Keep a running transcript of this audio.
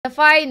The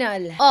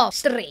final of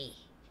Stray.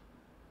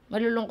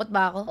 Malulungkot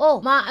ba ako? Oh,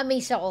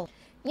 ma-amaze ako.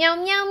 Meow,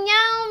 meow,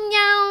 meow,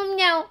 meow,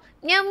 meow.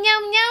 Meow, meow,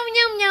 meow,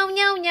 meow, meow,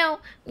 meow, meow.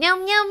 Meow,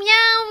 meow,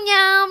 meow,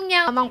 meow,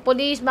 meow. Mamang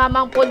pulis,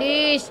 mamang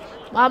pulis.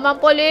 Mamang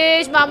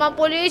pulis, mamang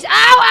pulis.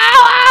 Ow, ow,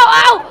 ow,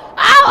 ow.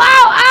 Ow,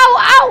 ow, ow,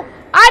 ow.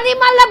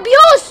 Animal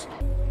abuse!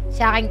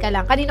 Sa akin ka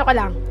lang. Kanino ka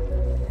lang?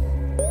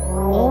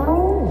 Oh.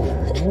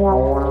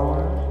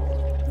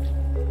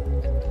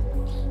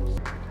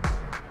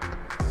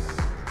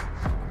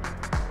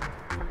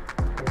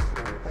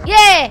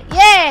 Yeah!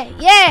 Yeah!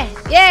 Yeah!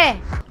 Yeah!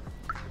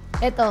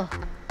 Eto.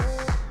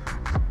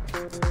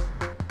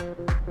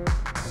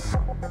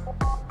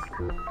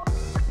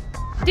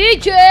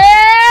 DJ!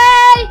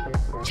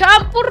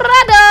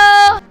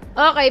 Champurrado!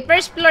 Okay,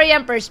 first floor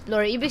yan, first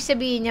floor. Ibig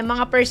sabihin niya,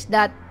 mga first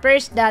dot,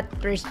 first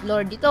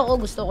floor. Dito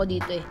ako, gusto ko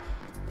dito eh.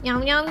 Nyaw,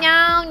 nyaw,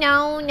 nyaw,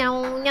 nyaw, nyaw,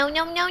 nyaw,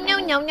 nyaw, nyaw, nyaw,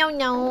 nyaw, nyaw,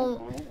 nyaw.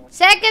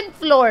 Second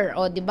floor.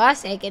 O, diba?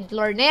 Second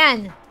floor na yan.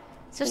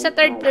 So, sa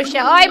third floor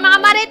siya. Oy, mga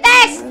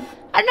marites!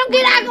 Anong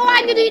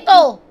ginagawa niyo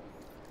dito?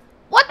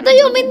 What do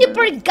you mean you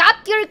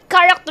forgot your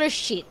character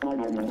sheet?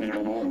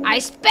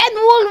 I spent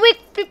whole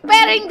week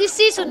preparing this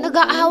season.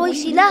 Nag-aaway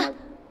sila.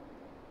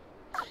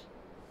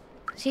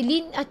 Si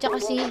Lynn at saka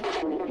si...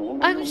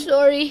 I'm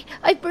sorry.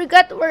 I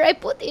forgot where I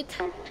put it.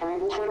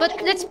 But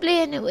let's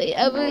play anyway.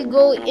 I will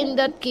go in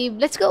that cave.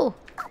 Let's go.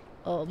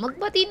 Oh,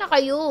 magbati na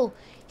kayo.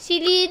 Si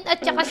Lynn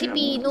at saka si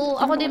Pino.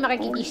 Ako din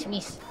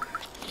makikikismis.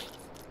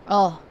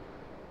 Oh.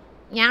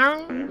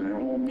 Nyang.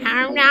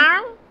 Nyang,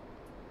 nyang.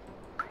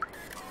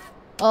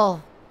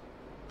 Oh.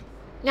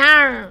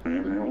 Nyang.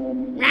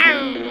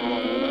 Nyang.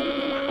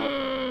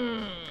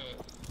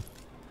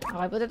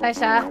 Okay, punta tayo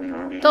sa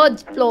third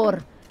floor.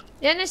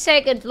 Yan ang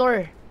second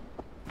floor.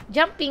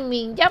 Jumping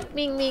Ming.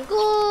 Jumping Ming.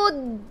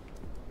 Good.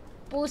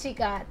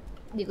 Pussycat.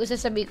 Hindi ko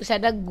sasabihin ko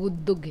sana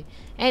good dog eh.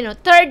 Ayun o,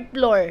 third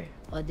floor.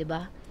 O,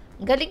 diba?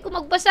 Ang galing ko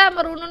magbasa.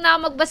 Marunong na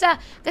ako magbasa.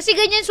 Kasi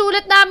ganyan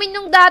sulat namin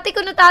nung dati.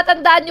 Kung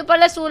natatandaan nyo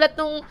pala sulat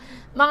nung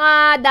mga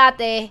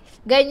dati.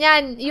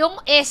 Ganyan. Yung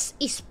S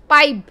is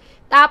 5.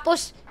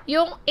 Tapos,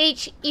 yung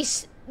H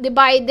is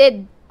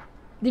divided.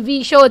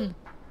 Division.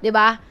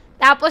 Diba?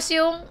 Tapos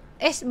yung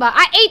S ba?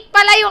 8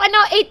 pala yung ano.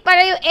 8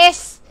 pala yung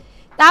S.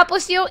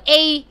 Tapos yung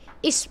A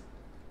is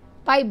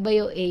 5 ba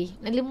yung A?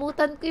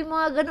 Nalimutan ko yung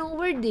mga ganong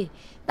word eh.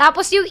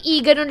 Tapos yung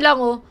E, ganon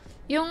lang oh.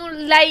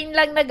 Yung line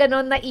lang na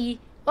ganon na E.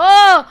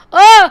 Oh!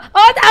 Oh!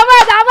 Oh! Tama!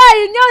 Tama!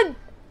 Yun yun!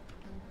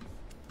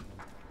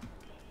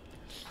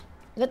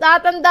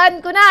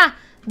 Natatandaan ko na.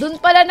 Doon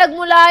pala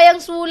nagmula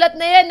yung sulat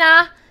na yan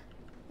ha.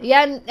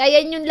 Yan.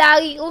 Ayan yung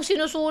lagi kong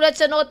sinusulat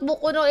sa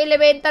notebook ko nung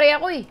elementary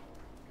ako eh.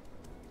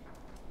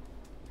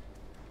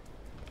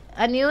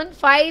 Ano yun?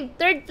 5,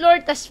 third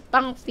floor, tas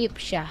pang 5th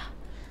siya.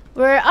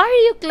 Where are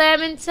you,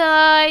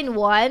 Clementine?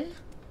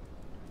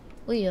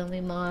 1. Uy, oh,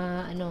 may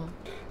mga, ano.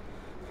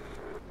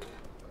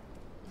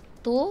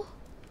 2,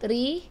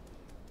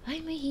 3.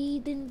 Ay, may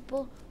hidden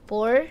po.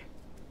 4.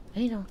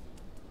 Ay, no.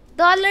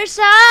 Dollar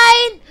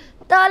sign!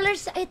 Dollar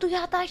sign. Ito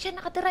yata siya.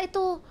 Nakatira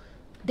ito.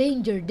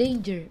 Danger,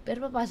 danger.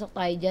 Pero papasok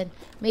tayo dyan.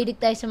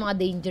 Mahilig tayo sa mga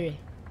danger eh.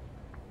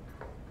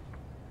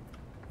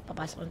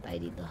 Papasok tayo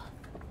dito.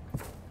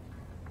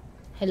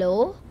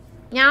 Hello?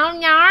 Nyar,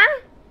 nyar?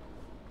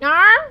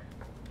 Nyar?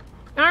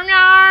 Nyar,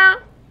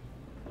 nyar?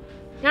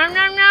 Nyar,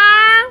 nyar,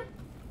 nyar?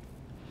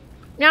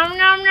 Nyar,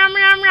 nyar, nyar,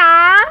 nyar,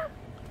 nyar?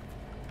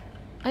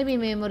 Ay, may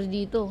memory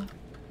dito.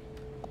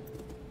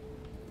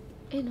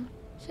 Eh, no?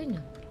 Saan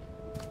yun?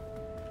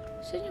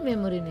 Saan yung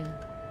memory na yun?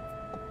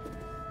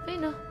 Ay,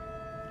 no?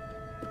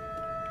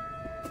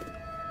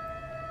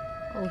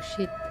 Oh,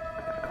 shit.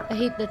 I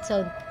hate that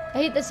sound.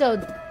 I hate that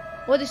sound.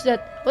 What is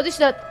that? What is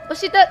that? What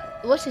is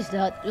that? What is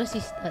that? What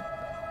is that?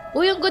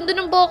 Uy, ang ganda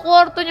ng buong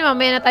kwarto niya.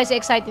 Mamaya na tayo sa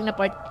exciting na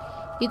part.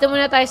 Dito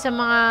muna tayo sa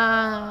mga...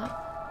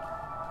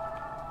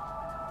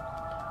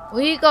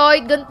 Uy,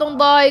 kahit gantong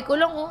bahay ko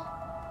lang, oh.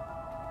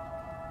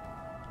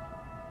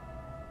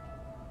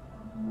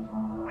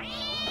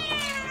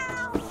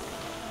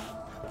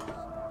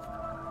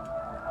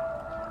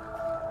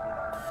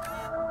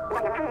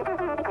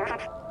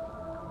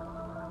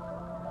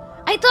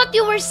 I thought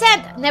you were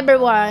sent. Never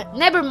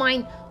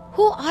mind.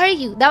 Who are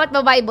you? Dapat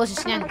babae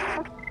boses niyan.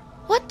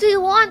 What do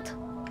you want?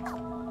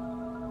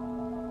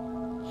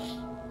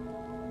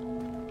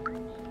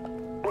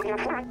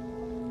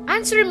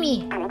 Answer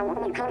me.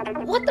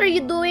 What are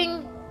you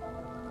doing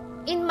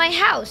in my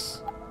house?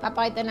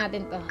 Papakita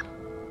natin to.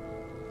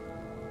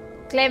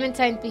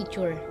 Clementine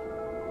picture.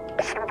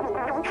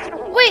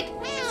 Wait!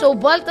 So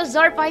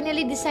Balthazar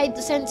finally decided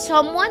to send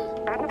someone?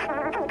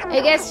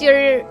 I guess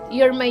you're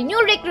my new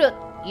recruit.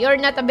 You're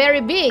not a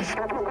very big.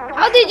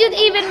 How did you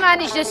even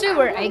manage the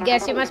sewer? I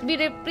guess you must be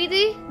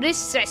pretty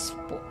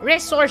resourceful.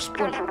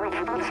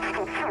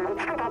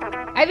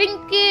 I've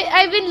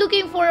been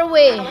looking for a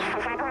way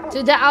to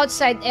the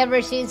outside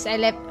ever since I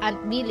left Ant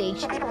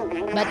Village.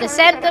 But the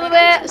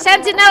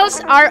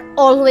sentinels are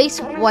always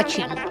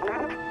watching.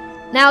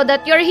 Now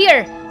that you're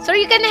here, so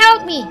you can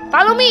help me.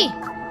 Follow me.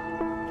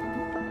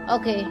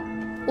 Okay.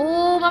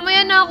 Oo,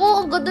 mamaya na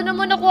ako. Ang ganda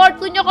naman na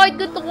kwarto niya. Kahit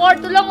ganito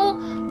kwarto lang, oh.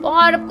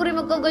 Pangarap ko rin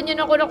magkaganyan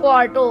ako na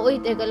kwarto.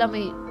 Uy, teka lang,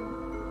 may...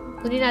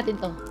 Kunin natin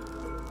to.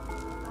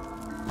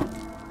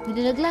 May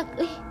nalaglag.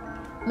 Uy,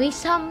 may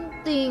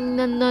something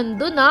na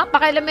nandun, ha?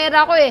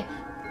 Pakilamera ako, eh.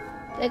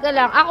 Teka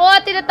lang.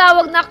 Ako,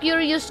 tinatawag na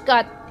curious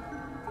cat.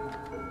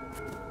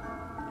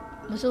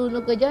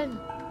 Masunog ka dyan.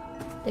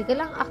 Teka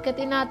lang,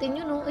 akyatin natin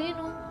yun, oh. Ayun,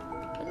 oh.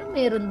 Ano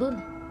meron dun?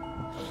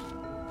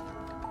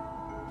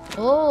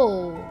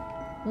 Oh.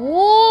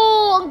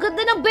 Wow! Ang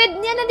ganda ng bed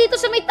niya. Nandito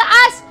sa may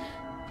taas.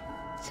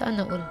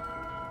 Sana all.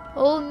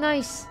 Oh,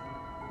 nice.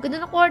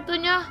 Ganda ng kwarto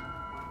niya.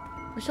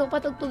 Gusto ko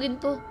patugtugin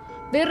to.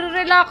 Very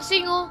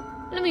relaxing, oh.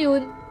 Alam mo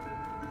yun?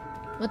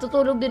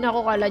 Matutulog din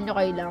ako. Kala nyo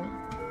kayo lang.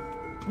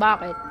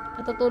 Bakit?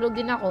 Matutulog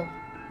din ako.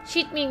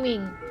 Shit, Ming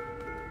Ming.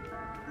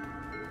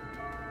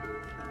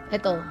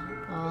 Ito.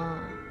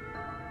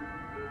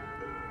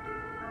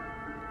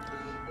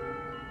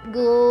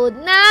 Good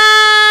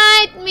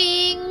night,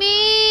 Ming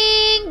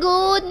Ming.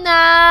 Good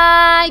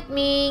night,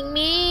 Ming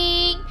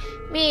Ming.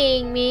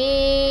 Ming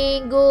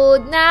Ming.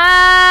 Good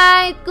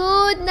night.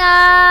 Good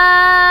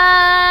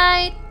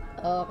night.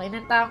 Okay,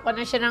 nantahan ko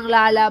na siya ng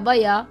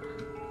lalabay, ah.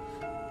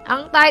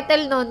 Ang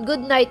title nun,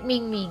 Good Night,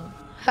 Ming Ming.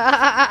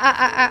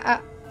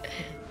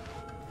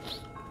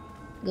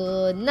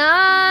 Good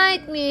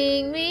night,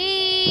 Ming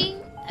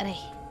Ming.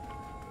 Aray.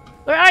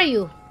 Where are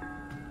you?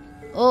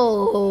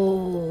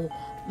 Oh,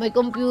 may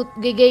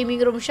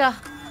gaming room siya.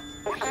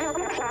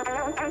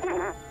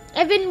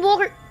 I've been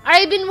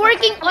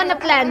working on a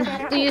plan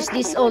to use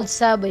this old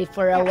subway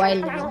for a while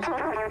now.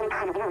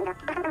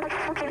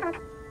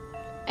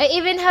 I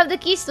even have the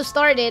keys to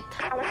start it.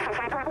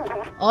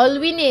 All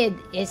we need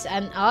is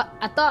an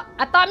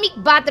atomic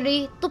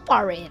battery to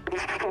power it.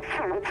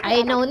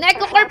 I know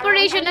Neko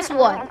Corporation has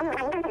one.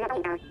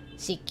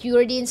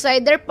 Secured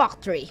inside their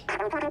factory.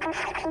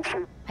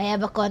 I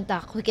have a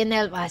contact who can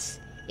help us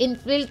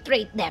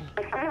infiltrate them.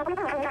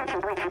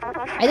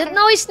 I don't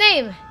know his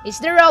name.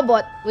 It's the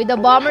robot with a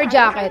bomber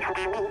jacket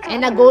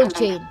and a gold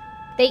chain.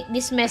 Take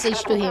this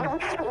message to him.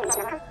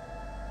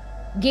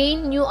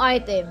 Gain new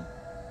item.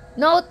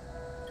 Note.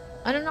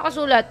 Ano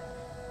nakasulat?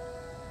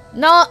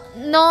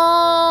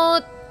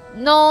 Note.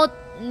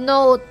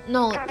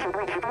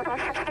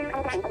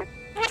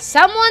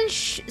 Someone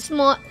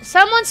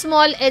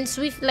small and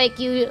swift like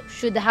you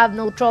should have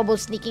no trouble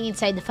sneaking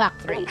inside the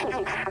factory.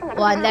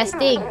 One last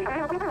thing.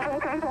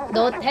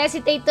 Don't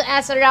hesitate to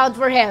ask around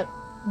for help.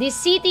 This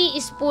city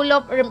is full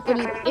of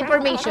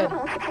information.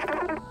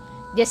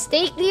 Just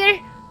stay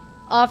clear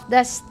of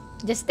the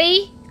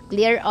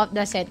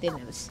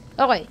sentinels.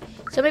 Okay.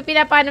 So may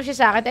pinapaano siya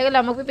sa akin. Teka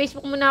lang,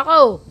 magpi-Facebook muna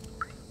ako.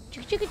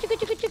 Chik.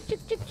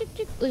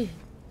 Uy.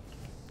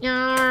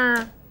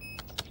 Nyar.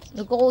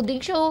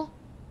 Nagko-coding siya, oh.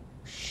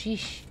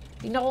 Sheesh.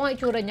 Tingnan ko nga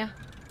itsura niya.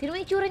 Tingnan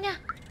mo itsura niya.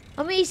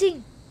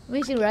 Amazing.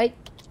 Amazing, right?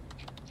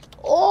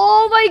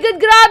 Oh my God,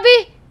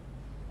 grabe!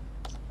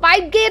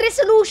 5K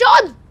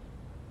resolution!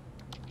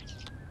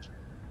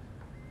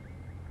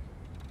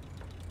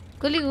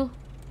 Kuling, oh.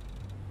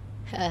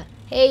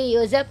 Hey,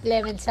 what's up,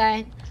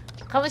 Clementine?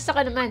 Kamusta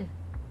ka naman?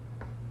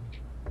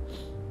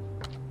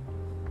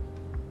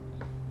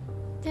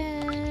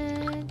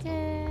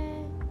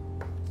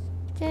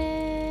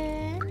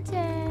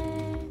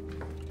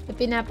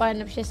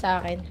 Pinapanap siya sa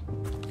akin.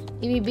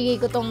 Ibibigay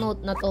ko tong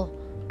note na to.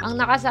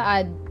 Ang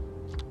nakasaad,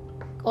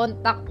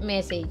 contact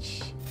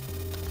message.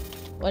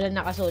 Wala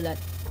nakasulat.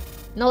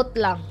 Note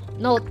lang.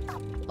 Note.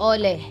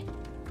 Ole.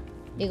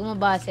 Hindi ko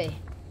mabasa eh.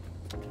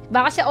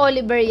 Baka si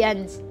Oliver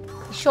yan.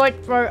 Short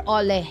for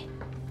Ole.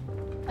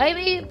 Ay,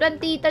 may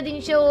plantita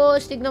din siya. Oh.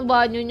 Stig ng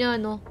banyo niya,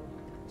 no?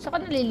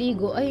 Saka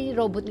naliligo. Ay,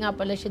 robot nga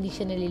pala siya. Di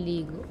siya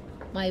naliligo.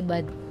 My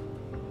bad.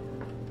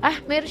 Ah,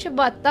 meron siya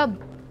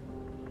bathtub.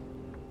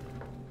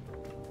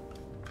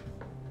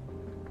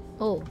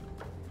 Oh,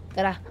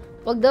 tara.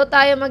 Huwag daw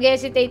tayo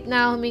mag-hesitate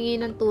na humingi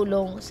ng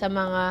tulong sa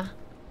mga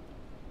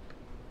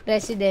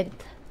resident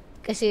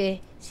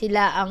kasi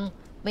sila ang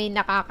may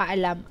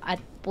nakakaalam at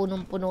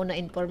punong-puno na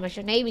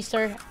informasyon. Hey,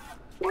 mister.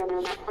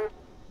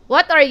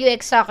 What are you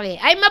exactly?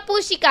 I'm a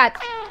pussycat.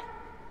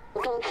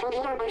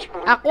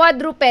 A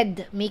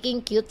quadruped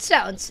making cute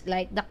sounds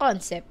like the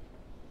concept.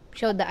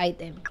 Show the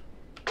item.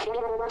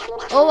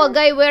 Oh, a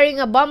guy wearing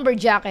a bomber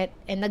jacket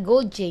and a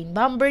gold chain.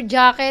 Bomber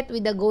jacket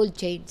with a gold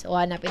chain. So,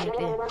 hanapin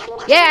natin.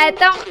 Yeah,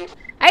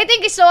 I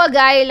think I saw a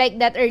guy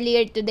like that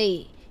earlier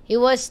today. He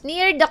was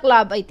near the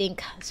club, I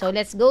think. So,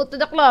 let's go to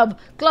the club.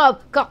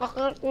 Club.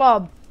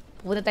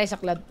 Pupunta tayo sa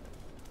club.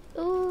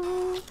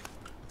 Ooh.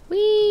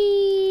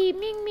 Wee.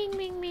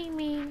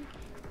 Ming.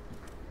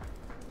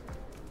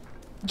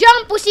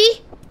 Jump,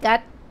 pussy.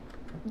 Cat.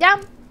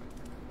 Jump.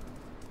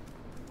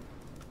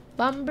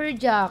 Bomber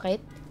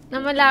jacket. Na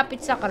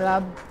malapit sa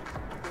club.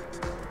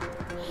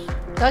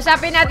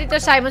 Kausapin natin to,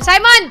 Simon.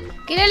 Simon!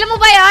 Kilala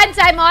mo ba yan,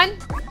 Simon?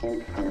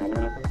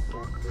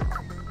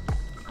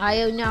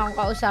 Ayaw niya akong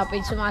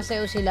kausapin.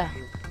 Sumasayaw sila.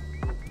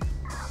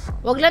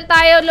 Wag lang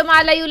tayo,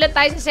 lumalayo lang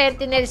tayo sa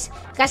Sentinels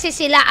kasi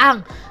sila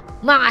ang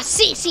mga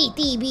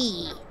CCTV.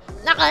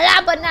 na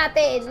kalaban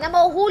natin na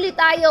mahuhuli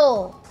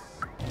tayo.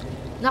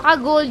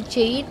 Naka-gold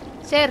chain.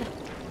 Sir.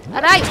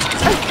 Aray! Ay!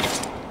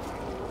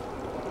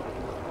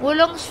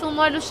 Walang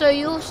sumalo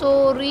sa'yo.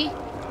 Sorry.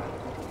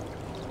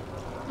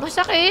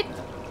 Masakit.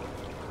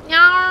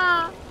 Nya.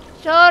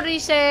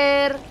 Sorry,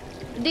 sir.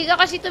 Hindi ka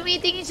kasi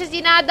tumitingin sa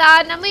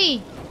sinadaanan mo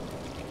eh.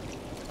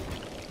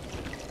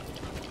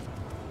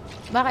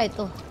 Baka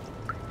ito.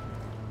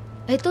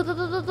 Ay, ito.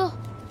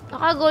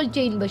 Naka-gold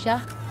chain ba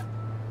siya?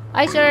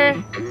 Hi, sir.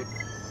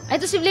 Ay,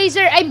 ito si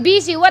Blazer. I'm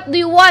busy. What do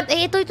you want?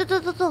 Eh, ito.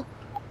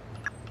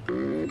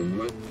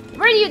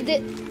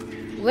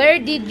 Where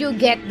did you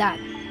get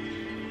that?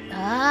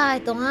 Ah,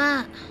 ito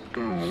nga.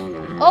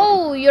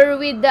 Oh,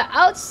 you're with the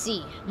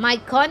Outsea, my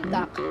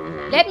contact.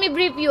 Let me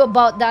brief you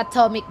about the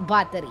atomic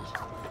battery.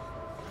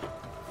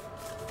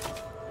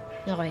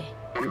 Okay.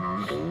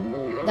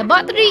 The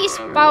battery is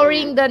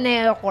powering the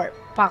Neocorp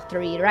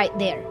factory right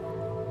there.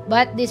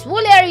 But this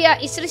whole area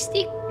is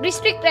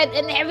restricted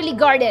and heavily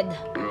guarded.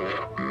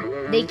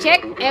 They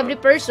check every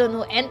person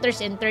who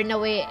enters and turn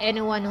away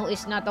anyone who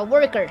is not a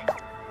worker.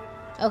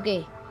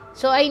 Okay,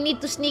 so I need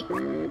to sneak.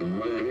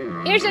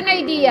 Here's an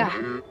idea.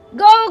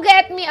 Go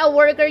get me a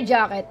worker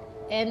jacket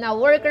and a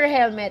worker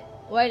helmet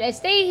while I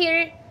stay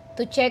here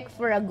to check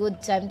for a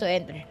good time to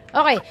enter.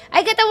 Okay,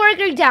 I get a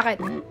worker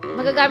jacket.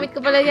 Magagamit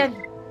ko pala yan.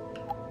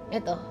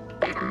 Ito.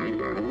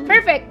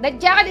 Perfect. That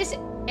jacket is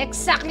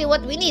exactly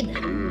what we need.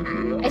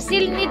 I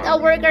still need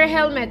a worker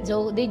helmet.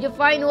 So, did you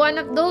find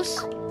one of those?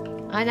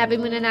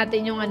 Hanapin muna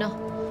natin yung ano.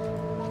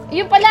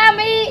 Yung pala,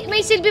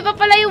 may silbi pa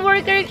pala yung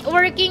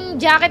working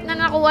jacket na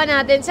nakuha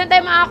natin. Saan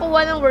tayo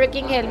makakuha ng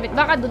working helmet?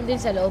 Baka dun din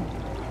sa loob.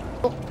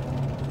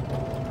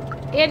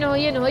 Yan o.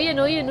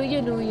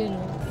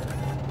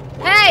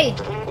 Hey!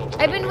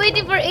 I've been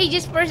waiting for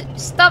ages for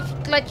stuffed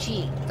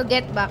Clutchy to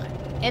get back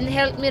and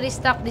help me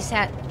restock this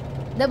hat.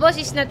 The boss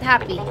is not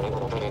happy.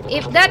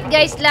 If that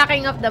guy's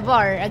lacking off the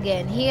bar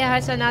again, he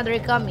has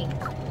another coming.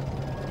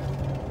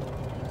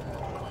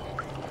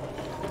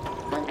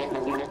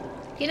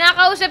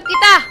 Kinakausap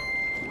kita!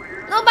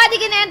 Nobody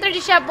can enter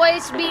the shop while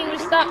it's being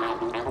restocked.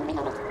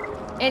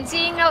 And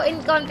seeing how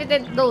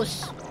inconfident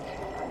those.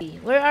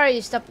 Where are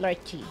you, Stop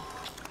Larchy?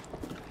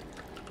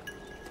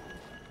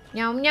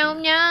 Meow, meow,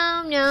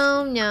 meow,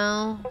 meow,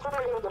 meow.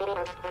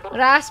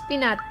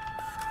 Raspinat.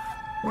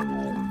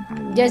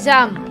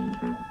 Jazam.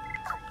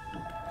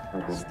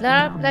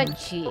 Slap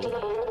Larchy.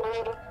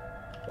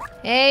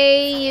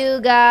 Hey,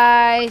 you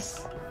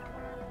guys.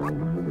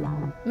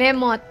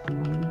 Memot.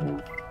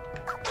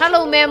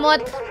 Hello,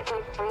 Memot.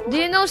 Do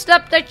you know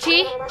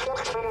Slaptachi?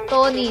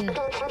 Tonin.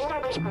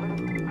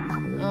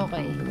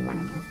 Okay.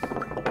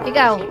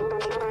 Ikaw.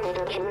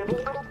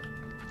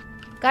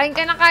 Kain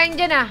ka na kain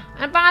dyan ah.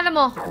 Anong pangalan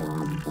mo?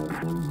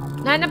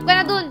 Nanap ka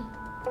na dun.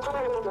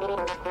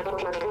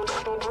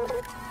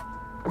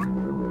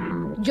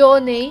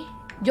 Johnny.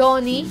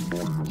 Johnny.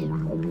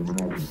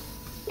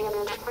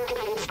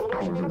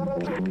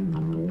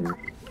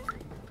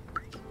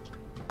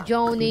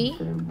 Johnny.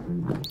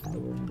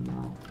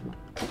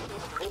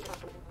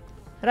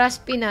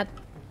 Raspinat.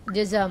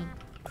 Jazam.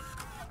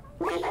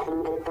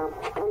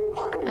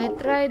 I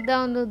tried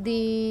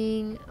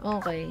downloading.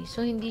 Okay.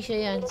 So, hindi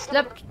siya yan.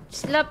 Slap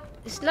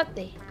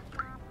eh.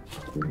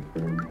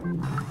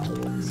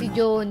 Si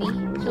Johnny.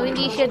 So,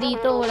 hindi siya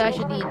dito. Wala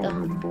siya dito.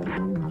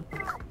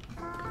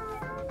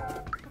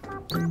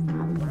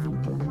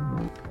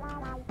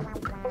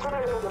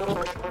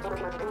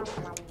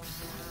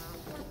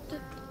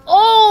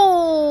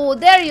 Oh!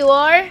 There you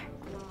are.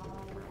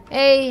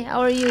 Hey,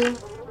 how are you?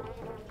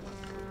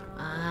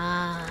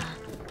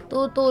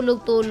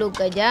 Tutulog-tulog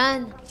ka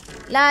dyan.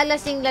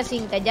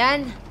 Lalasing-lasing ka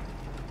dyan.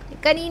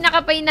 Kanina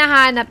ka pa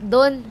hinahanap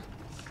doon.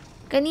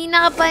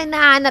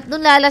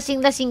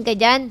 Lalasing-lasing ka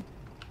dyan.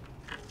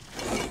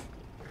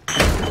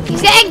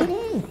 Gising!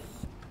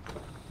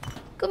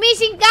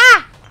 Kumising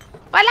ka!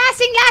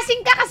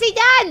 Palasing-lasing ka kasi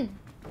dyan!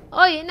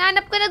 Oy,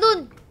 hinahanap ka na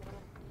doon.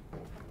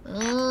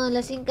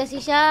 Lasing kasi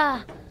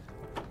siya.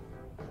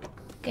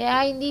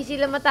 Kaya hindi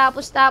sila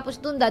matapos-tapos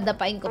doon.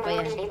 Dadapain ko pa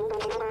yan.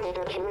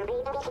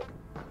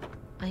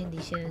 Ay,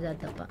 hindi siya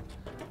nadadapa.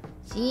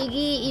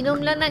 Sige,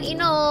 inom lang ng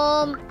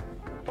inom.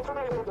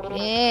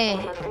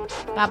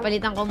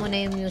 Papalitan ko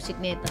muna yung music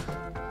nito.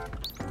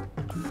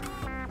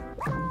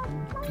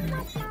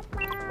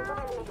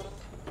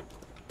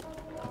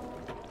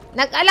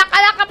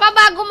 Nag-alak-alak ka pa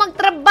bago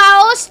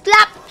magtrabaho,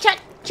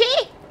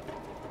 Slaptachi?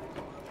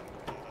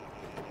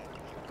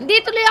 Hindi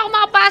tuloy ako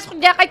makapasok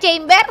dyan ka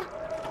chamber.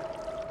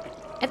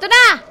 Ito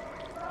na.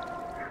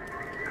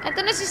 Ito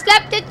na si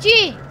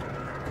Slaptachi.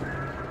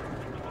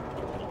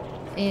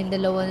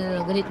 Dalawa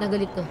na lang. Galit na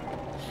galit to.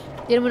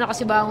 Tira mo na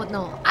kasi bangot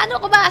na. Ano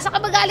ka ba? Saan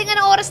ka ba galing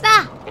ng oras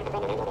na?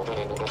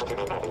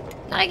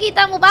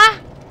 Nakikita mo ba?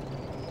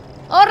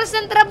 Oras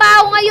ng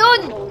trabaho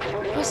ngayon.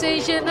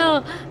 Pasensya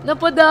na.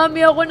 Napadami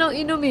ako ng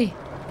inom eh.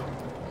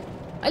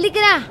 Halika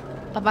na.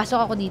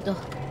 Papasok ako dito.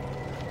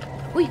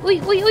 Uy.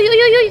 Uy,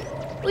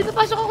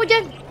 papasok ako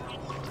dyan.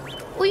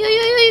 Uy.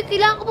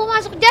 Kailangan ko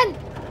pumasok dyan.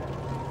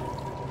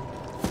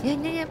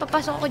 Yan.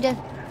 Papasok ako dyan.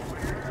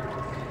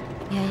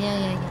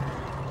 Yan.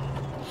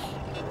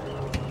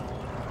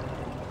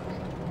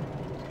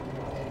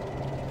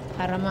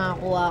 Para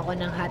makakuha ako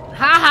ng hat.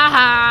 Ha!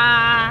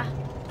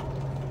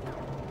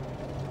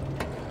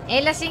 Eh,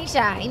 lasing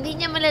siya. Hindi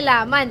niya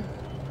malalaman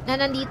na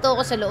nandito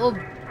ako sa loob.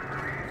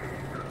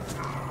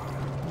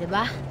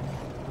 Diba?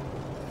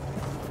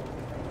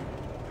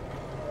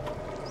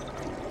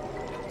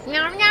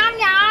 Nyar.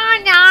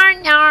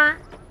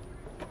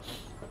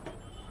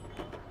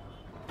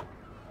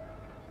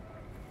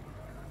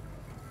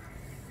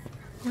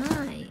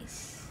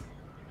 Nice.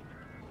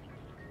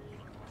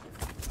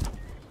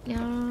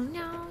 No.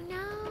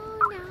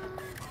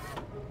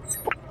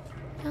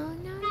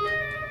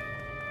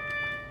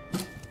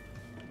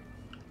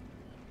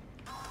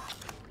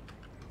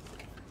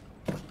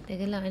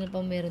 Teka lang, ano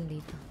pa meron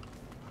dito?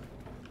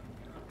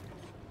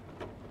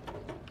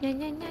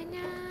 Nya.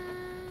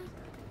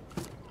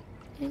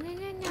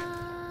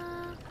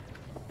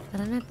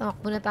 Tara na,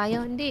 tamakbo na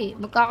tayo. Hindi,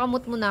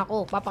 magkakamot muna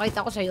ako.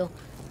 Papakita ko sa'yo.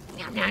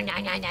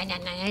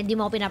 Hindi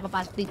mo ako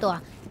pinapapasok dito, ah.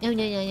 Nya.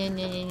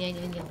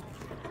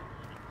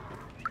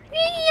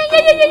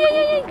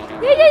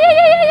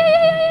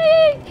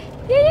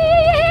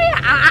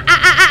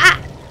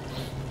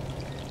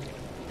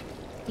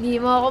 Hindi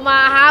mo ako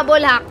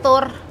mahahabol,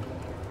 Hector.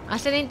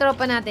 Asan na yung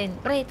tropa natin?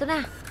 Pre, ito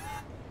na.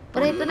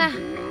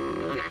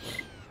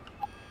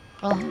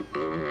 Oh,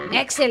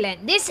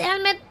 excellent. This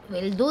helmet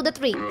will do the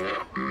trick.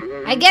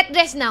 I get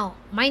dressed now.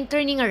 Mind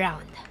turning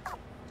around.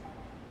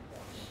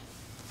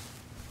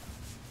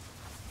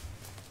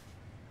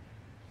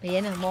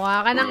 Ayan na,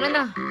 mukha ka ng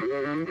ano.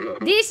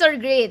 These are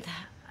great.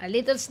 A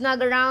little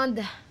snug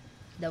around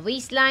the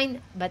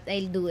waistline, but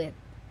I'll do it.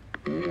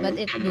 But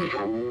it do.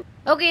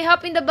 Okay,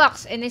 hop in the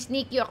box and I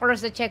sneak you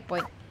across the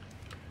checkpoint.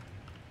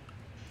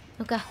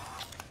 Okay.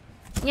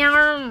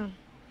 Nyam.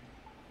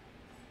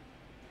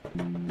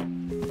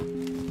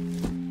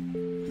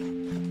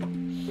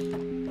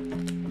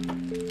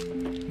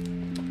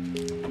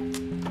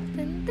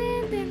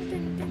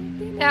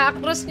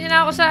 Across niya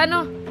na ako sa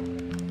ano.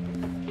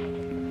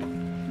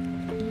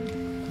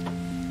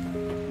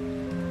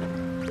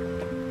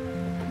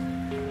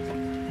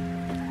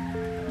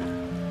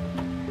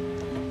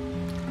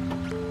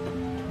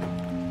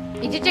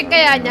 I-check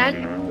kaya niyan?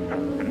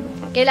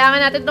 Kailangan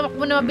natin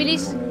tumakbo na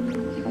mabilis.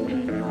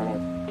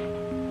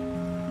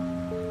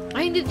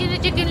 Ay, hindi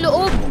tine-check yung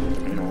loob.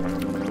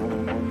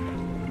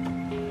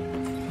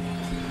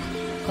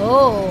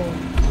 Oh.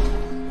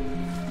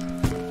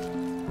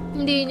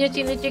 Hindi niya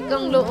tine-check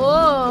ang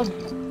loob.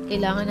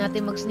 Kailangan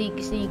natin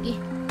mag-sneaky-sneaky.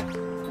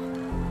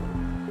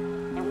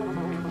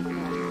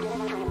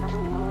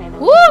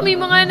 Woo! May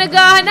mga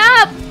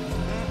naghahanap!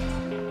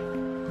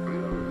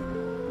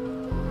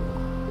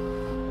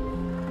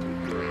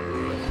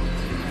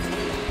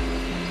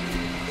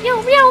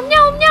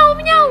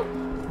 Meow!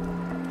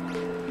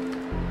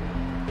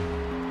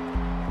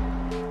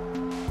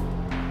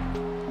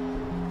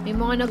 May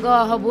mga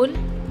naghahabol.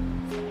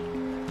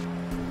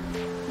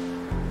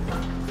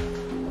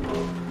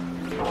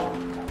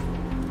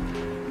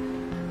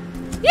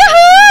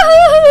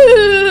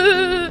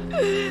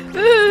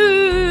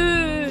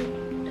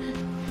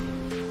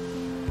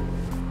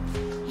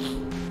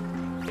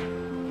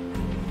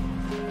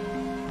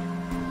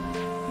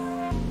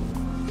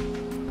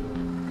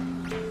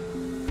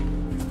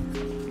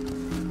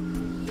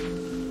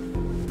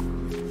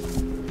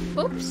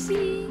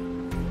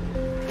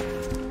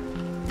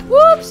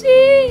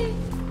 Whoopsie!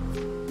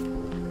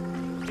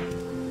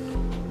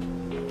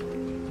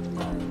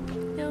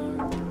 No.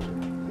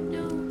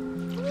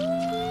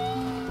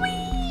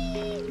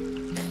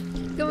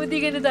 Kamuti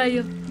ka na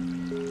tayo.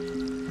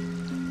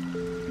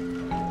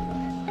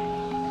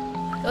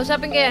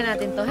 Kausapin kaya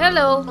natin to.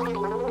 Hello!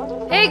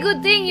 Hey,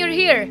 good thing you're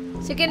here.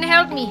 So can you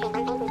help me?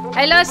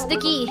 I lost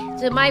the key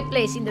to my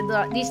place in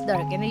this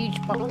dark and a huge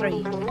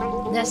factory.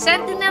 The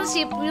sentinels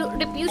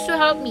refused to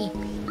help me.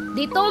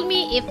 They told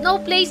me if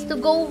no place to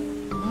go,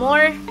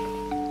 more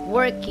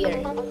work here.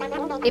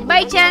 If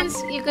by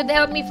chance you could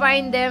help me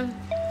find them,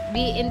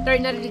 be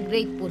eternally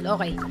grateful.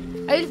 Okay.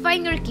 I will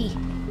find your key.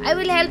 I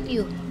will help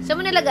you. Saan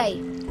mo nalagay?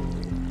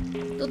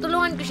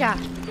 Tutulungan ko siya.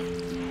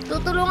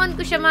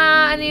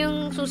 Ano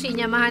yung susi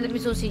niya, mahanap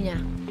yung susi niya.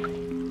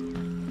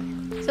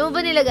 Saan mo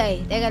ba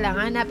nilagay? Teka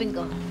lang, hanapin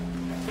ko.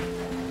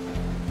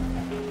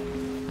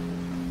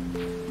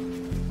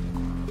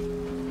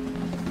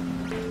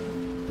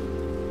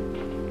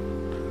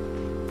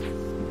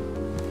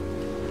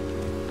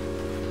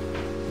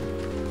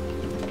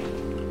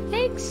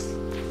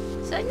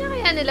 Saan niya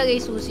kaya nilagay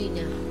susi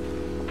niya?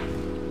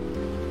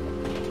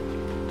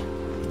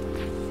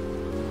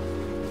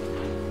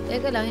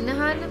 Teka lang,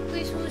 hinahanap ko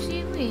yung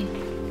susi mo eh.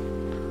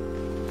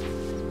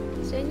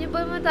 Saan niya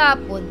ba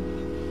matapon?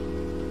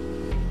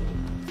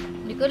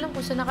 Hindi ko alam kung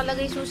saan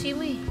nakalagay susi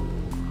mo eh.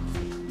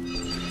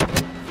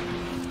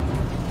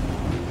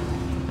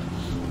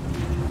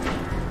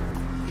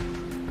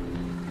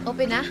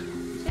 Open na?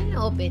 Saan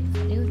na open?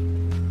 Ayun.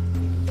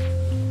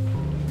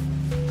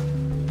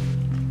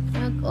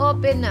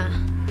 Nag-open na.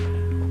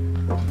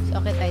 So,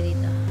 okay tayo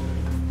dito.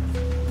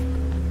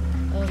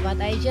 Baba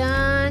tayo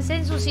dyan.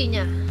 Saan susi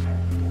niya?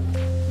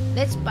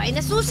 Let's find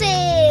a susi!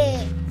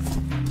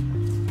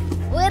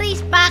 Where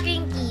is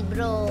packing key,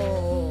 bro?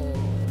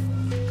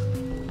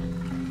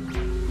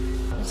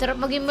 Ang sarap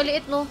maging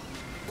maliit, no?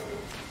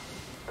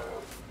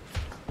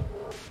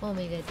 Oh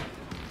my God.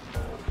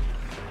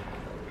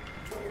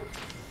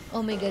 Oh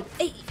my God.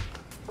 Ay!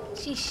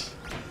 Shish.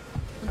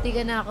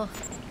 Muntiga na ako.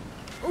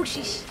 Oh,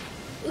 shish.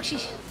 Oh,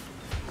 shish.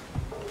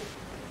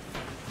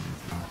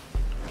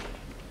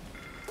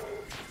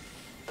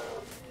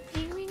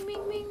 Ming, ming,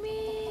 ming, ming,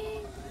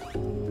 ming.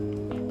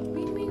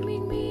 Ming, ming,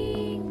 ming,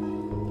 ming.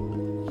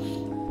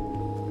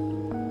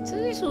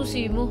 Saan yung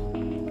susi mo?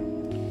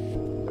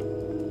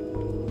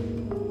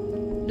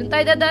 Doon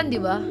tayo dadaan,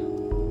 di ba?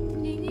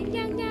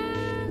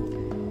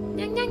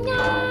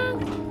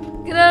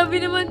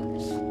 Grabe naman.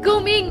 Go,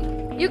 Ming!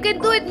 You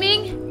can do it,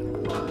 Ming!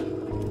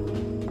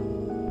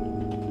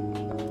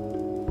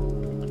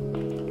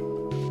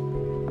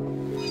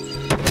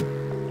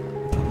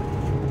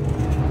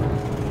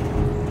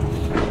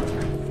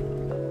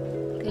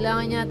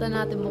 Kailangan yata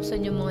natin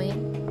buksan yung mga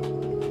yan.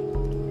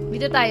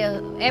 Dito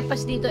tayo.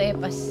 Epas dito,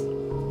 epas.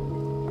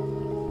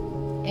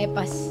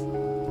 Epas.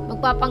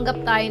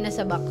 Magpapanggap tayo na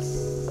sa box.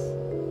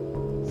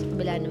 Sa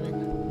kabila naman.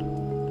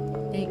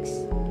 Yikes.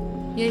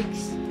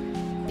 Yikes.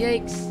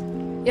 Yikes.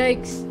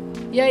 Yikes.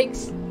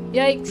 Yikes.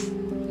 Yikes.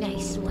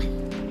 Nice one.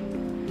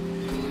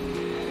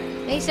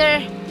 Hey,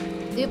 sir.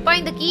 Do you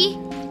find the key?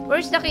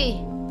 Where's the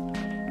key?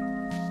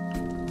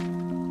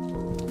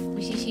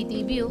 May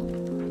CCTV, oh.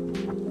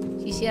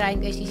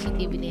 Sisirain ko yung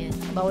CCTV na yan.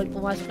 Bawal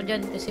pumasok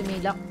dyan kasi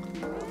may lock.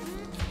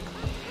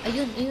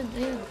 Ayun, ayun,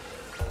 ayun.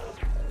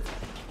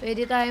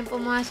 Pwede tayong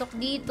pumasok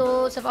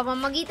dito sa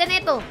pamamagitan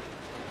nito.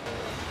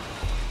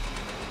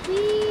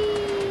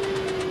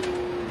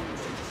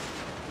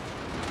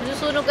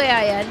 Masusunog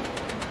kaya yan?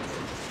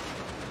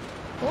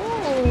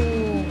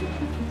 Oh!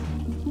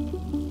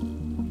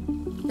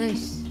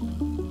 Nice.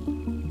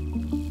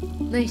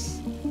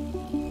 Nice.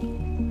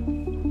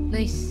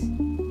 Nice.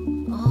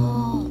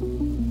 Oh!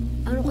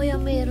 Ano kaya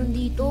meron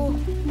dito?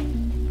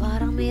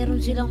 Parang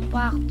meron silang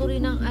factory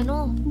ng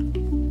ano?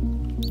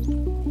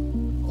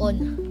 On.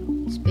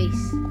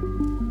 Space.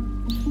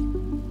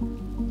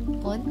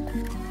 On.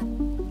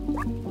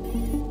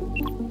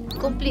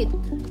 Complete.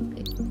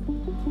 Okay.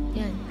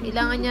 Yan.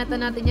 Kailangan yata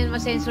natin yan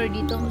ma-sensor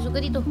dito. Usog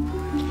ka dito.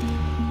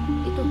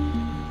 Dito.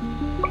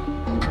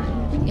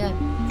 Yan.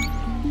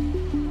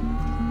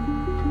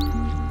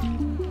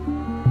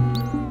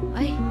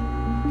 Ay.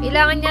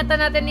 Kailangan yata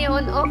natin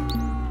i-on off.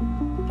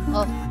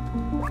 Off.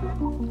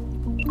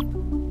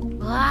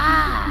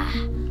 Wow!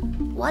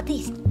 What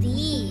is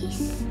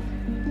this?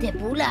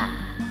 Tepula.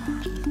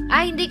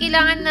 Ay, hindi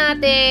kailangan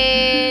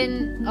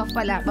natin... Off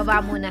pala.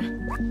 Baba muna.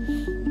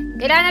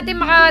 Kailangan natin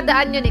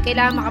makadaan yun eh.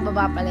 Kailangan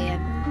makababa pala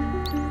yan.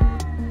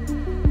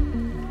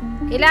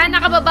 Kailangan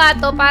nakababa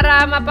to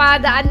para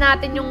mapadaan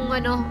natin yung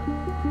ano,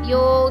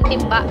 yung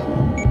timba.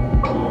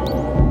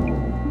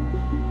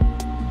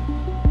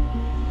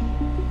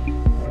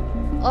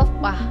 Off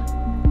pa.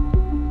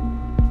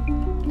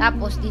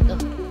 Tapos dito.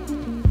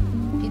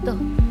 Dito.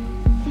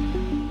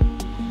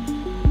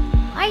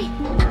 Ay!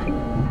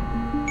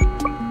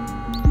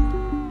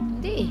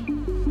 Hindi eh.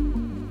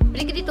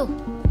 Balik ka dito.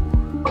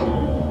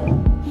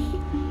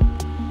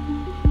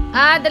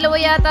 Ah, dalawa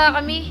yata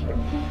kami.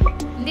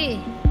 Hindi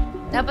eh.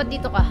 Dapat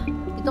dito ka.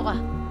 Dito ka.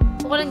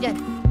 Upo ka lang dyan.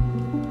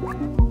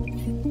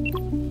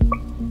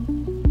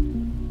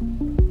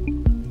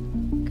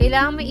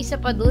 Kailangan may isa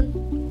pa dun.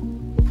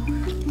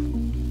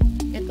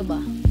 Ito ba?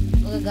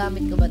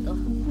 Magagamit ko ba to?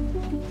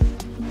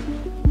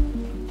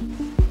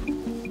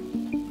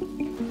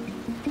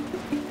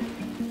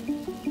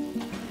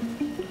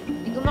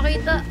 Hindi ko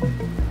makita.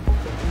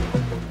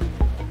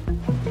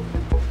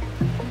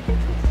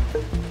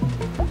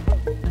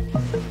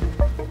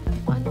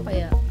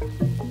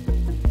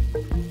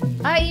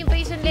 Ay, yung pa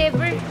isang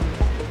lever.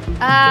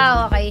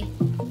 Ah, okay.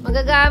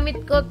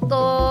 Magagamit ko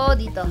to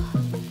dito.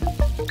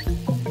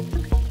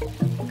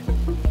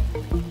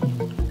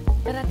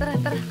 Tara, tara,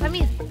 tara. Come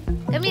here.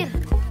 Come here.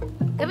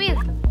 Come here.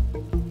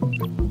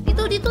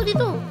 Dito, dito,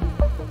 dito.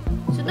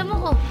 Sundan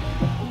mo ko.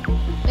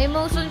 May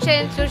motion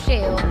sensor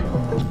siya, oh.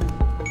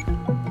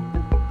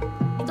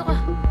 Dito ka.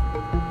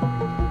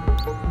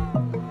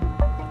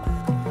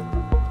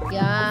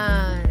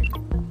 Yan.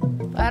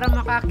 Para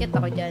makakit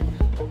ako dyan.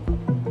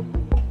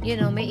 You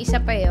know, may isa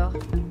pa eh, oh.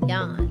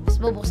 Yan. Tapos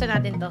bubuksan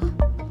natin to.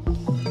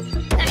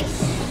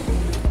 Nice!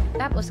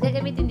 Tapos,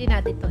 gagamitin din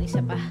natin tong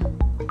isa pa.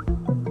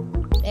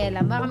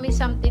 Lang, baka may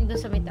something doon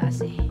sa may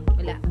taas eh.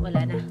 Wala, wala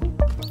na.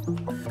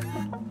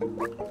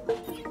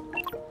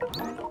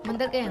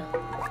 Mandal kayo.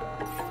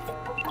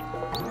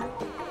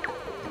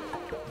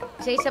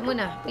 Isa-isa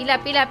muna. Pila,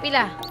 pila,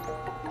 pila.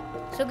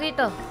 So,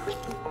 dito.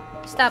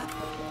 Stop.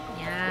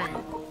 Yan.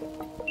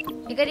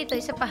 Higa dito,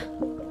 isa pa.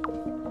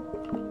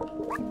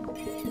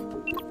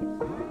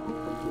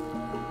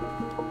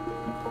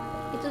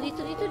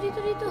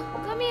 Dito.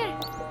 Come here.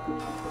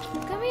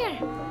 Come here.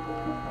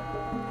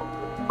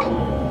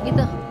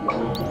 Dito.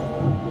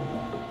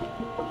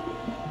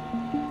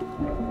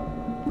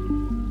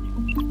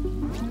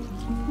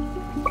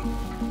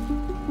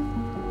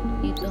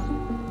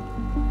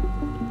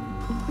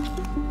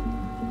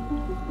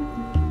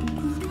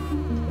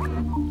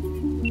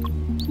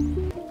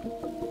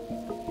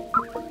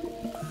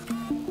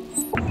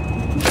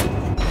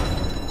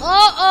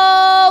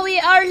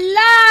 your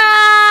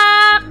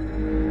luck!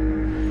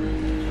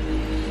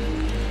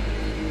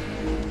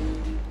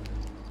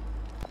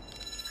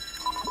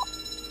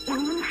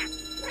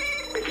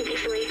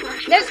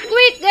 Let's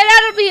quick! Get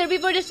out of here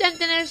before the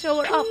sentinels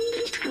show up.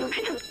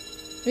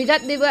 We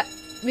got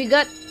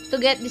to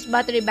get this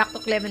battery back to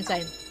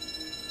Clementine.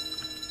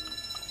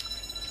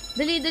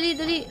 Dali, dali,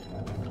 dali.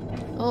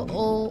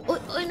 Oo.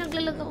 Uy,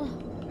 naglalag ako.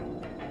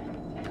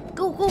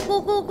 Go, go, go,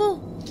 go, go.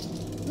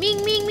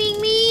 Ming, Ming, Ming,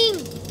 Ming.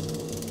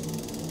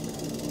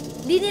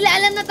 Di nila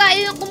alam na tayo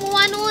yung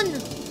kumuha nun.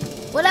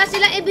 Wala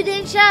silang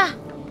ebidensya.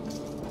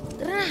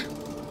 Tara.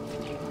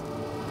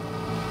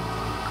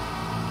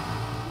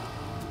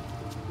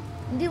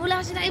 Hindi,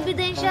 wala silang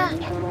ebidensya.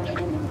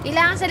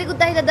 Kailangan sa likod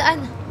tayo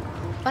dadaan.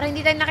 Para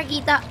hindi tayo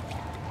nakikita.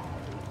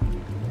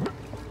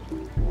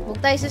 Huwag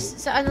tayo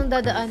sa anong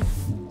dadaan.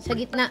 Sa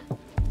gitna.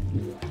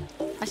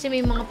 Kasi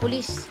may mga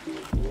pulis.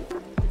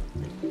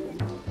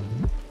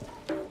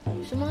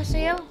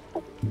 Sumasayaw.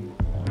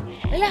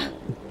 Wala.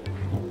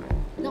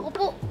 Naku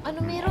po,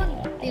 ano meron?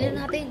 Tingnan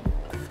natin.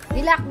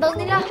 Ni-lockdown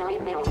nila.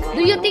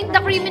 Do you think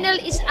the criminal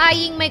is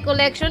eyeing my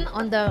collection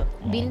on the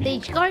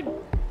vintage card?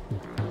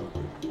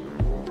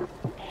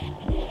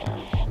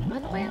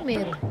 Ano kaya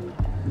meron?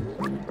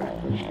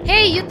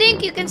 Hey, you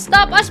think you can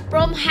stop us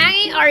from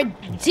hanging our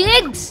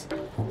jigs?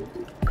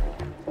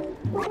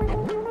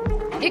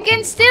 You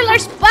can steal our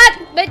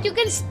spot, but you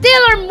can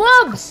steal our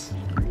moves.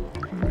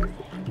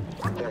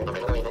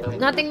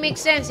 Nothing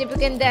makes sense if you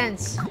can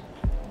dance.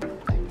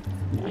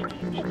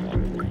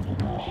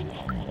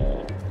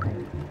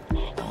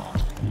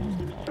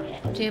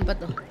 Sino pa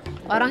to?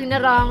 Parang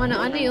hinarangan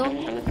na ano yun.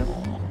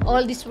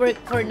 All this work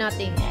for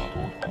nothing.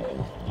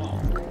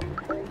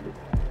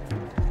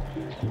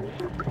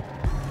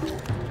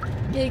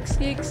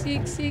 Six.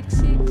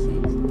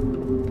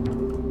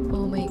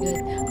 Oh my god.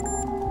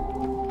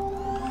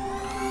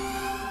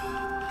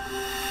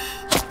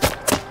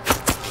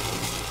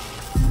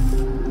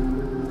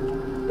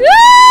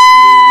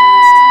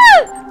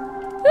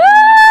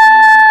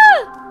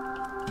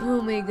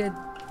 Oh my god.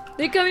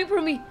 They're coming for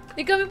me.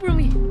 They're coming for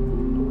me.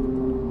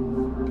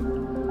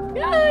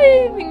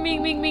 Ay! Ming,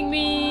 Ming, Ming, Ming,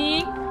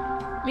 Ming.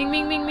 Ming,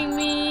 Ming, Ming, Ming,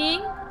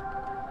 Ming.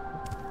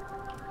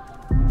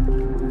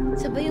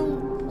 Saan ba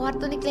yung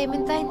kwarto ni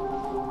Clementine?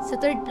 Sa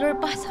third floor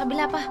pa. Sa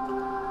kabila pa.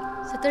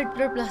 Sa third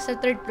floor pa. Sa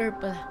third floor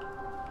pa.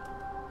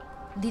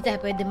 Hindi tayo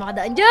pwede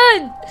makadaan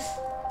dyan.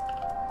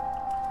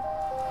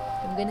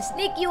 I'm gonna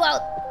sneak you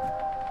out.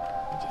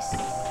 Yes.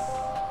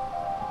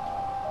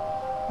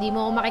 Hindi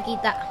mo ako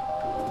makikita.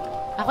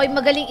 Ako'y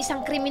magaling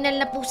isang kriminal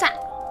na pusa.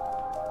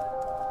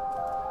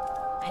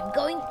 I'm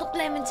going to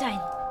Clementine.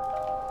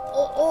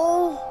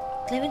 Oh.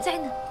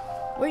 Clementine,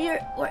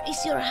 where is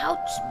your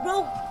house,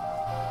 bro?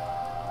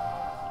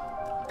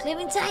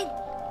 Clementine.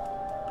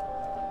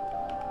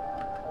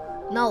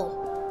 No.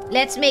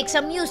 Let's make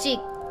some music.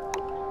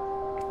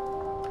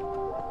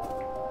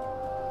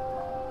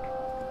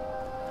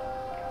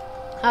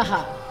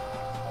 Haha.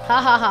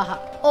 Ha.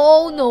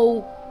 Oh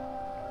no.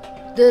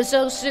 There's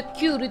a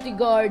security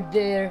guard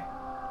there.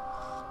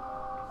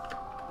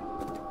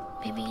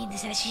 Mimi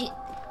is the shit.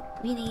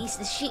 Mimi is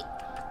the shit.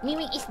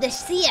 Mimi is the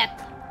shit.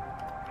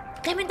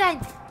 Clementine!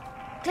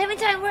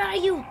 Clementine, where are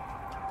you?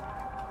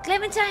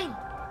 Clementine!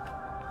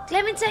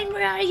 Clementine,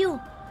 where are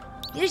you?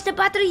 Here's the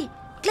battery.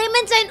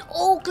 Clementine!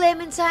 Oh,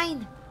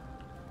 Clementine!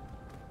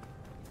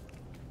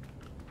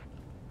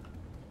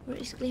 Where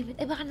is Clementine?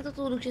 Eh, baka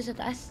natutulog siya sa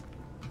taas.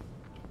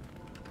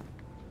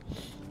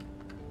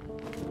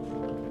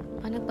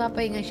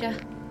 Nagpapahinga siya.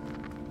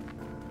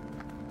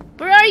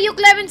 Where are you,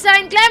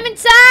 Clementine?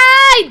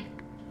 Clementine!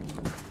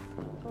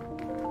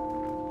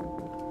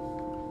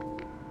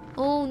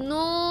 Oh,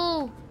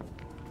 no!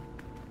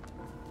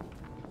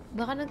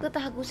 Baka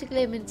nagtatago si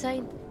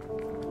Clementine.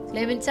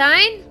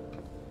 Clementine?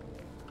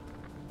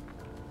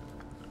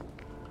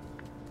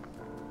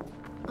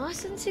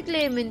 Asan si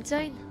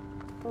Clementine?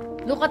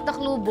 Look at the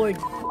clue board.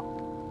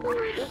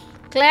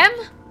 Clem?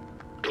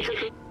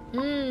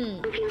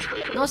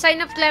 No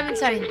sign of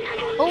Clementine.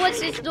 Oh,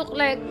 what's it look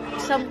like?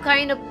 Some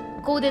kind of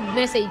coded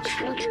message.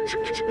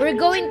 We're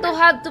going to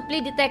have to play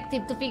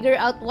detective to figure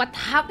out what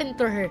happened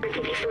to her.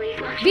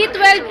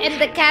 B12 and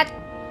the cat.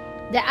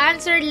 The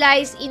answer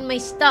lies in my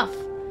stuff.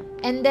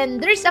 And then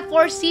there's a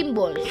 4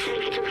 symbols.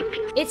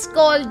 It's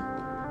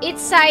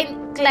signed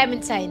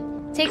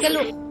Clementine. Take a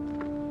look.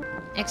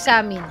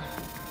 Examine.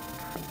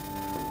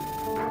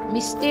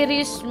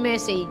 Mysterious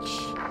message.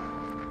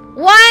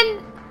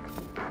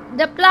 1.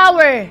 The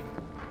flower.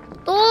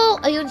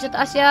 2. Ayun, sa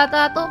taas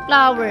yata to.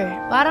 Flower.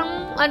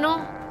 Parang,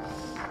 ano,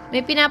 may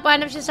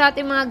pinapanap siya sa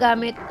ating mga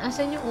gamit.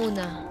 Asan yung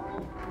una?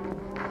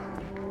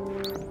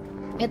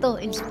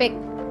 Ito, inspect.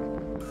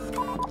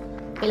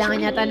 Kailangan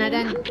yata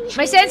natin.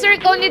 My sensor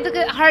only to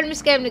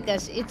harmless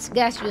chemicals. It's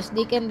gaseous.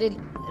 They can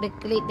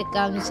recreate the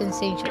calming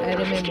sensation. I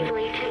remember.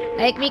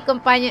 Like me,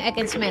 companion, I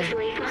can smell.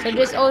 So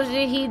there's also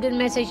a hidden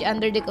message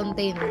under the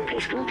container.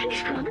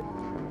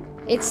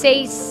 It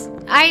says,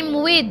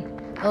 I'm with.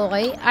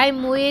 Okay?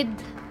 I'm with,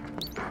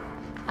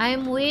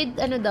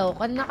 ano daw?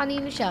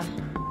 Kanino siya?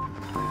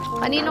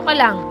 Kanino ka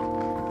lang?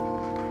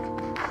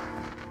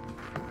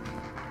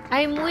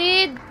 I'm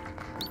with...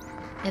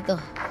 Ito.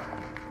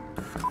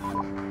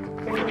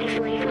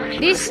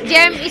 This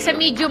gem is a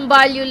medium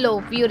value,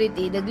 low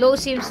purity. The glow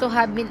seems to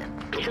have been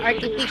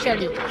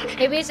artificially.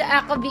 Maybe it's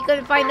a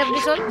beacon find of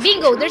result.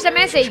 Bingo! There's a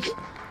message.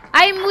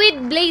 I'm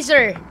with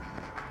Blazer.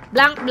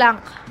 Blank,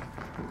 blank.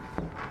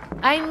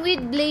 I'm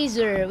with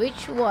Blazer.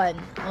 Which one?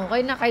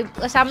 Okay na.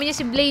 Kasama niya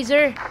si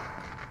Blazer.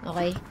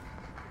 Okay.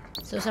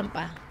 So, saan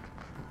pa?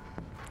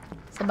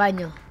 Sa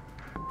banyo.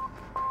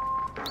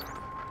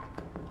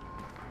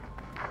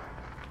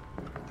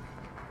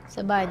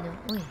 Sa banyo.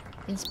 Uy,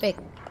 inspect.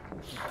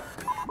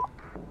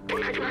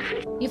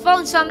 You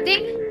found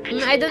something?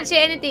 I don't see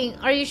anything.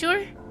 Are you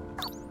sure?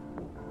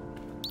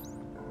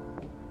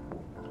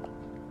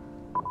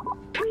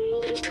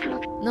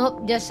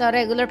 Nope, just a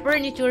regular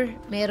furniture.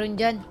 Meron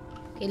dyan.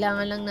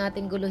 Kailangan lang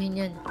natin guluhin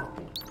yan.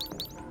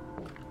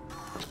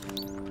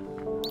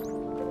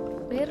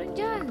 Meron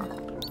dyan.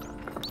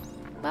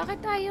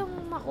 Bakit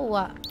tayong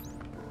makuha?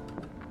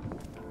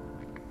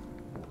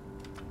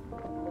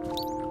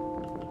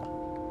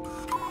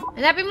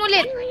 Hanapin mo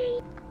ulit.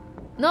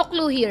 No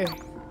clue here.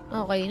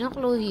 Okay, no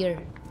clue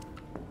here.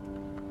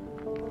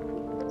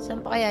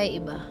 Saan pa kaya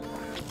yung iba?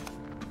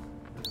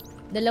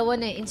 Dalawa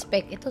na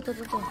inspect. Ito.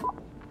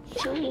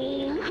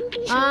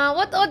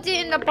 What odds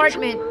in the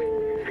apartment?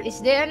 Is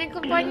there any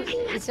companion?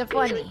 It's a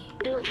funny.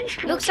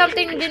 Look,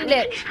 something been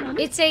left.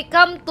 It's a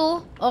come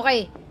to.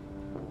 Okay.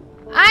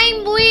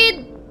 I'm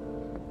with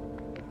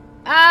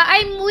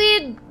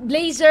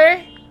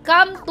Blazer.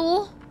 Come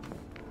to.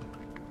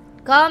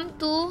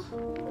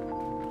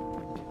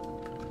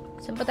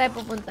 Saan pa tayo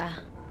pupunta?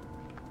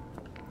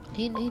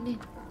 Ayun.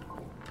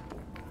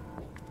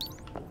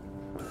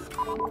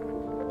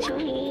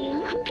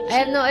 I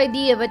have no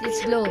idea, but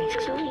it's low.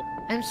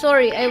 I'm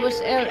sorry, I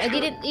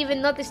didn't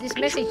even notice this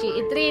message.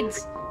 It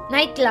reads,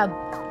 nightclub.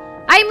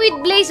 I'm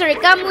with Blazer,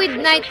 come with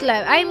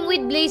nightclub. I'm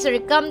with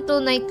Blazer, come to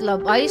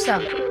nightclub. Ayos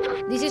ah.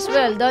 This is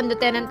well done,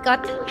 Lieutenant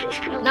Cut.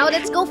 Now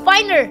let's go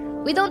find her.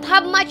 We don't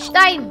have much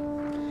time.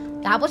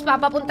 Tapos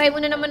papapuntay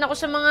muna naman ako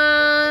sa mga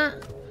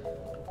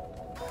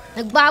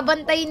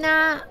nagbabantay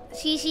na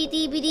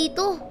CCTV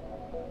dito.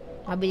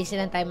 Mabilis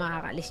na lang tayo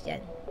makakalis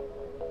dyan.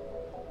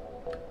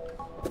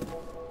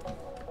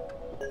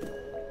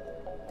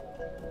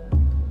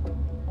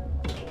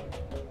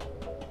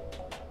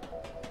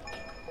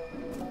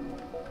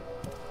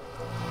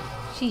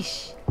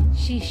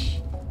 Shish.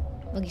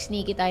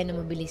 Mag-sneaky tayo na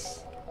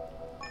mabilis.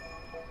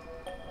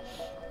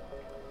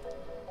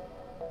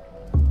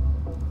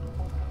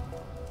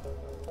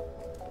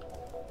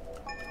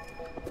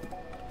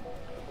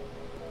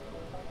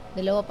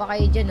 Dalawa pa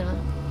kayo dyan,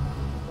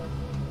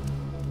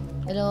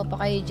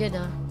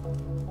 ha?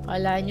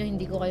 Akala nyo,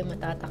 hindi ko kayo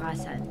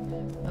matatakasan.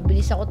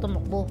 Mabilis ako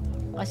tumakbo.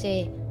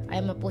 Kasi,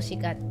 I'm a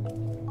pussycat.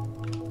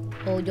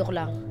 Oh, joke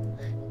lang.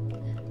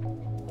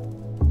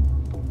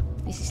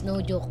 This is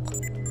no joke.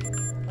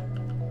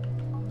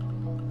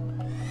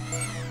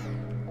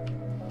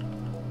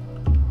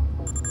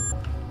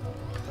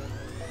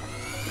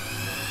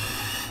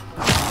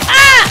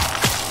 Ah!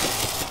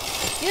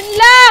 Yun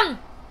lang!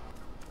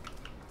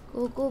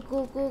 Go.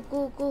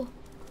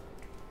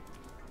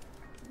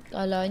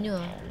 Kala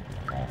nyo, ha?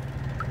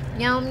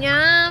 Meow.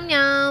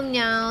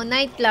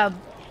 Nightclub.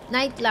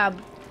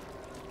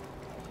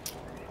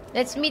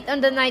 Let's meet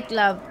on the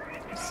nightclub.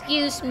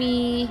 Excuse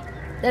me.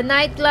 The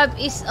nightclub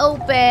is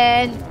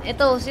open.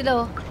 Ito,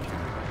 sila.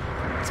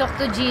 Talk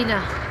to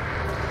Gina.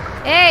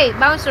 Hey,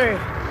 bouncer.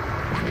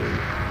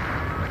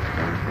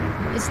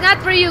 It's not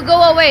for you. Go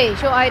away.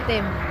 Show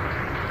item.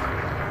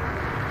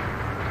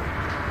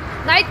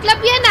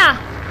 Nightclub yan, ah.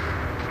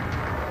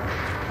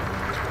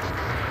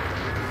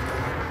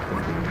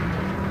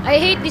 I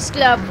hate this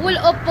club. Full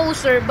of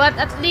poser, but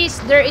at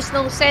least there is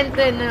no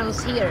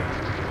sentinels here.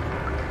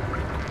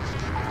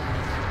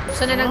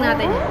 Gusto na lang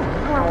natin yan.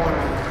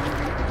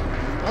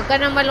 Huwag ka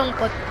nang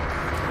malungkot.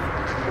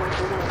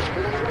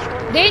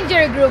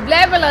 Danger group.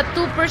 Level at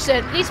 2%.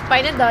 Please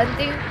find a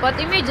daunting, but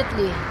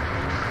immediately.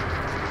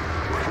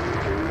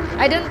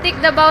 I don't think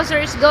the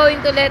Bowser is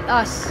going to let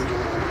us.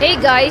 Hey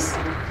guys,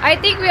 I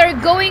think we are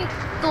going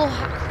to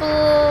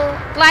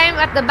climb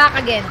at the back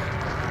again.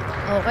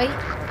 Okay?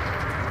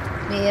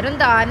 Meron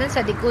daanan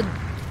sa likod.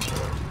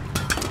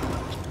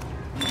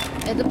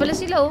 Ito pala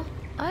sila, oh.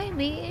 Ay,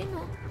 may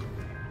ano.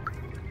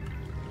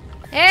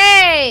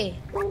 Hey!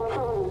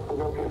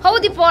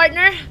 Howdy,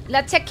 partner.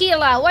 La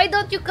tequila. Why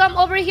don't you come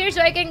over here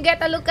so I can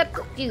get a look at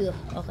you?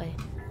 Okay.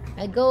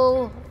 I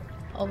go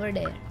over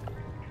there.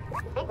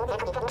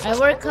 I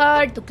work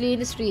hard to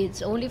clean the streets,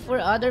 only for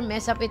other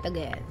mess up it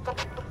again.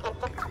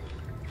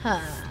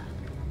 Ha.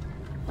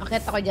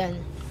 Bakit ako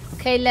dyan?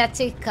 Kay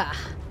Latika.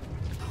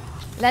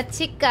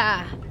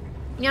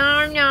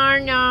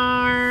 Nyar.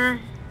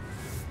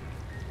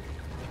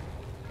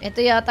 Ito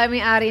yata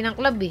may-ari ng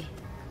club eh.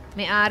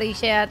 May-ari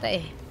siya yata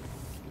eh.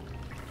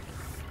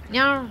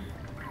 Nyar.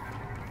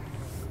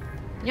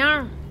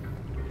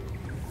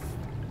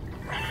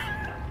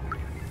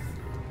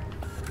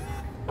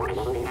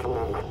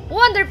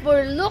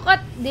 Wonderful! Look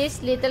at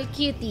this little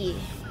cutie.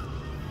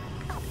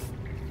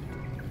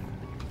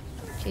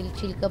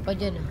 Chill ka pa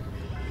dyan, ah.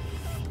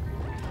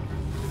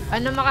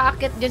 Ano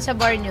makaakit dyan sa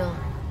bar nyo?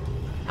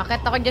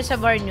 Akit ako dyan sa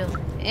bar nyo.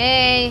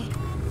 Hey!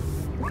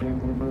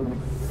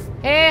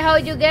 Hey,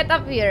 how'd you get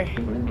up here?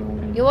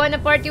 You wanna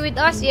party with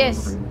us?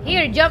 Yes.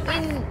 Here, jump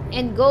in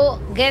and go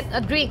get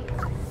a drink.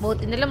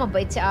 Buti na lang,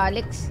 mabait si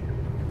Alex.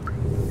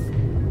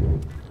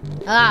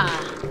 Ah.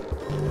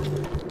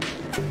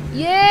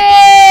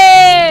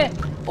 Yeah!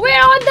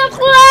 We're on the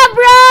club,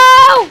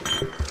 bro!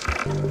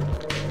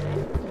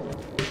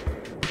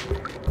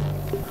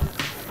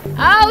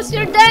 How's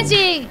your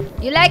dancing?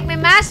 You like my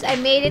mask? I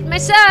made it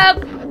myself.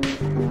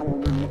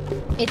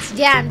 It's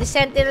Jam, the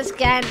Sentinel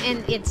scan,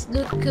 and it's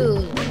look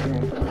cool.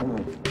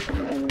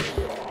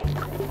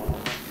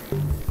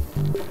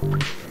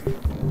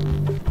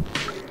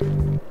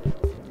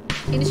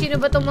 Sino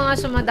ba itong mga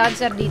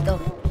sumadancer dito?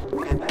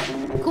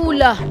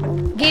 Kula.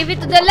 Give it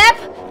to the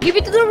left. Give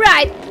it to the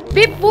right.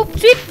 Beep, boop,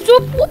 sweep,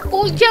 swoop, whoop,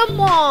 cool jam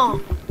mo.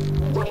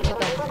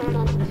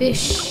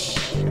 Fish.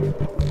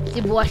 Si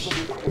Buwash.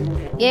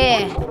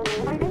 Yeah.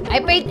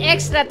 I paid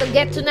extra to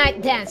get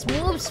tonight dance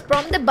moves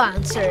from the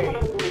bouncer.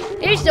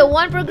 Here's the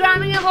one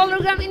programming a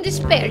hologram in the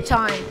spare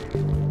time.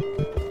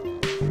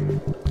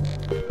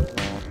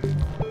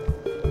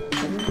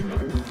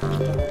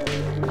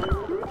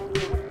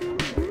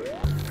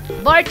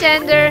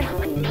 Bartender.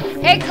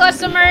 Hey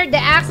customer, the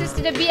access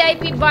to the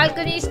VIP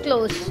balcony is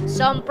closed.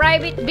 Some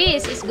private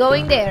biz is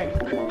going there.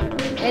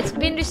 It's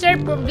been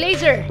reserved for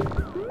Blazer.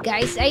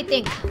 Guys, I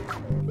think.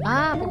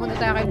 Ah,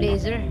 pupunta tayo kay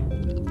Blazer.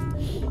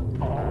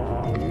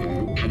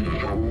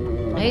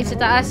 Ayun, sa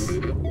taas.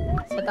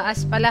 Sa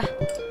taas pala.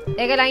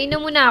 Teka lang,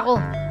 inom muna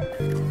ako.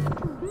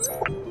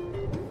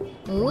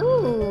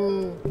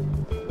 Ooh.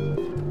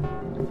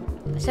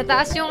 Sa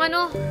taas yung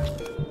ano,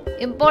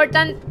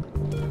 important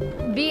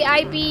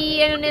VIP,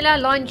 ano nila,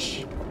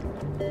 launch.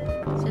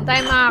 Saan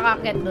tayo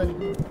makakakit dun?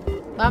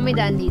 Baka may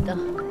daan dito.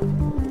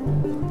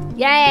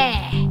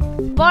 Yeah!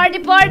 Party,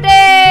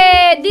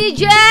 party!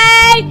 DJ!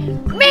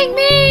 Ming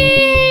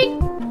Ming!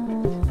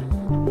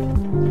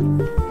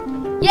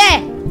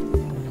 Yeah!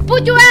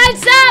 Put your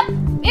hands up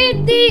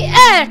in the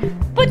air!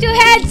 Put your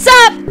hands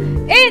up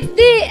in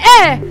the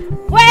air!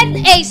 When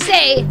I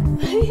say...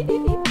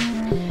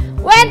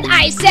 when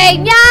I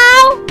say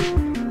meow!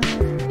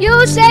 You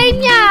say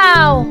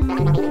meow!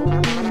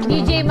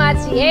 DJ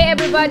Matsi. Hey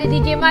everybody,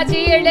 DJ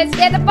Matsi here. Let's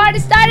get the party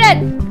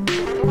started!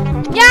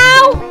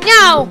 Meow!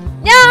 Meow!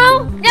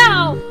 Meow!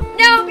 Meow!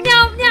 Meow!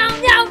 Meow! Meow!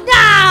 Meow!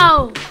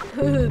 Meow!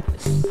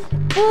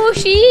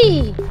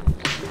 Pushy!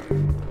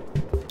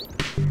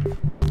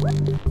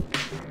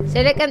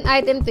 Select an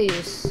item to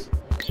use.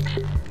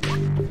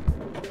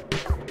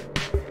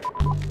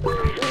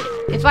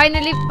 We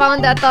finally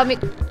found the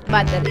atomic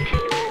battery.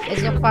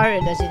 It's your power,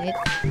 doesn't it?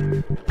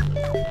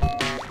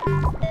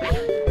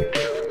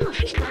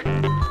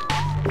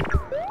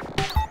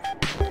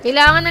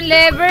 Kailangan ng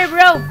lever,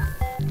 bro.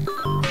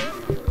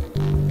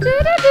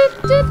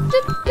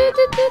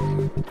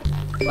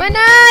 When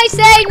I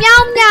say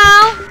meow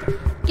meow,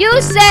 you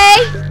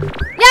say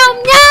meow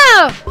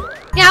meow.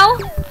 Meow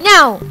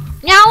meow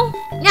meow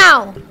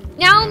meow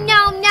meow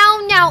meow meow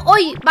meow.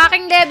 Oy,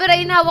 baking lever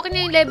ay inahawak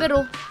niya yung lever,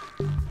 oh.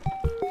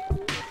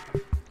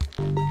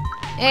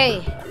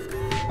 Hey.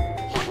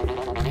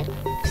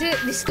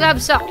 This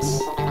club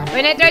sucks.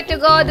 When I try to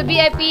go to the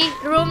VIP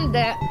room,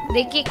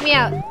 they kick me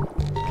out.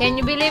 Can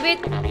you believe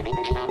it?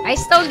 I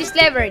stole this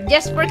lever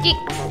just for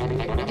kicks.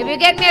 If you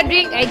get me a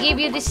drink, I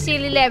give you this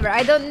silly lever.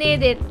 I don't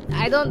need it.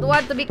 I don't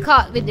want to be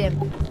caught with them.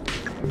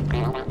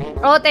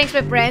 Oh, thanks,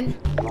 my friend.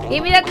 Give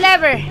me that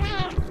lever.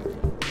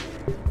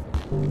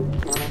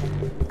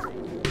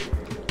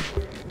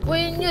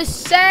 When you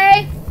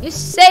say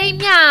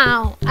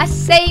meow. I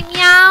say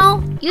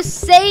meow. You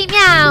say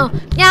meow.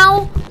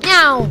 Meow,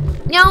 meow.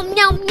 Meow,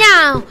 meow,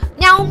 meow.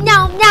 Meow,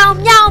 meow, meow,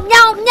 meow,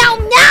 meow, meow,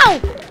 meow.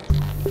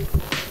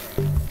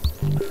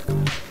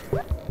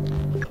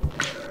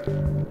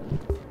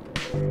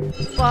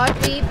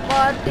 Party,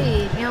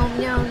 party. Meow,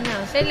 meow,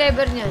 meow. Say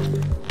lever niyan.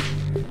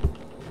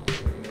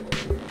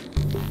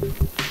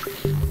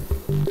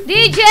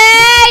 DJ!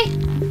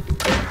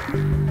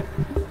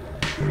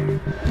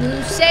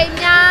 You say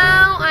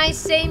meow, I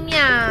say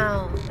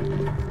meow.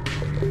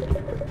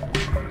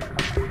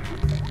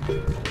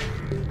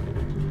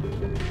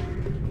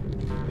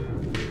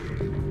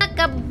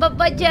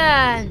 Nakababa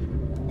dyan.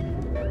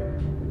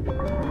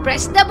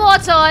 Press the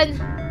button.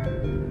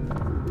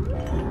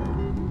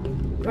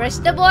 Press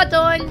the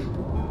button.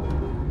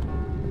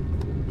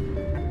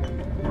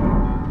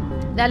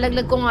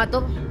 Lalaglag ko nga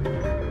to.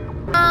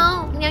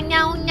 Meow, meow,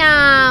 meow,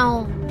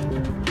 meow.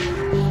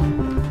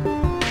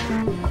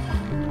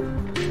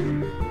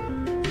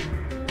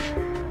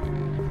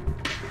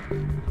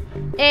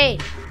 Hey,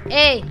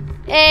 hey,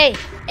 hey,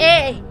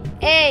 hey,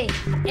 hey,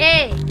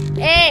 hey,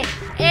 hey,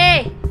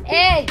 hey,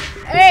 hey,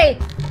 hey.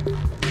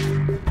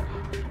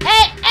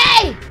 Hey,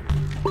 hey.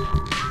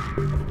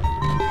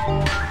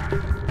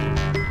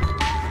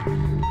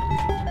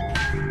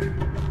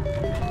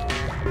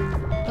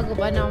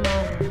 ka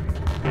naman.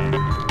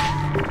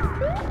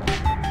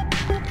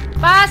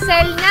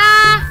 Puzzle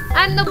na!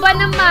 Ano ba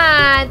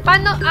naman?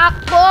 Paano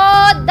ako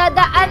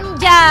dadaan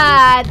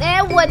dyan?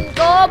 Ewan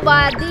ko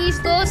ba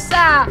dito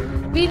sa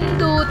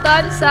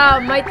pindutan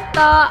sa may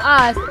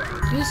taas?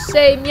 You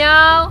say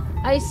meow,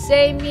 I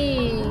say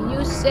ming.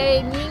 You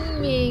say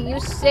ming ming,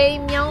 you say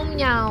meow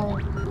meow.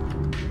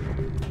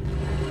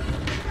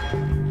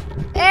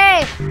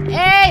 Hey!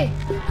 Hey!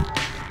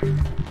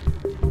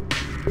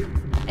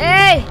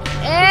 Hey!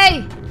 Hey!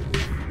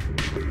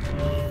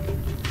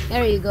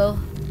 There you go.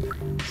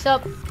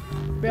 Sup,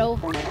 bro?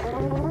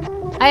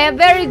 I have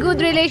very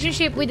good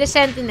relationship with the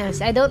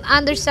Sentinels. I don't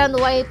understand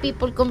why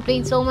people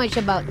complain so much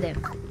about them.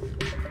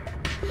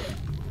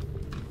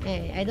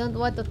 Hey, I don't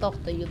want to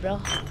talk to you, bro.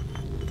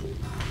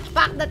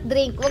 Fuck that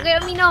drink. Huwag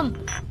kayo minom.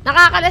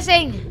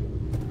 Nakakalasing.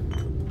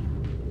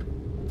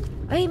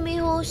 Ay,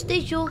 may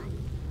hostage, oh.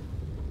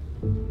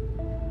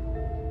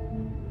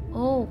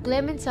 Oh,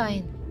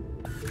 Clementine.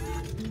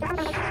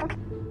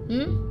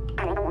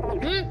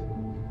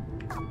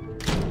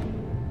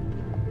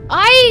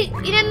 Ay!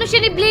 Inano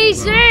siya ni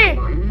Blazer!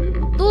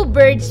 2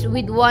 birds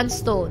with 1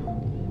 stone.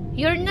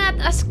 You're not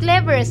as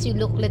clever as you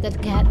look, little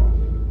cat.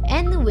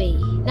 Anyway,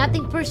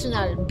 nothing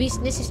personal.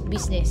 Business is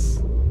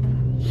business.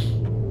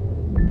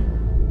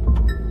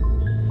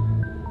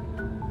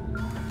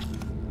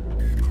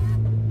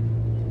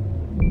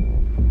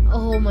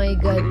 Oh my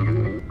god.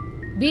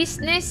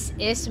 Business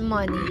is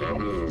money.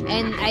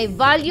 And I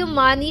value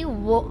money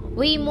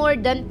way more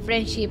than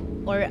friendship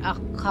or a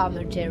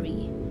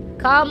camaraderie.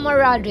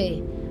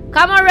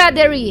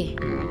 Camaraderie.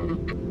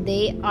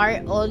 They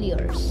are all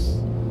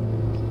yours.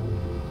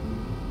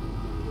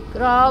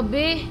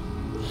 Grabe.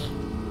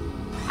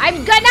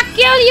 I'm gonna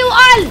kill you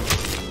all!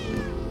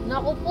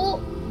 Naku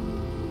po.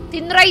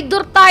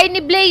 Tinraidor tayo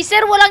ni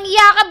Blazer. Walang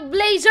iya ka,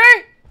 Blazer!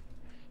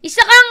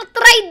 Isa kang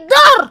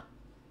traidor!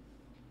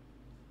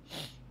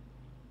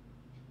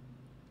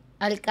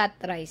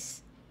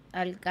 Alcatraz.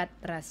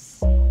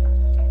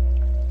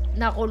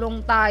 Nakulong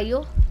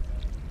tayo.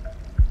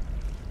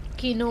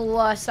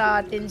 Kinuha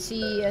sa atin si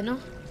ano?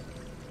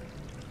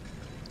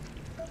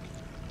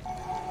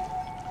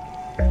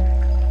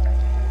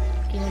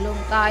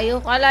 Kinulong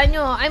tayo. Kala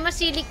nyo, ay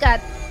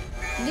masilikat.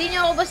 Hindi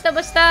nyo ako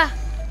basta-basta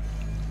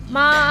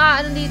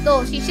ano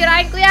dito.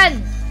 Sisirain ko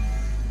yan.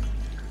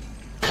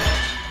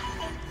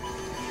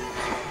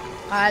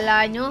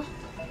 Kala nyo,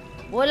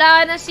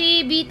 wala na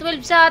si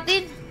B12 sa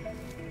atin.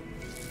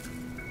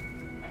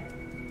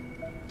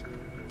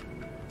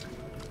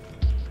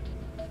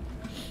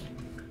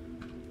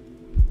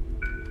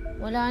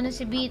 Wala na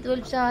si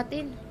B12 sa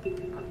atin.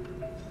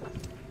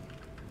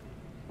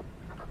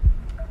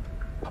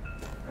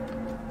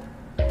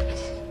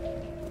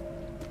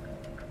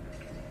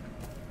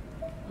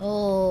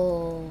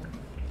 Oh.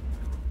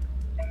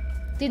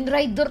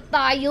 Tinrider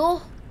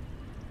tayo.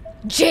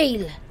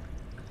 Jail.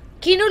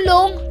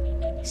 Kinulong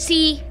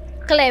si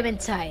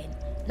Clementine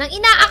nang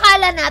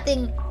inaakala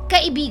nating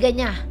kaibigan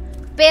niya.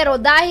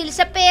 Pero dahil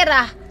sa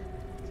pera,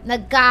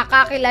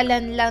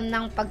 nagkakakilalan lang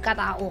ng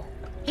pagkatao.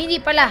 Hindi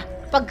pala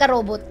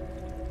pagkarobot.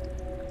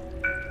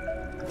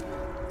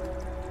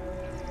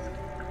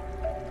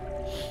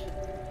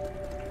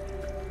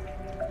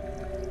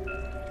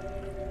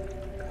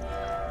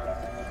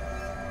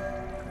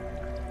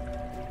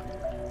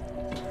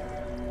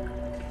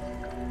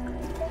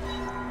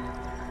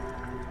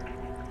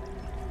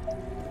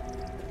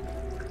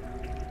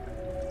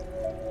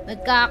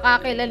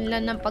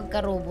 Nagkakakilanlan ng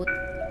pagkarobot.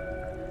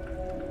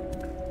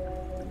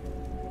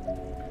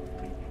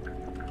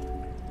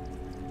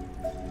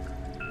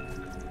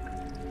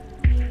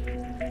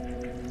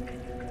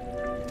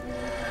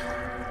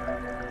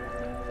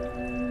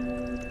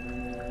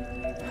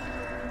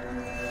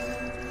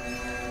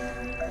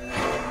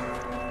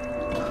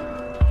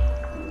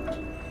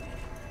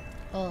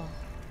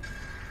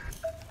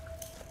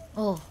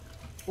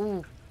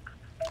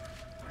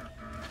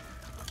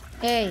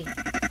 Hey.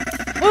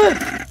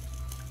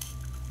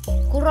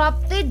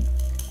 Corrupted.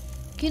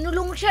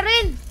 Kinulong siya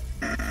rin.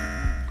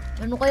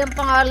 Ano kayang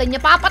pangalan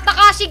niya?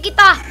 Papatakasin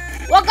kita.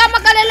 Huwag ka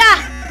mag-alala.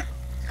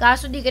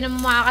 Kaso di ka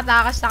naman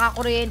makakatakas.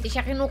 Nakakuryente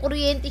siya.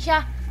 Kinukuryente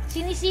siya.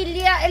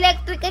 Sinisilia.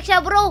 Electric siya,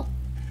 bro.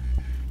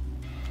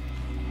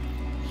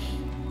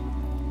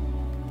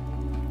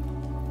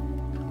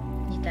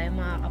 Hindi tayo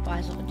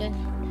makakapasok dyan.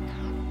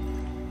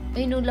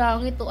 Ay, no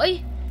langit to.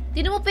 Ay,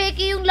 tinan mo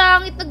peke yung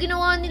langit na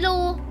ginawa nila,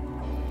 oh.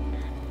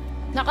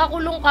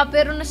 Nakakulong ka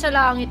pero nasa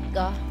langit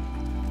ka.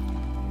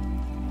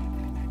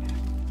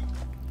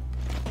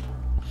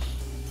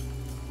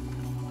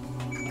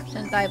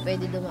 Saan tayo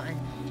pwede dumaan?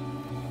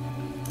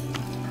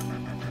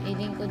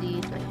 Feeling ko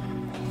dito.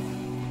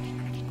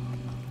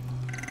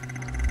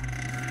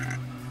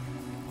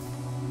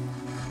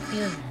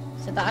 Yun,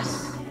 sa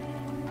taas.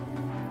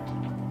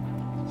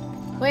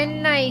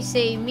 When I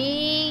say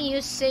ming,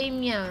 you say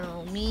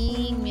meow.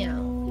 Ming,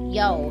 meow.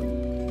 Yaw.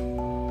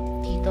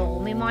 Dito,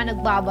 may mga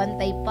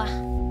nagbabantay pa.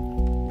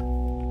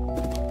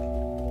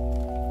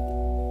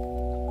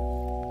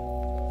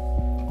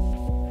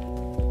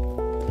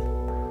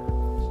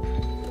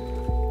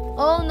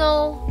 Oh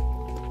no.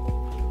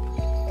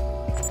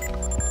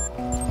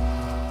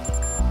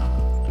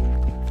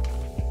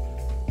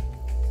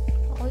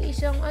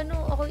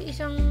 Ako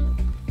isang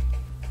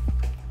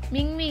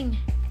Mingming.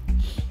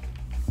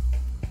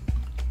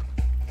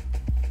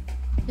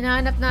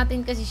 Hinahanap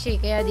natin kasi siya,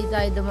 kaya di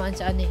tayo dumaan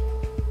sa ano eh.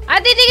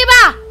 Ate, tigi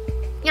ba?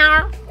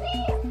 Nyar!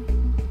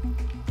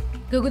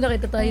 Gago,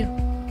 nakita tayo.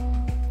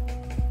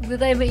 Huwag na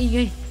tayo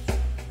maingay.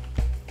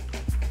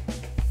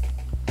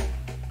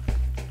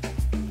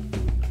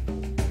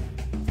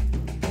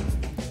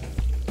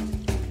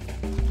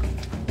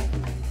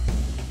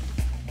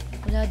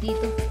 Wala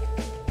dito.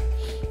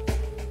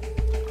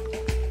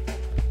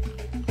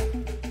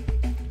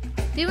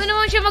 Di mo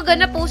naman siya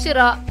maghanap po,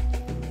 sira.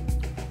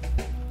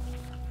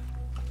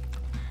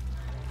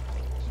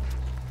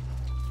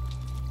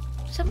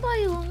 Saan ba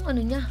yung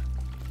ano niya?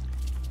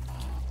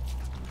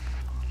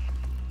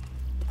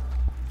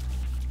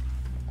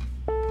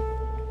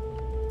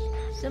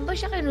 Saan ba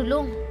siya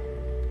kinulong?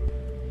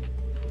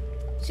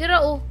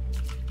 Sira, oh.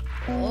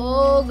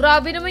 Oh,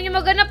 grabe naman yung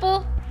maghanap,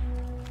 oh.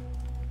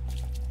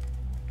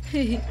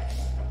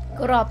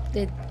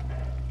 Corrupted.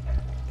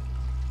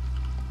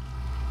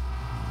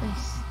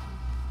 Nice.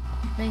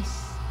 Nice.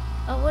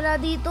 Ah, wala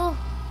dito.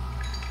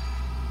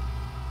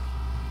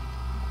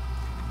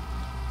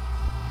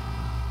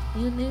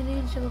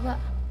 Yun, sa baba.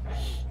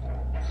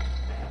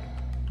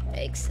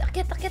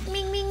 Akit,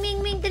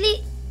 Ming,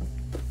 dali.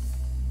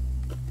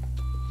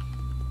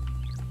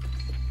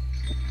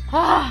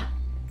 Ah!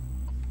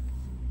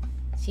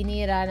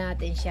 Sinira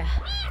natin siya.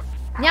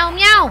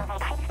 Meow!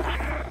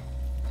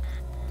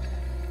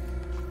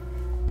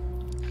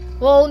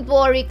 Won't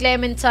worry,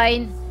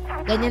 Clementine.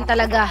 Ganyan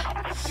talaga.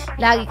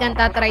 Lagi kang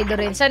tatraydo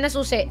rin. Sana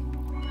susi.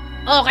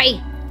 Okay.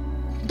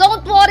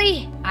 Don't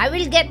worry. I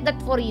will get that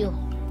for you.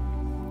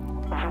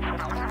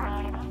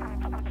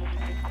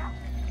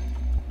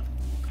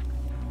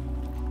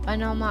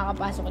 Paano ako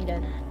makakapasok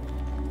dyan?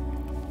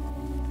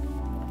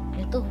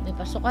 Ito, may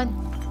pasukan.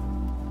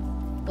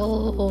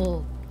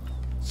 Oh.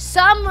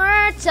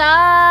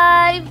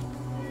 Summertime!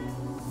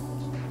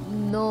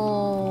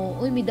 No.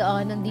 Uy, may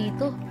daanan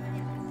dito.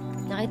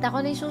 Nakita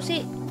ko na yung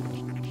susi.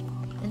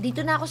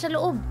 Nandito na ako sa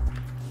loob.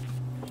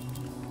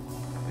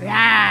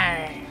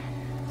 Rawr!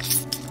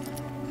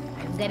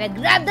 I'm gonna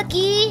grab the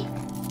key.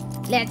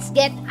 Let's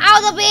get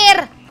out of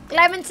here!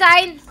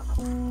 Clementine!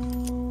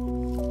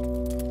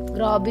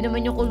 Grabe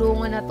naman yung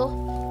kulungan na to.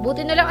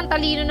 Buti na lang ang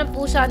talino ng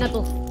pusa na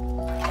to.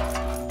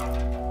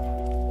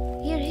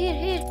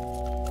 Here.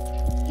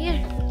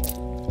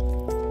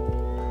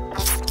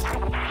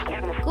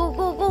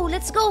 Go.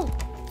 Let's go.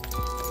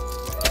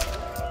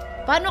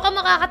 Paano ka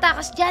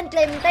makakatakas dyan,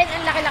 Clementine?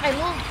 Ang laki-laki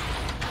mo.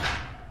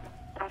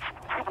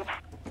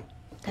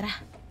 Tara.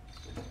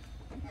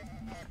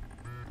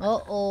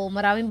 Oo,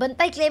 maraming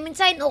bantay,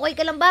 Clementine. Okay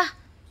ka lang ba?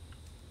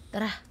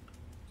 Tara.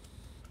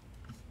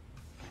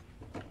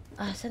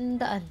 Ah, saan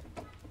daan?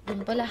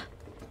 Doon pala.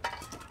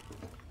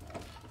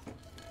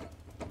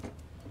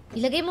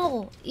 Ilagay mo ako.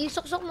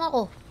 Isuksok mo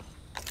ako.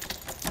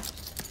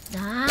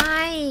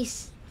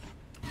 Nice.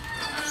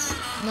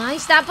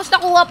 Tapos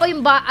nakuha pa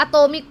yung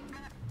atomic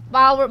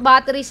power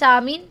battery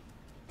sa amin.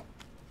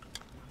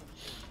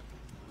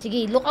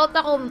 Sige, lookout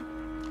ako.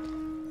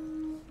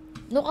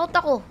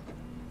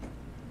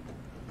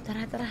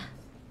 Tara.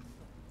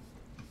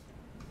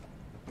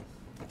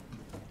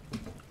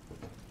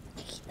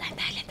 Sige,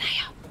 dahan-dahan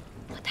tayo.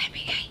 Huwag tayo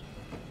maingay.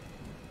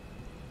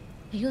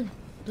 Ayun,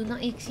 doon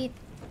ang exit.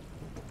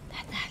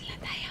 Dahan-dahan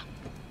lang tayo.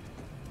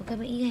 Huwag ka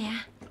maingay,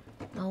 ha.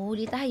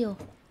 Mahuli tayo.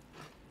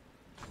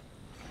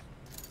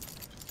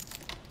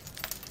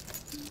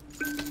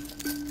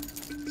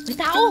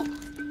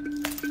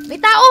 May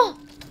tao!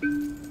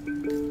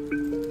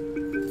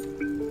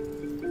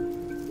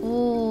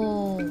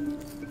 Oh.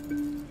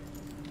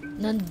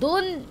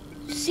 Nandun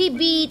si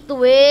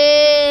B12.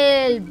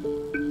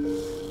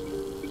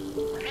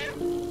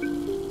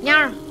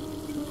 Nyar.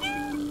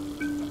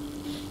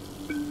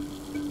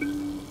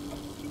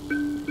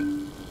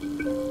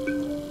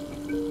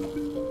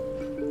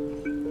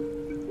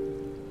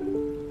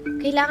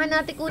 Kailangan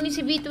natin kunin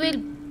si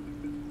B12.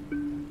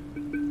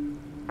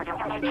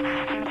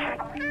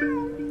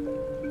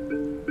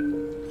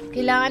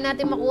 Kailangan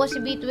natin makuha si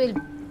B12.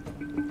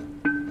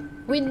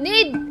 We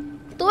need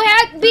to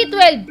help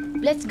B12.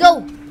 Let's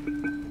go.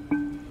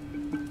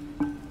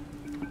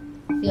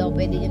 Hindi ako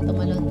pwede yan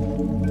tumalon.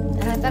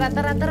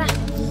 Tara.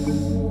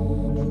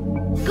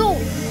 Go.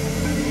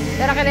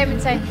 Tara,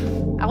 Clementine.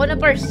 Ako na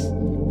first.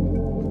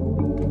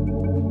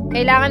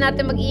 Kailangan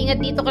natin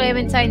mag-iingat dito,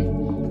 Clementine.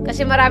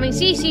 Kasi maraming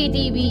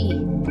CCTV.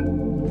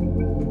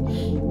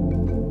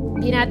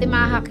 Hindi natin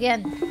mahahack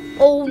yan.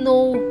 Oh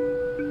no.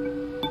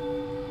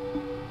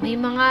 May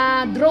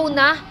mga drone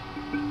na.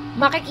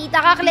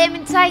 Makikita ka,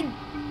 Clementine.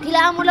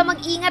 Kailangan mo lang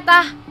mag-ingat,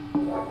 ah.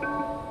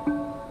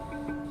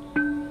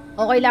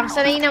 Okay lang.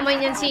 Sanay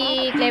naman yan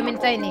si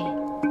Clementine, eh.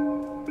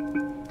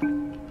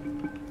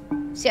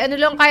 Si ano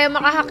lang kaya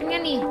makahack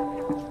niyan, eh.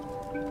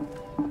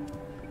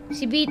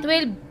 Si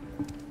B12.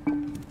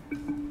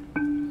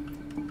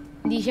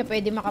 Hindi Hindi siya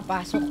pwede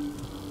makapasok.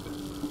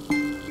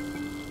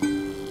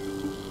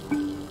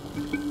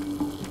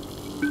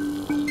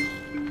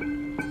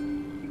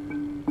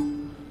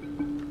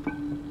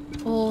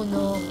 Oh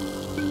no.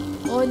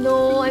 Oh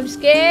no, I'm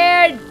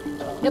scared.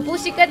 The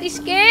pussycat is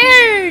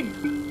scared.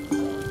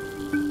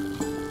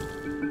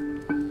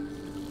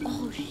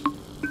 Oh shit.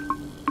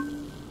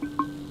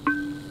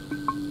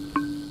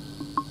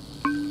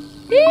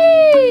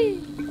 Hey!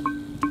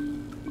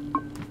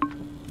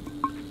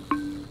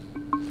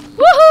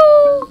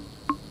 Woohoo!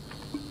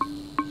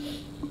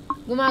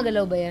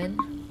 Gumagalaw ba yan?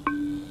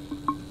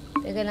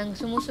 Teka lang,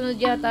 sumusunod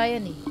yata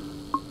yan eh.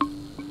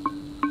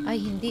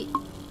 Ay, hindi.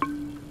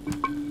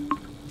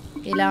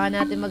 Kailangan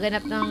natin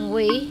maghanap ng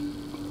way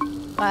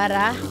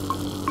para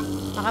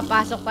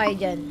makapasok tayo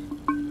dyan.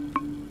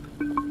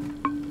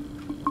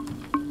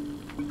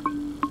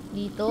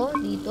 Dito,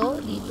 dito,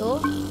 dito.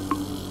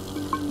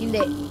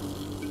 Hindi.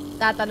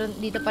 Tatalon,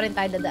 dito pa rin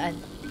tayo dadaan.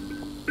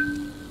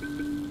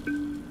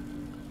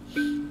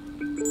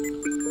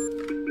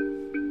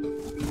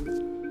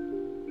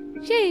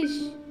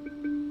 Sheesh!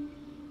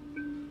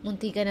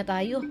 Muntika na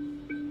tayo.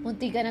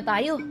 Muntika na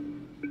tayo.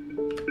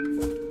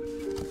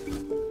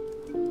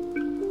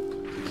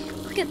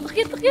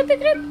 Bakit?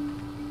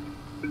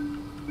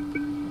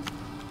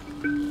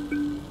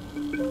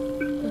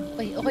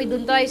 Okay,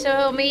 dun tayo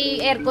sa may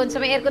aircon. Sa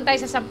may aircon tayo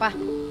sa sampah.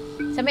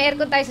 Sa may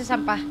aircon tayo sa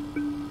sampah.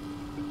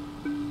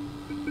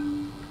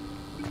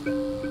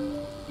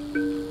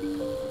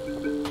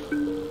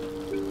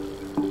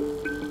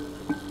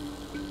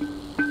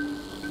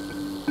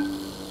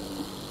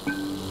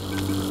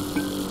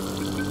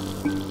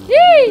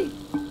 Yay!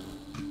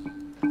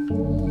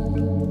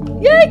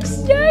 Yikes!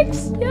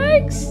 Yikes!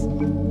 Yikes!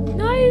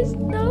 Nice!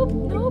 Nope!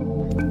 Nope!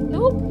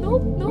 Nope!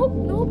 Nope! Nope!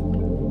 Nope!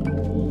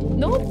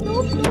 Nope! Nope!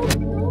 Nope!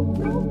 Nope!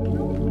 Nope!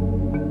 Nope!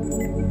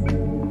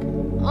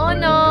 Oh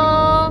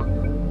no!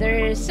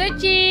 They're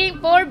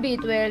searching for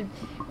B12.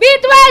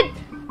 B12!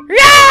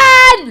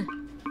 Run!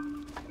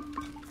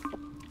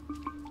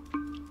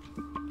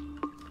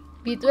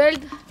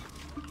 B12?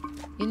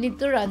 You need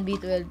to run,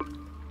 B12.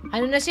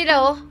 Ano na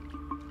sila, oh?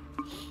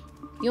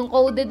 Yung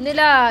coded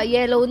nila,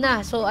 yellow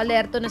na. So,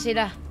 alerto na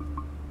sila.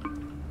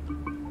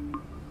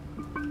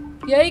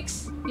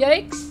 Yikes!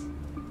 Yikes!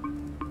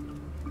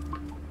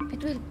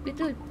 B12!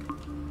 B12!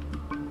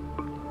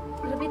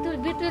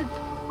 B12! B12!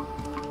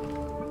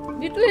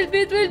 B12!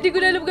 B12! Di ko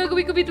na alam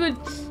gagawin ko, B12!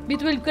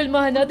 B12,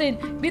 kalmahan natin!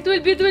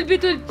 B12! B12!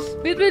 B12!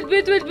 B12!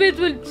 B12!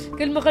 B12!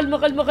 Kalma, kalma,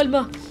 kalma,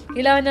 kalma.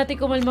 Kailangan natin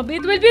kumalma.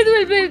 B12!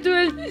 B12! B12!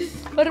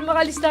 Para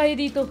makalis tayo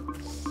dito.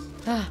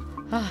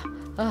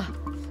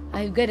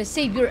 I'm gonna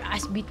save your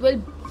ass,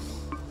 B12.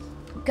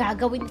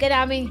 Gagawin ka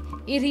namin.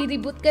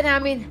 I-reboot ka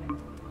namin.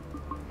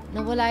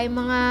 Nawala yung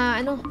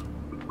mga, ano.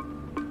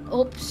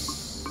 Oops.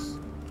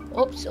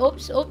 Oops,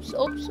 oops, oops,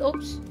 oops,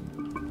 oops.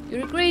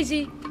 You're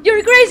crazy. You're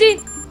crazy!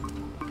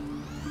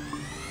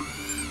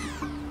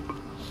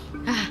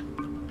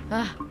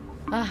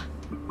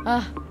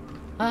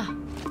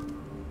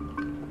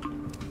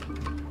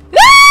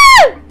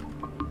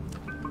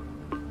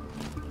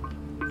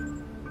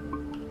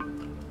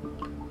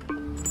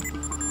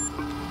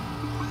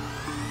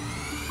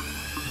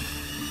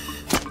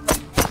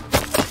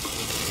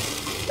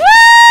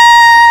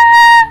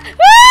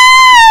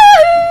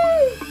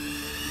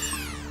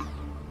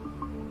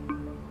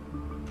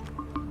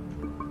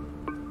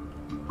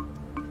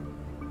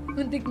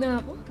 Muntik na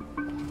ako.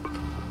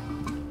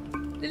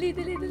 Dali.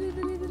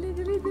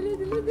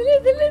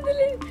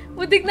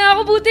 Muntik na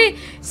ako, buti.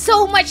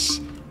 So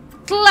much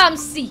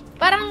clumsy.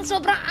 Parang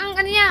sobrang, ang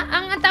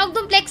tawag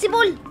doon,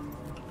 flexible.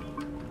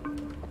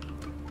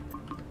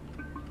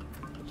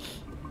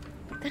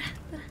 Tara.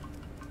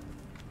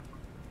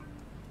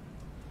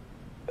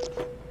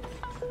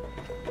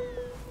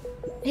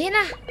 Ayan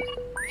na.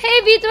 Hey,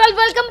 B12,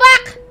 welcome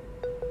back!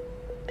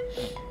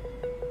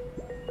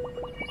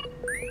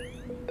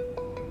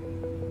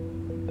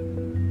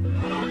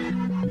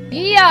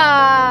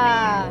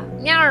 Yeah!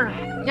 Nyar!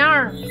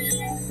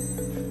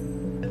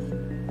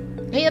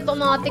 Ay,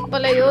 automatic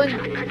pala yun.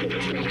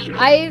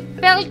 I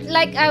felt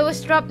like I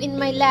was trapped in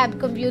my lab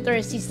computer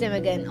system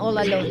again, all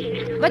alone.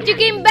 But you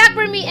came back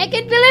for me. I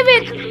can't believe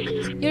it!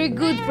 You're a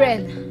good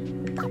friend.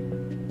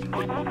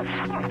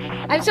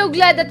 I'm so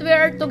glad that we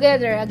are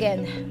together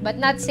again, but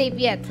not safe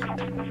yet.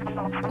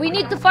 We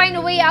need to find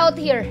a way out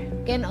here.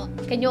 Can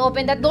you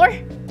open that door?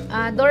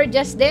 Door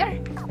just there?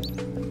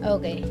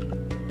 Okay.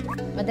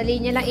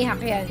 Madali niya lang i-hack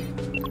yan.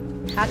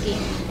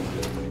 Hacking.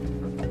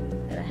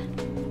 Tara.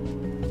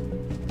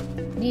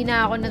 Hindi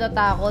na ako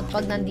natatakot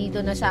pag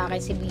nandito na sa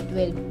akin si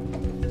B12.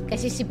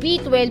 Kasi si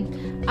B12,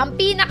 ang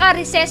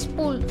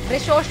pinaka-resourceful.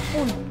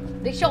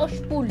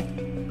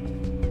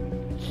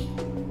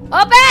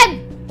 Open!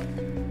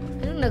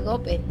 Anong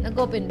nag-open?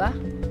 Nag-open ba?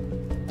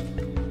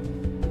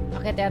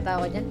 Bakit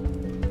yata ako dyan?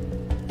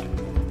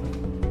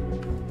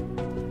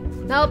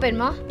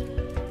 Na-open mo?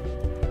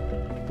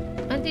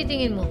 Anong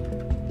titingin mo?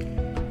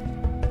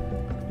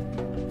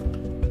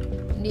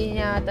 Hindi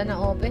niya yata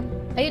na-open.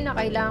 Ayun na,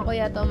 kailangan ko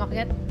yata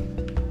umakyat.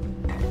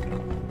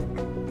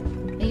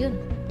 Ayun.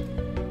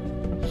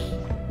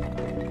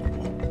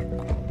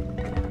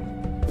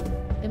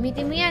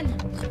 Gamitin mo yan.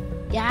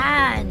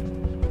 Yan.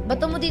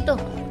 Bato mo dito.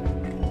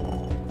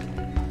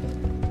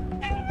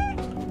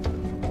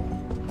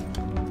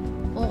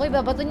 Okay,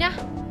 babato niya.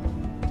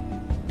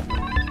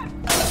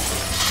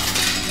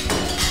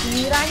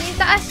 Sinira niya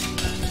yung taas.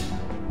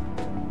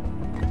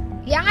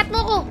 Iangat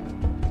mo ko.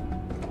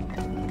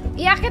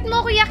 Iakit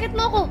mo ko, iakit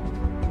mo ko.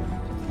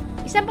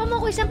 Isampa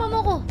mo ko, isampa mo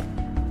ko.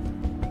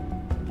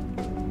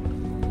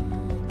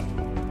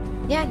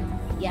 Yan.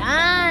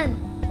 Yan.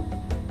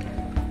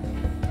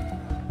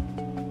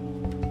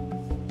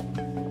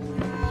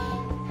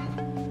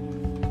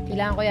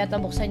 Kailangan ko yata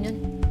buksan yun.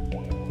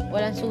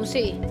 Walang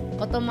susi eh.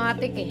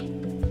 Automatic eh.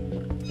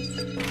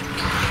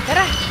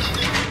 Tara!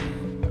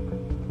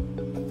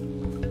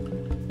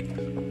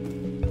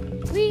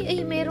 Uy,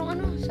 ay, merong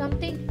ano,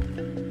 something.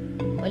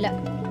 Wala.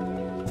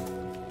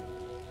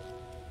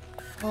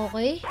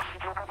 Okay.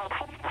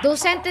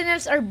 Those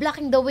sentinels are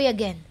blocking the way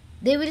again.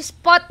 They will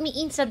spot me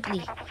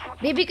instantly.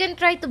 Maybe can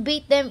try to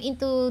bait them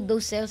into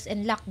those cells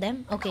and lock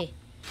them. Okay.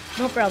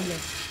 No problem.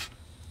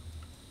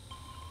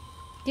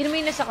 Tino mo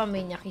yung nasa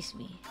kamay niya, kiss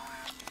me.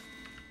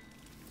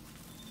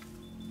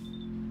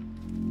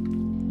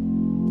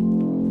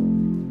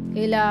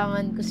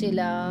 Kailangan ko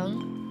silang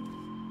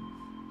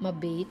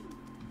mabait.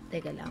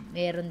 Teka lang,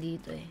 meron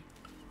dito eh.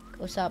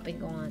 Kausapin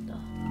ko nga to.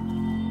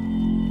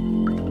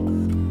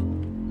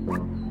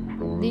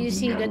 Do you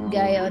see that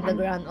guy on the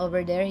ground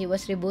over there? He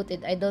was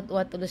rebooted. I don't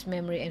want to lose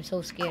memory. I'm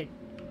so scared.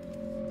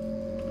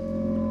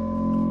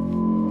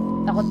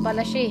 Takot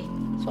pala siya eh.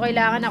 So,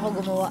 kailangan ako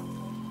gumawa.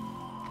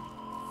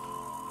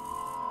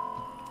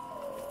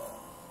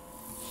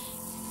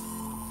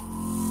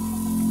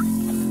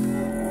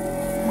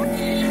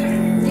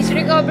 This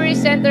recovery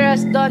center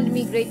has done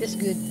me greatest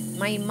good.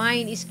 My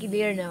mind is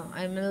clear now.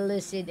 I'm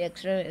lucid,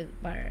 extra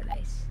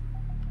paralyzed.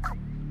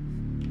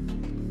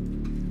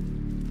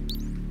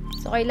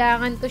 So,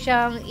 kailangan ko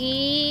siyang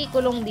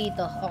ikulong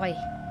dito. Okay.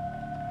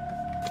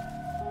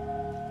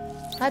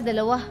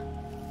 Dalawa.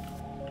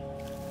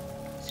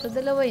 So,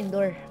 dalawa yung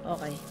door.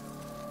 Okay.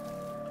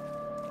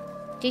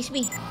 Chase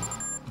me.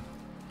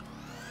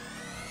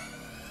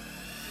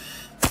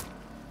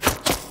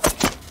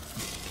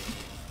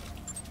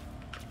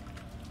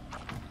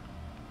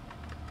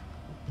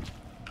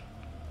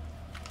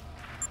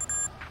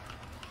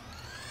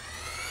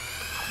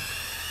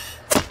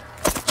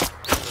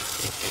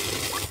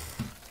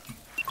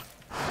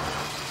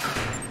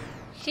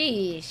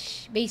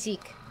 Sheesh. Basic.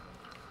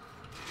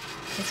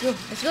 Let's go.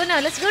 Let's go now.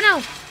 Let's go now.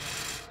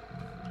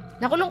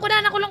 Nakulong ko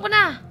na. Nakulong ko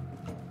na.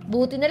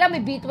 Buti na lang.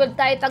 May B12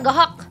 tayo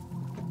tagahak.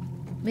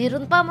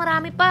 Meron pa.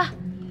 Marami pa.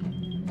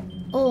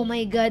 Oh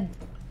my God.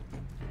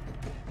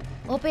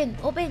 Open.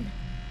 Open.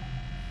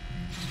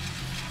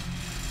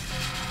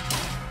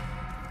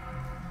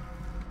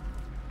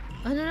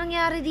 Ano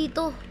nangyari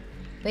dito?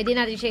 Pwede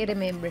natin siya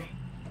i-remember.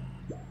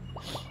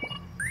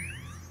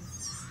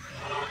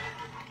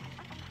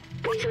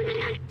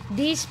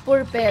 This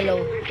poor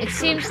fellow. It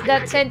seems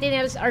that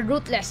sentinels are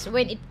ruthless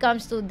when it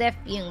comes to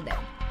defying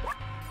them.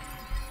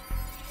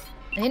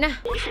 Ayun na.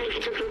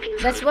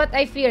 That's what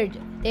I feared.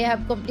 They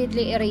have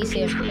completely erased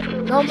him.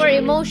 No more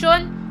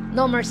emotion,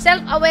 no more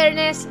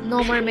self-awareness,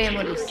 no more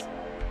memories.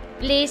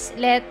 Please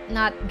let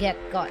not get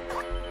caught.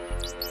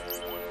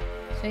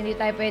 So, hindi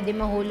tayo pwede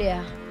mahuli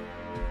ah.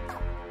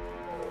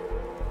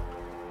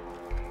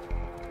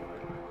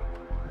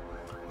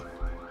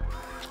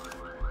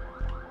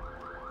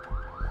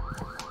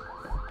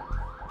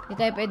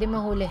 Hindi tayo pwede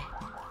mahuli.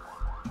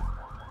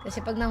 Kasi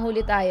pag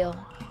nahuli tayo,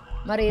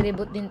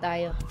 marireboot din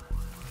tayo.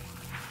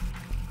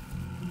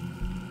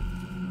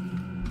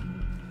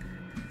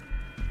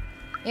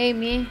 Hey,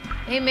 me.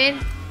 Hey, man.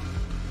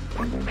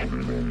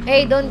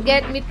 Hey, don't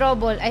get me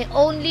trouble. I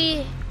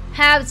only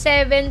have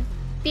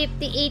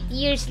 758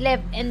 years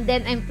left and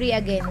then I'm free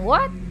again.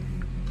 What?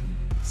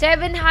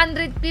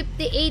 758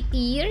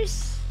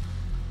 years?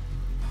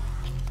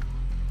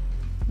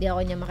 Hindi ako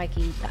niya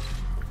makikita.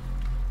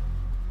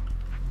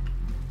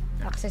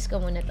 Access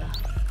ko muna to.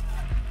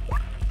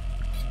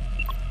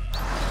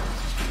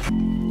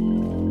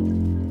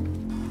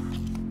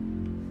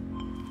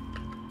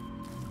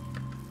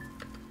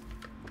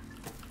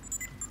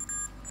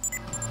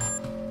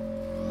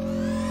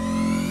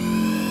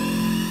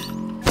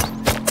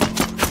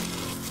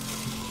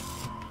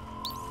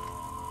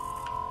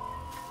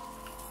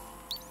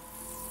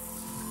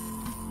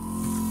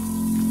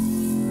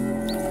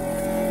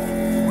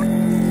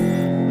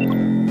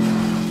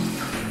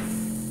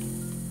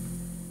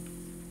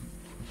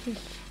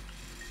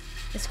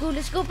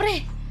 Let's go,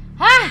 pre.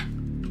 Ha?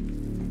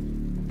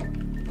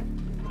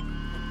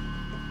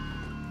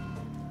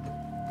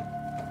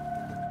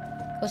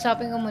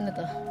 Kausapin ko muna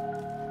to.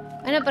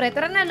 Ano, pre?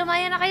 Tara na,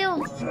 lumaya na kayo.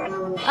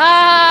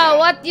 Ah,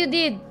 what you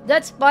did.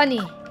 That's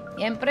funny.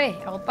 Yan, pre.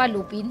 Ako pa,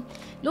 Lupin.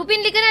 Lupin,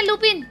 lika na,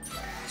 Lupin.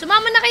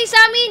 Sumama na kayo sa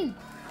amin.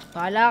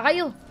 Pala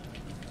kayo.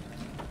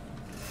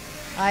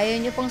 Ayaw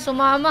nyo pang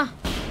sumama.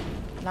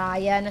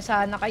 Naya na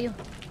sana kayo.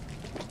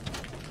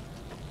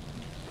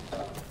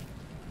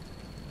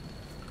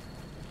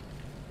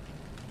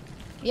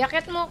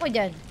 Yakit mo ako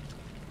dyan.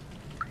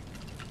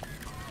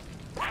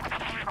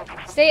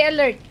 Stay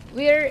alert.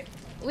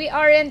 We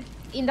aren't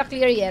in the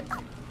clear yet.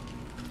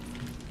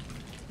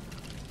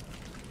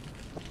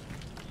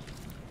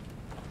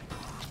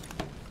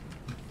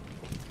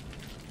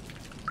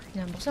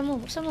 Yan, buksan mo.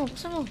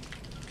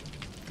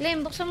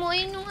 Clem, buksan mo.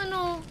 Ayun yung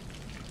ano.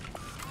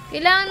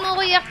 Kailangan mo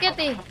ako iakyat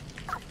eh.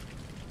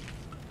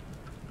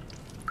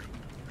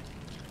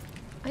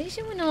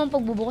 Ayusin mo naman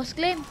pagbubukas,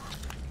 Clem.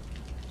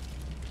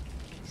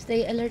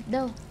 Stay alert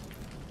daw.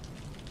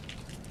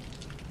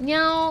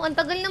 Nyaw, ang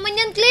tagal naman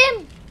yan, Clem.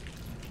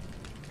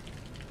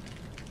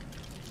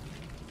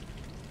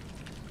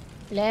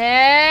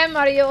 Clem,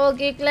 are you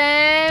okay,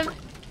 Clem?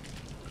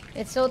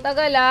 It's so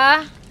tagal,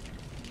 ah.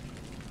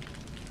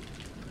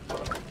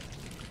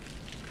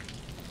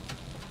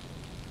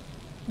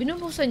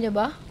 Binubuksan niya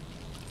ba?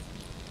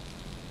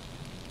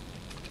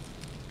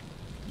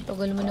 Ang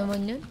tagal mo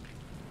naman yan.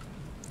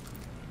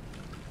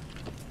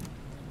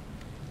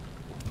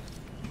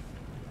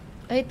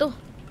 Ay, ito.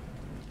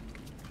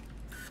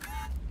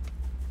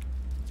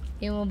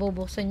 Yung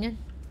mabubuksan yan.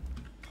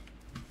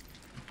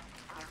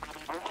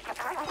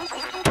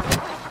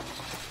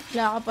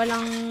 Wala ka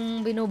palang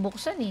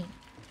binubuksan eh.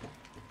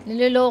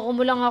 Niloloko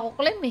mo lang ako,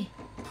 Clem eh.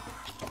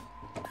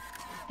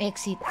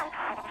 Exit.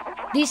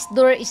 This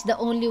door is the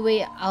only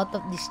way out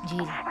of this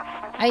jail.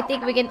 I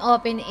think we can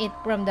open it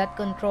from that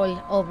control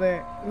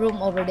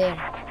room over there.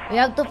 We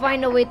have to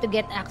find a way to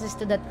get access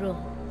to that room.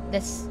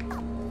 Let's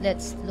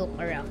look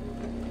around.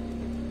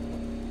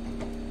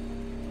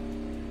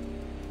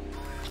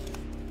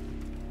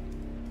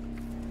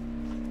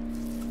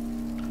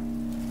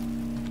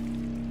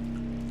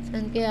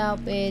 Saan kaya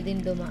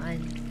pwedeng dumaan?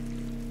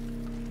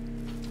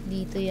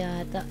 Dito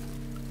yata.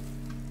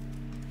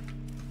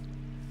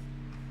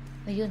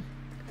 Ayun.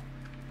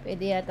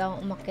 Pwede yata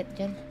akong umakyat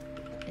dyan.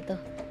 Ito.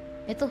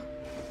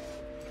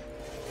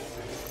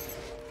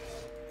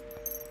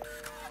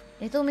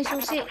 Ito, may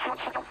susi.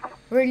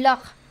 We're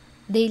locked.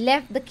 They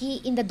left the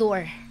key in the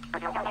door.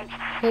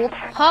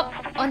 Hop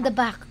on the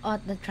back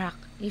of the truck.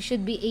 You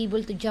should be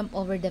able to jump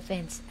over the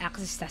fence.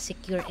 Access the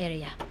secure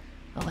area.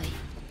 Okay.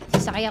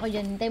 Sasakay ako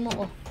dyan. Hintay mo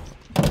ko.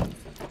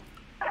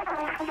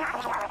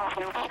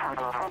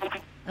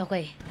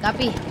 Okay.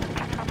 Copy.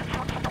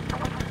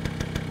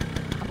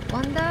 Up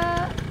on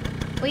the...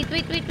 Wait.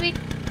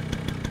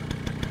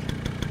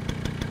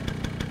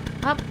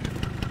 Up.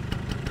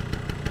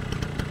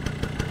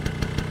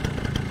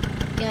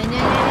 Yan.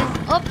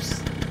 Oops.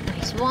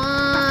 Nice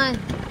one.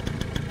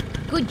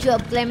 Good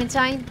job,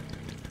 Clementine.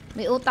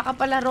 May utak ka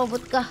pala,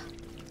 robot ka.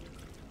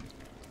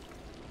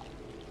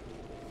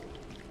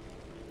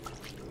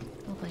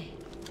 Okay.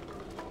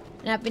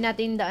 Hanapin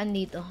natin yung daan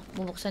dito.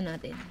 Bubuksan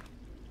natin.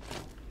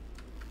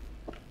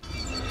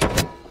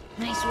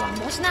 Nice one.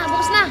 Bukas na.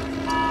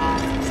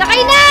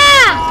 Sakay na!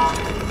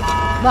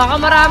 Baka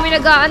marami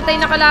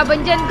nag-aantay na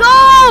kalaban dyan. Go!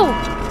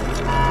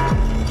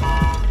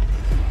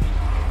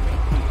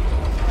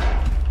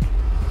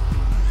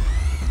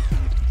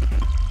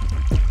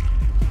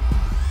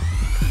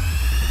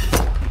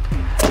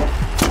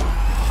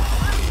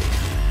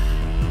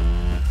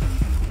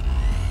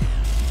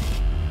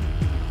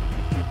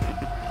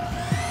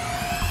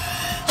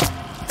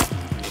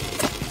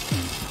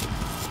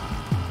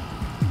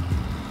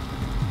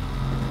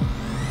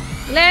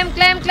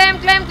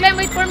 Clem,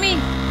 wait for me.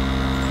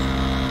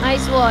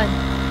 Nice one.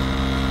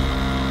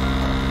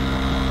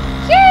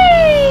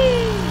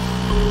 Yay!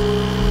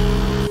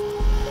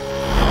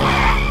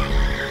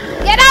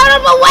 Get out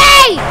of my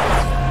way!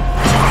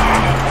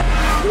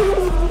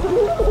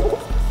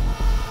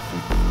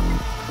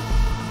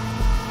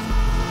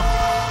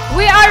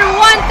 We are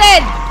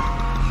wanted!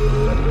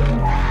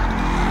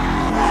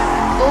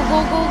 Go.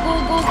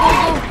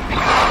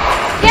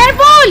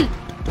 Careful!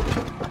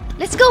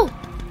 Let's go!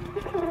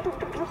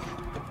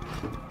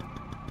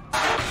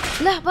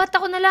 Lah, bata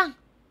ko na lang.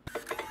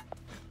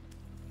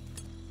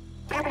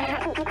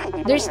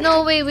 There's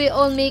no way we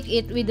all make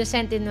it with the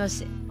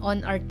sentinels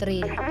on our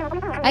trail.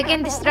 I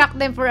can distract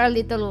them for a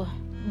little,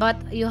 but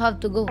you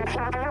have to go.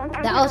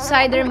 The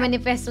Outsider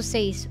Manifesto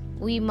says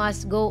we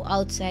must go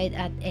outside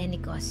at any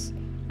cost.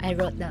 I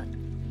wrote that.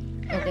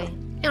 Okay.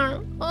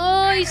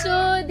 Oy,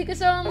 so di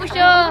kasama mo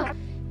siya.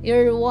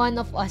 You're one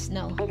of us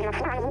now.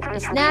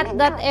 It's not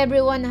that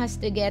everyone has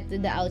to get to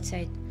the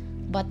outside,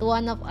 but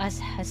one of us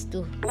has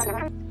to.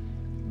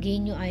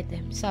 Gain new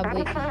item.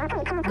 Subway key.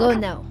 Go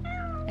now.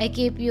 I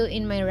keep you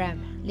in my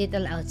RAM.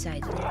 Little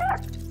outsider.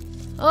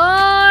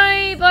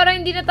 Ay! Parang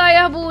hindi na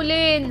tayo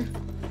habulin.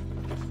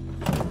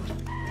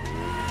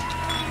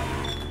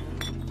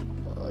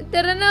 Oh,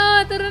 tara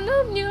na.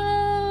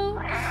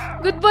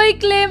 Goodbye,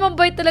 Clem. Ang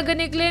bait talaga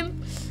ni Clem.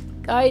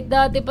 Kahit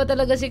dati pa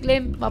talaga si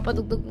Clem.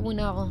 Papatugtog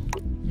muna ako.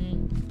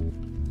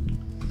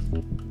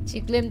 Si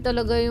Clem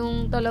talaga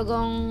yung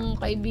talagang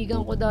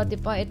kaibigan ko dati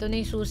pa. Ito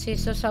na yung susi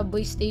sa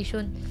subway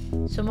station.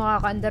 So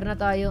makaka-andar na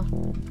tayo.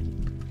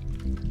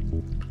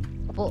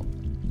 Opo.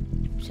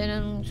 Saan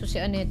ang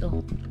susian nito?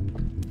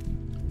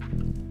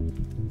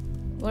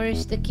 Where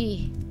is the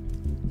key?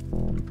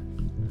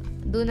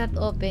 Do not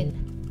open.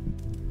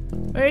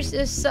 Where's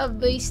the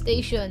subway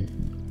station?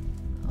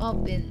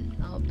 Open.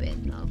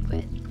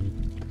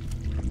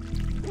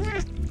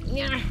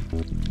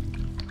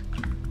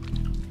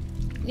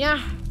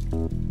 Nyah.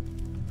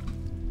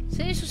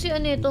 Saan yung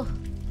susian nito?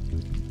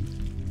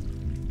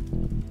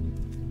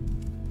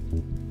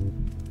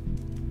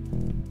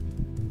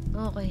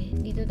 Okay,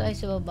 dito tayo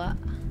sa baba.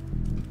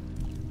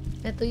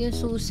 Ito yung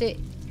susi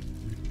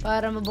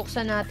para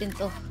mabuksan natin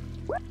to.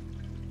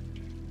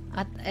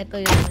 At ito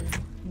yung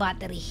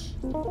battery.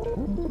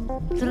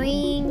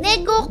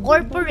 Nego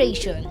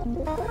Corporation.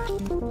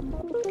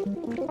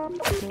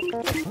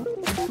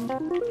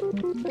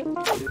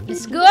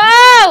 Let's go!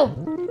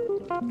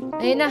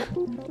 Ayun na.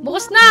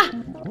 Bukas na!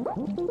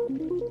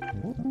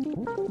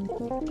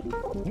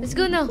 Let's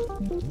go now.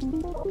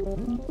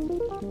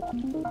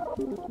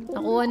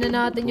 Nakuha na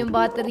natin yung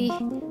battery.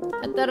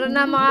 At tara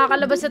na,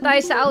 makakalabas na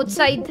tayo sa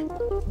outside.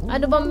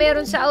 Ano bang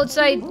meron sa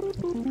outside?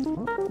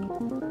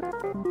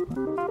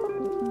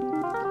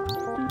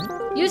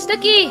 Use the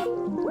key!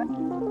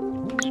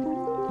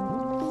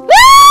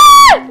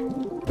 Ah!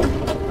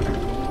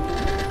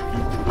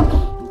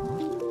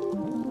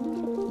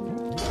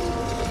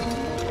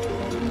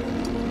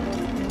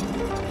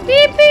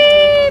 Beep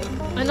beep!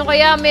 Ano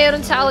kaya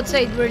meron sa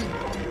outside world?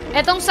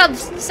 Etong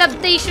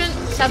substation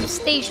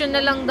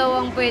na lang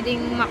daw ang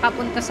pwedeng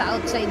makapunta sa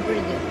outside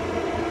world.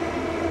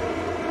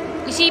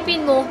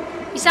 Isipin mo,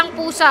 isang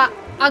pusa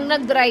ang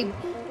nag-drive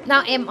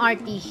ng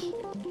MRT.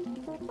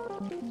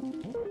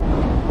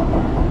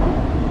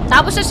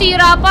 Tapos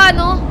nasira pa,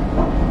 no?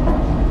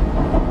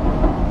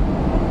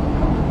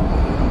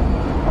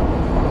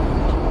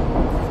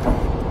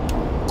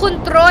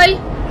 Control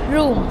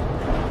room.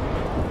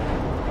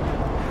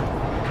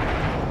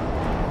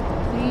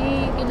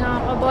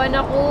 Kinakabahan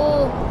ako.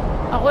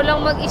 Ako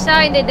lang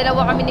mag-isa. Hindi,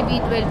 dalawa kami ni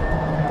B12.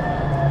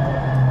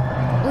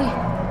 Uy,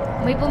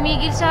 may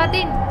pumigil sa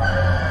atin.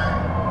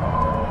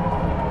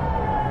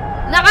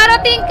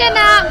 Nakarating ka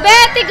na,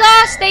 Betigo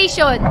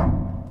Station.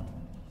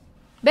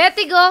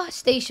 Betigo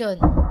Station.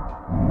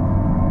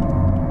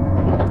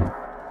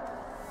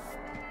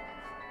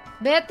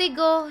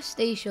 Betigo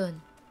Station.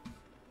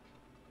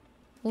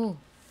 Oh,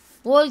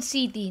 Walled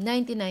City,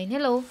 99.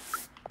 Hello.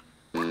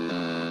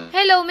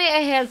 Hello, may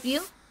I help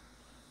you?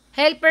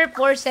 Helper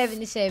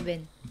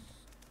 477.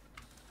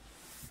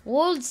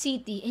 Walled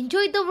City.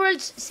 Enjoy the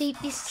world's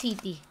safest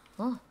city.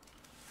 Oh.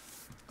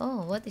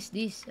 Oh, what is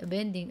this? A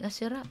bending. Ah,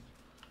 sira.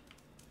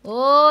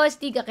 Oh,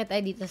 stiga kita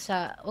dito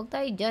sa... Huwag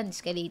tayo dyan.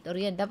 Escalator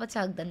yan. Dapat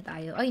sa hagdan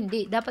tayo. Ay,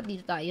 hindi. Dapat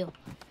dito tayo.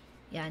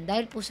 Yan.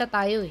 Dahil pusa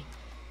tayo eh.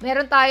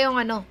 Meron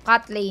tayong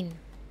cut lane.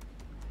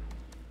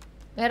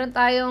 Meron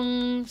tayong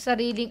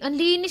sariling... Ang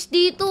linis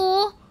dito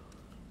oh.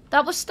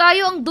 Tapos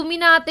tayo ang dumi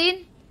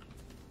natin.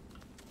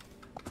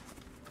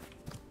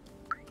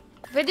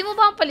 Pwede mo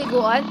ba ang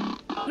paliguan?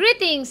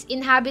 Greetings,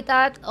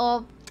 inhabitant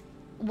of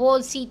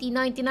Walled City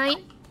 99.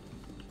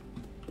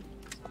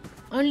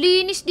 Ang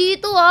linis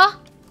dito ah.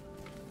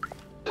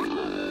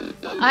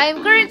 I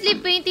am currently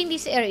painting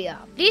this area.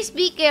 Please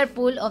be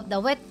careful of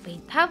the wet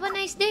paint. Have a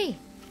nice day.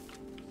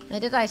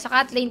 Ito tayo, sa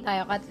cat lane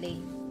tayo, cat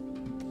lane.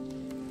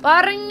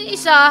 Parang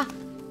isa,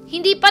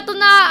 hindi pa to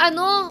na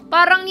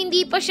parang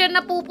hindi pa siya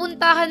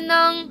napupuntahan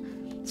ng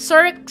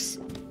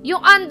circs.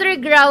 Yung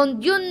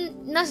underground, yun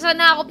nasa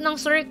nakop ng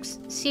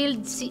circs,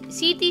 sealed,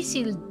 city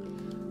sealed.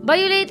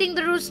 Violating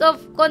the rules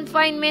of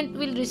confinement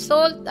will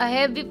result a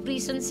heavy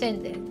prison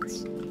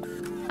sentence.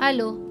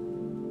 Hello.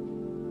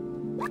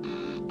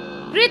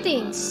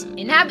 Greetings,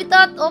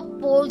 inhabitant of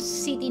Walled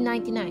City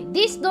 99.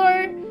 This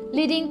door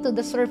leading to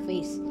the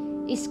surface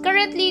is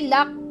currently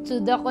locked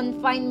to the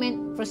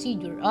confinement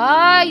procedure.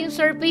 Ah, yung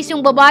surface,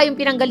 yung baba, yung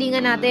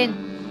pinanggalingan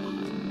natin.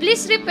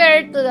 Please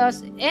repair to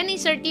any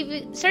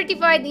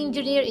certified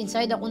engineer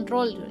inside the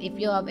control room. If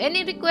you have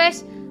any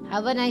request,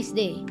 have a nice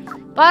day.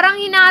 Parang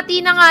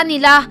hinati na nga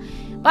nila.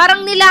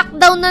 Parang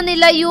nilockdown na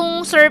nila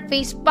yung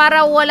surface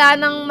para wala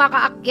nang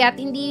makaakyat.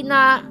 Hindi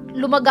na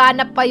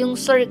lumaganap pa yung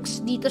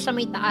circs dito sa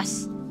may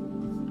taas.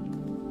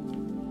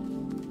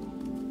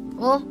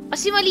 Oh,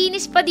 kasi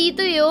malinis pa dito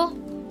eh, oh.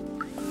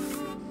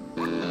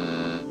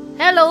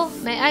 Hello,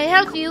 may I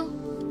help you?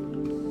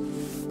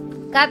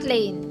 Cat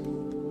lane.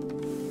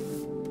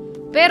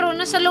 Pero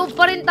nasa loob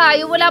pa rin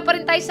tayo. Wala pa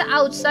rin tayo sa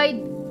outside.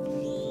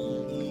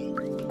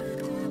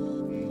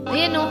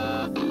 Ayan o.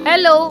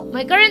 Hello.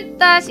 My current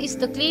task is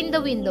to clean the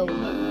window.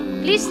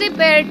 Please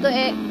repair to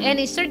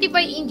any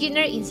certified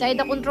engineer inside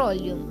the control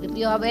room. If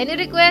you have any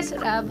requests,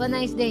 have a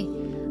nice day.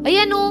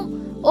 Ayan o.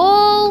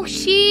 Oh,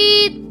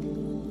 shit.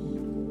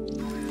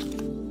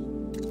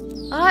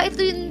 Ah,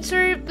 ito yung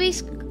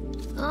surface.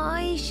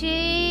 Ay,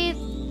 shit.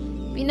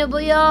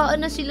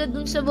 Pinabayaan na sila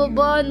dun sa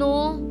baba,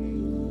 no?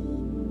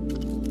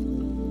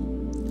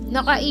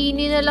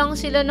 Nakaini na lang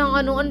sila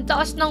ng ang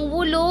taas ng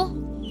wall, oh.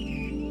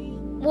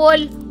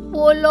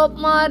 Wall of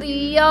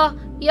Maria.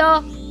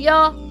 Ya.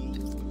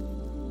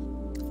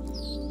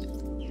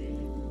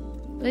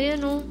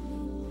 Ayan, oh.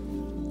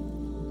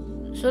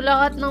 So,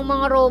 lahat ng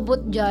mga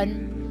robot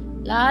dyan,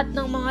 lahat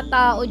ng mga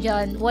tao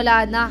dyan,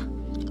 wala na.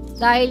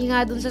 Dahil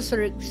nga dun sa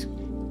circs,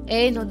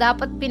 no,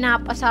 dapat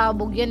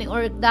pinapasabog yan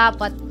or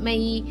dapat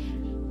may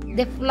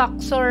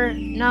defluxor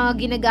na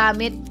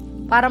ginagamit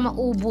para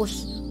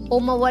maubos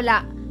o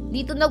mawala.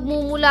 Dito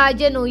nagmumula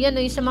dyan, yan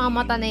yung sa mga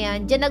mata na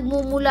yan. Dyan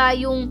nagmumula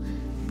yung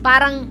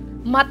parang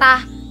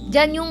mata.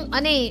 Dyan yung,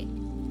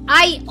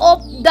 eye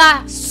of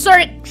the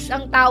circs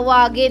ang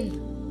tawagin.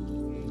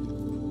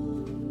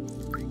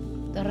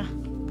 Tara.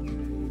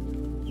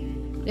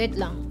 Wait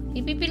lang.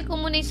 Ipipil ko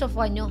muna yung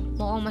sofa nyo.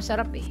 Mukhang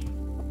masarap eh.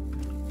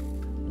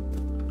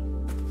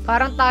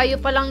 Parang tayo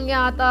pa lang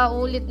yata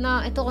ulit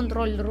na, ito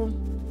control room.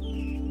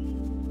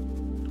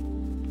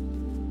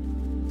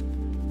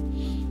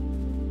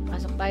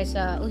 Pasok tayo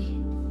sa,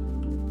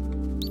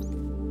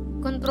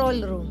 control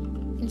room.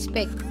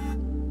 Inspect.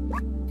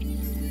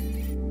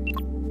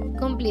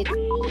 Complete.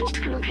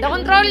 The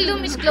control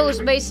room is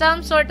closed by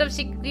some sort of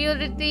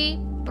security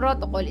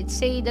protocol. It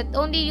say that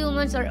only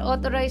humans are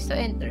authorized to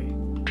enter.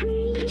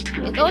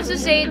 It also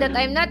say that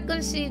I'm not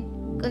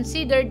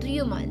considered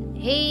human.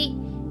 Hey,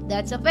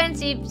 that's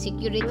offensive.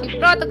 Security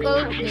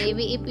protocol.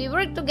 Maybe if we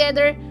work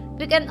together,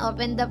 we can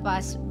open the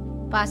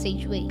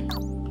passageway.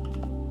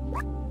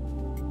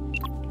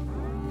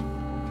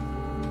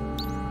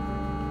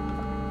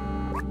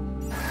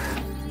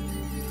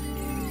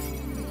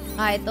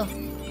 Ito.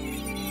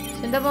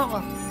 Sundan mo ako.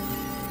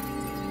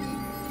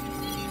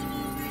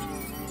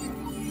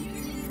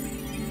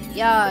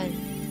 Yan.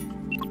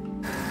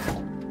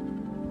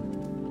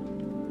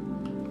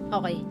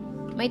 Okay.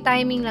 May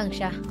timing lang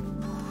siya.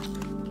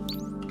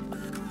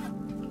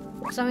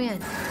 Buksan mo yan.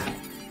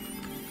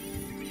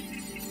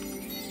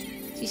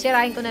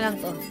 Sisirain ko na lang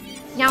to.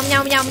 Nyaw,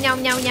 nyaw, nyaw, nyaw,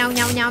 nyaw, nyaw,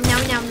 nyaw, nyaw,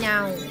 nyaw, nyaw,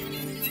 nyaw.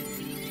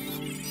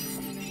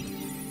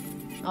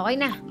 Okay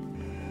na.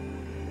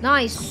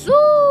 Nice.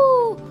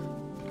 Woo!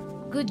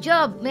 Good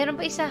job. Meron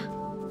pa isa.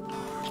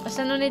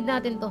 Pasanunid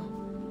natin to.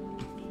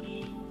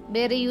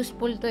 Very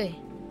useful to eh.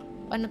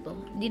 Paano to?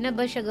 Di na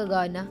ba siya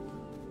gagana?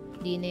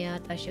 Di na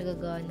yata siya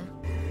gagana.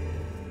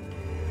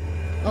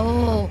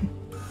 Oh.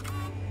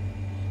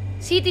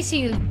 City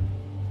seal.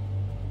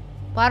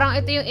 Parang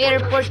ito yung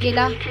airport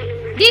nila.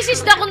 This is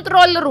the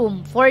control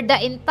room for the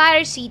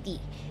entire city.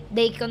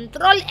 They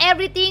control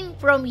everything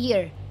from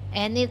here.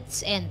 And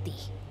it's empty.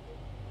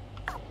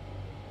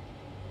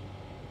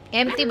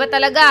 Empty ba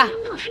talaga?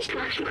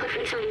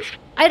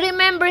 I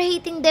remember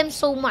hating them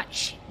so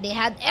much. They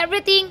had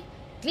everything.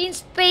 Clean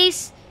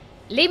space.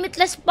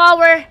 Limitless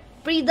power.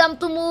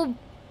 Freedom to move.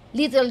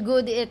 Little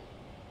good it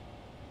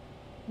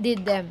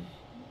did them.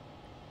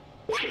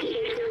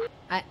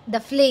 The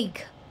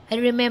plague. I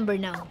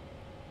remember now.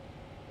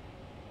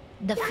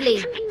 The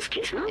plague.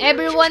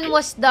 Everyone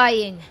was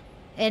dying.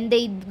 And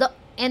they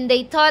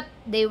thought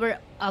they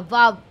were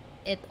above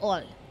it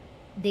all.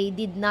 They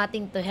did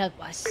nothing to help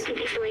us.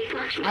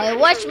 I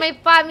watched my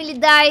family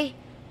die.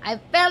 I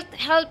felt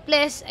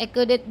helpless. I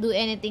couldn't do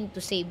anything to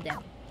save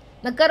them.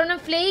 Nagkaroon ng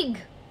plague.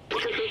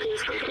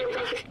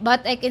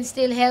 But I can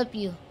still help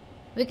you.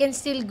 We can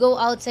still go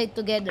outside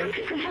together.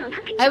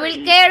 I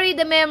will carry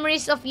the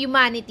memories of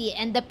humanity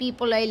and the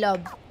people I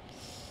love.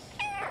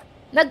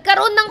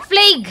 Nagkaroon ng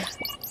plague.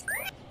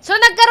 So,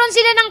 nagkaroon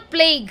sila ng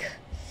plague.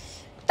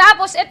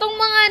 Tapos, itong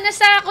mga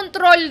nasa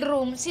control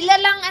room, sila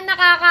lang ang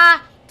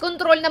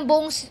nakaka-control ng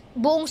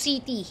buong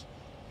city.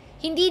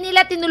 Hindi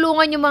nila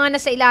tinulungan yung mga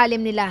nasa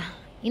ilalim nila.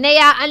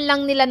 Hinayaan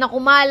lang nila na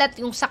kumalat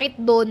yung sakit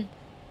doon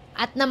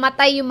at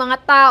namatay yung mga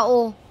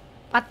tao.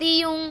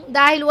 Pati yung,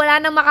 dahil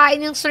wala nang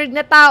makain yung surg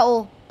na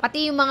tao,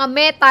 pati yung mga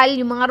metal,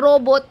 yung mga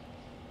robot,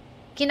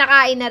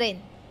 kinakain na rin.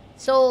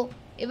 So,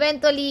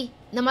 eventually,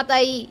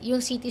 namatay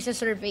yung city sa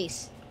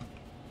surface.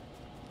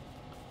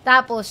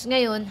 Tapos,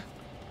 ngayon,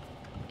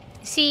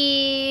 si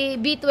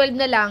B12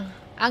 na lang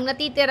ang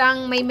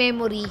natitirang may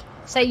memory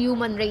sa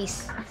human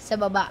race sa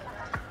baba.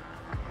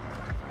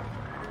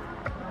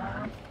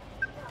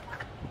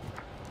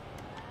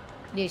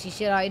 Hindi,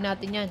 sisirain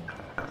natin yan.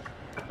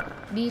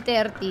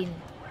 B13,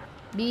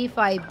 B5,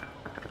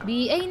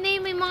 ay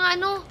hindi, may mga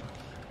ano,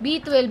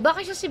 B12,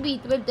 bakit siya si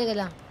B12? Teka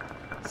lang.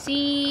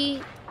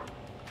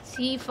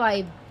 C5,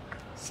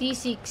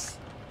 C6,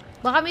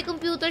 baka may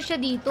computer siya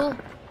dito.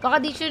 Baka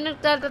di siya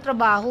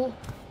nagtatrabaho.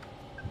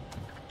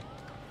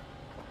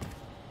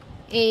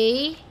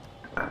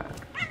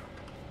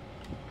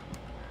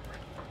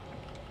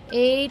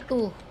 A2.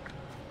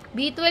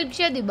 B12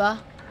 siya, di ba?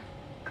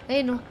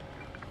 Ayun, no.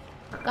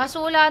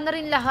 Kaso wala na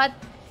rin lahat.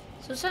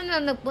 So, saan na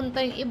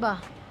nagpunta yung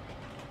iba?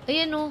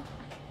 Ayan, no.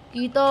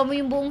 Kita mo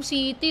yung buong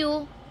city,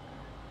 oh.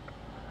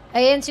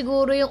 Ayan,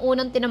 siguro yung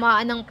unang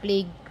tinamaan ng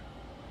plague.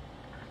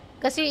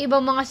 Kasi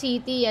ibang mga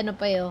city, ano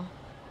pa yun?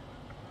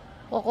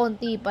 O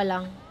konti pa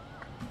lang.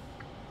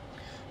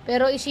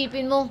 Pero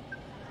isipin mo,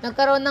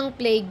 nagkaroon ng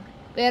plague,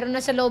 pero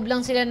nasa loob lang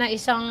sila na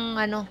isang,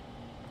 ano,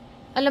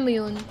 alam mo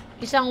yun,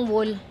 isang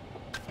wall.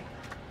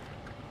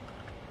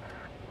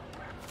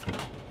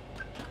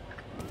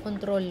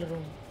 Control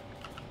room.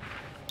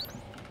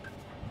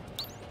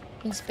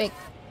 Inspect.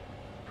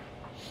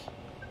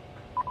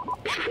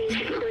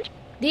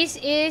 This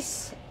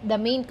is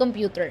the main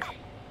computer.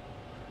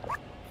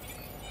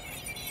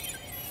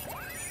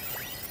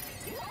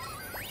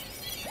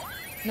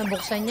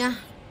 Nabuksan niya.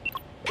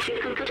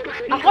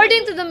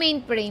 According to the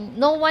mainframe,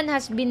 no one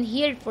has been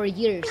here for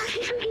years.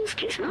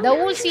 The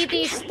whole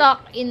city is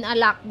stuck in a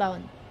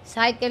lockdown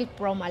cycle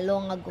from a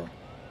long ago.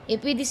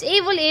 If we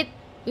disable it,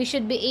 we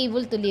should be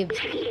able to live.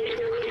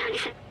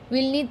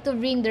 We'll need to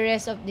bring the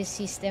rest of this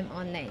system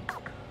online.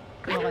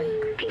 Okay.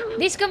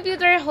 This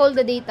computer hold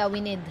the data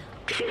we need.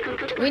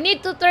 We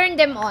need to turn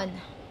them on.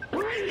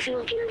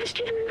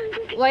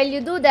 While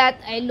you do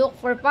that, I look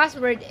for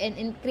password and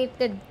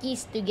encrypted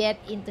keys to get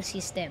into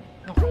system.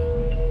 Okay.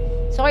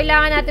 So,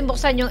 kailangan natin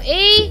buksan yung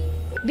A,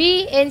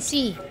 B, and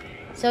C.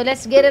 So,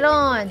 let's get it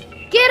on.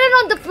 Get it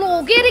on the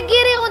floor. Get it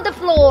on the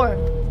floor.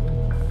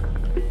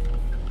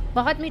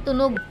 Bakit may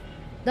tunog?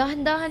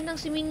 Dahan-dahan lang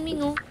si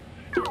Mingming, oh.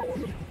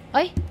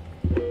 Ay.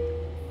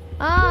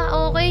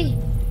 Ah, okay.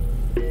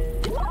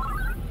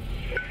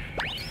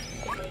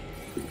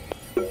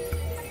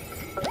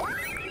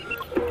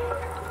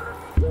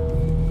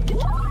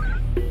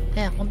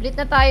 Ayan, complete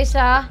na tayo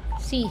sa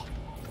C.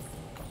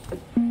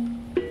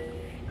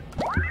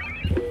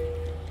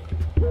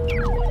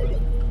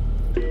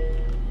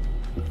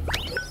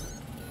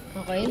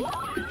 Okay.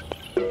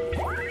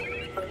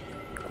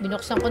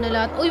 Binuksan ko na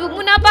lahat. Uy, huwag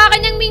mo na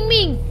apakan yung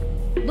Mingming.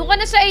 Doon ka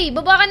na sa A.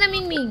 Baba ka na,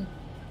 Mingming.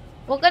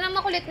 Huwag ka na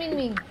makulit,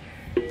 Mingming.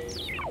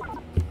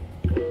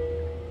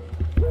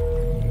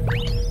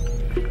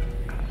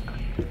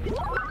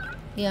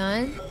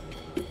 Yan.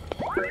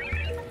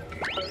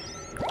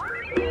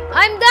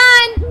 I'm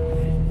done!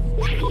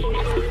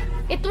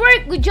 It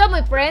worked! Good job,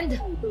 my friend.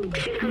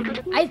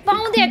 I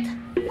found it!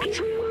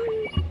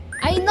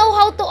 I know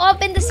how to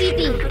open the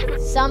city.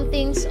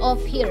 Something's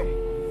off here.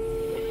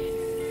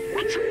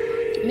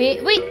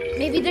 Wait,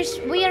 maybe there's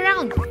way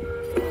around.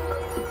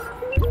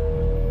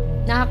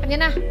 Nahack niya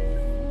na.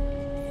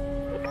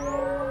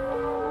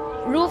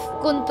 Roof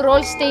control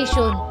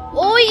station.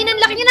 Uy,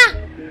 inunlock niya na!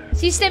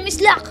 System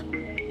is locked.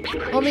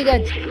 Oh my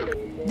god.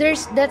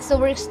 That's the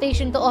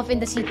workstation to open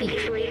the city.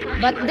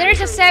 But there's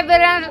a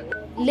several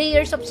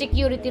layers of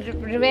security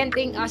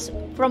preventing us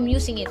from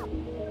using it.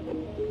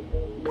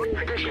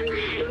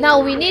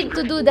 Now we need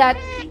to do that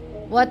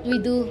what we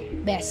do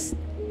best.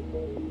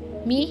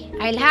 Me,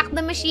 I'll hack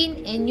the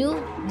machine and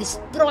you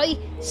destroy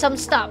some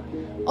stuff.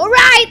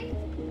 Alright!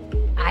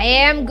 I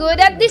am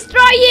good at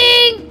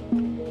destroying!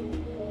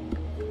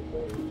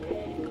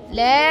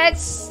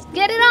 Let's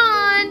get it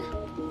on!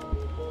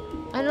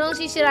 Ano ang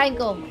sisirain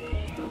ko?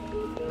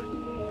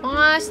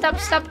 Mga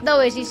stop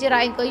daw eh,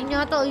 sisirain ko. Yun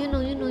yata, yun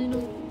o.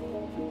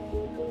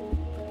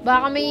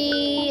 Baka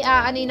may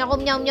aanin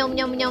ako, meow.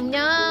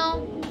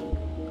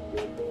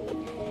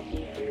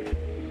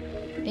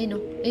 Ayun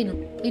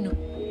o.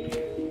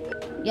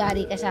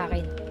 Yari ka sa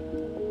akin.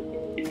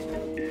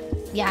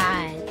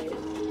 Yan.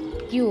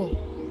 Q.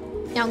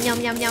 Meow.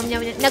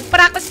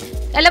 Nag-practice.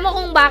 Alam mo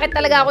kung bakit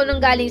talaga ako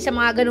nang galing sa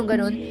mga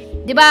ganun-ganun?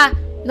 Diba,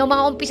 nung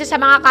mga umpisa sa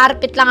mga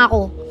carpet lang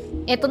ako,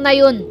 eto na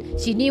yun.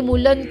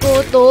 Sinimulan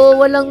ko to,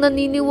 walang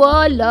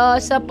naniniwala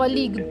sa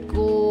paligid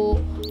ko.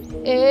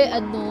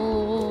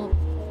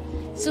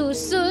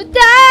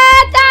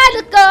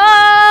 Susudatalo ko!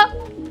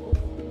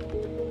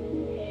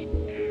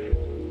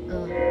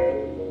 Oh.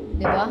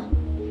 Diba?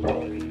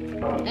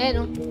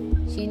 Ayan o.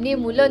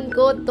 Sinimulan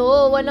ko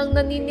to, walang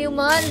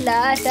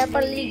naniniwala sa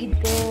paligid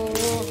ko.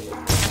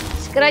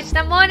 Scratch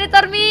na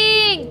monitor,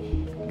 Ming!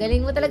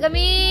 Galing mo talaga,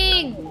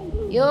 Ming!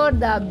 You're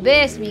the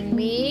best,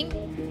 Ming.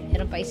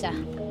 Meron pa isa.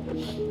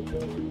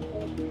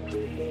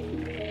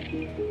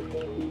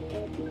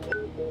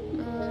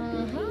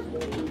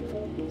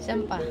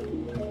 Saan pa?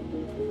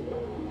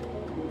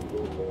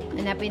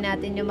 Hanapin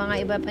natin yung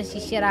mga iba pang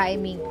sisirain,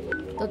 Ming.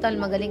 Total,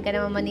 magaling ka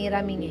naman manira,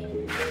 Ming eh.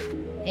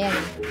 Ayan.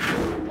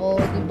 Oh,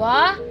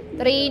 diba?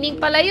 Training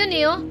pala yun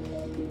eh, oh.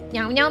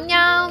 Nyaw.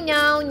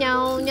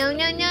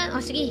 Oh,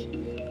 sige.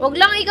 Huwag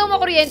lang ikaw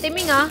makuryente,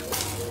 Ming, ha?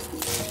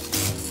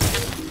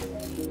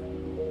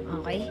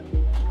 Okay.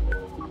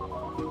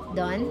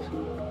 Done.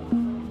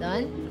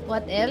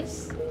 What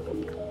else?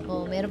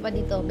 Oh, meron pa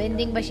dito.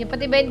 Vending machine.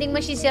 Pati vending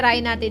machine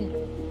sirain natin.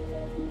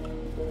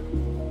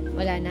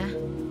 Wala na.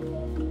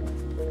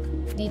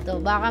 Dito.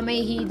 Baka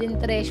may hidden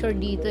treasure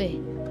dito eh.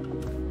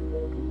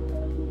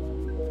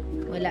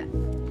 Wala.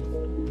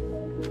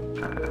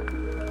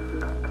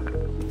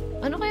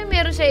 Ano kaya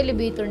meron sa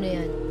elevator na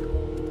yan?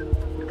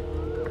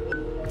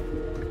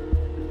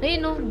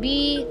 Ayun no,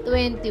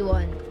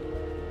 B21.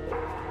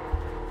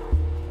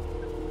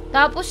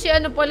 Tapos si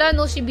ano pala,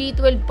 no, si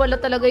B12 pala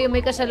talaga yung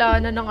may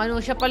kasalanan ng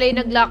ano. Siya pala yung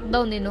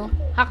nag-lockdown eh, no?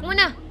 Hack mo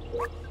na.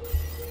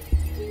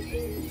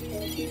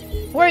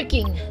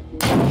 Working.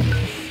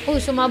 Oh,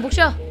 sumabog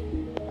siya.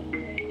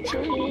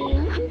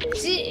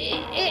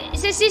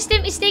 The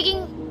system is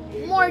taking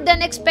more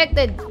than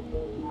expected.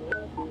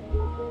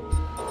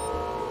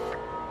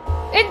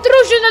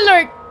 Intrusion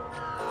alert!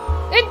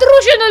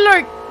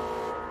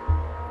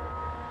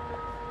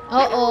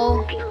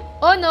 Uh-oh.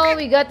 Oh no,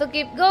 we got to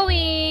keep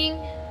going.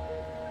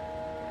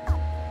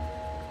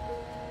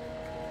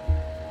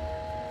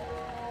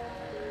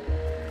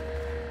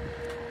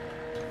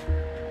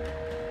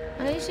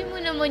 Ayusin mo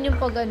naman yung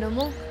pag-ano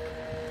mo.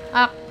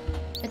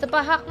 pa,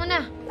 hack mo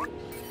na.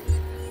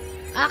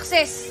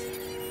 Access.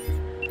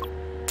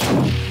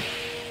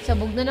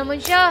 Sabog na naman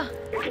siya.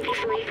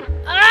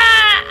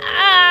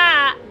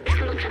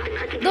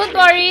 Don't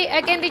worry,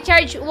 I can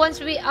recharge once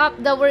we up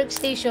the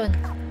workstation.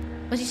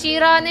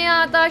 Masisira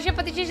na yata siya,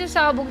 pati siya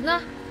sabog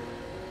na.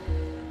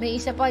 May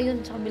isa pa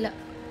yun sa kabila.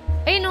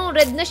 Ay no,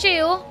 red na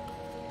siya oh.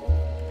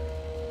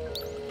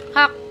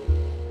 Hack.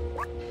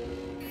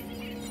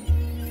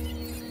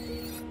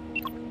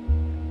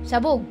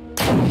 Sabog.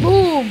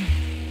 Boom!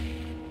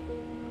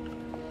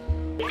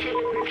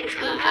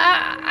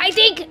 I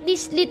think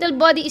this little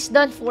body is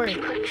done for.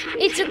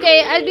 It's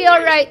okay, I'll be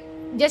alright.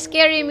 Just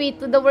carry me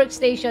to the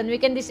workstation. We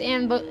can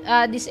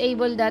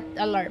disable that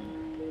alarm.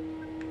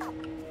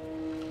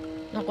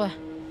 Ako.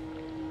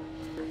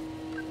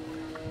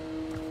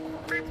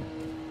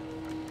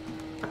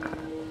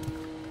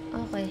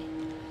 Okay.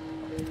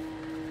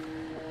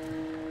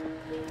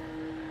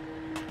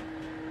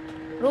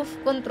 Roof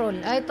control.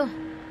 Ito.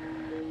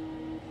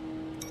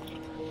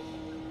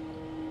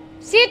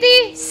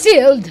 City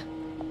sealed.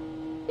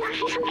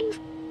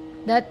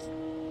 That's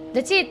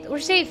it.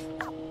 We're safe.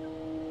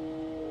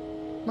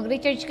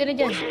 Mag-recharge ka na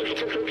dyan.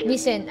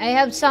 Listen, I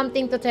have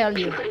something to tell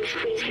you.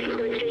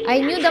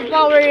 I knew the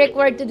power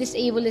required to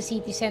disable the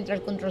city central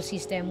control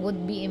system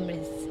would be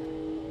immense.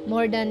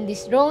 More than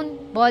this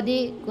drone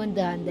body could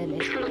handle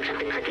it.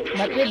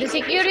 But with the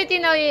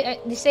security now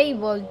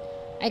disabled,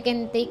 I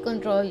can take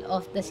control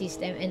of the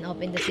system and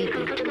open the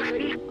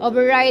city.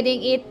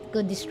 Overriding it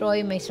could destroy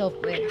my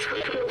software.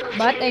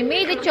 But I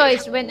made a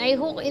choice when I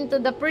hooked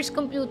into the first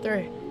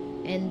computer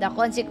and the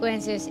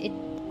consequences it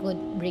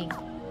could bring.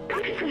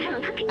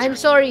 I'm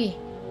sorry.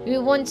 We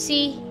won't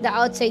see the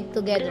outside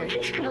together.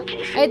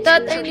 I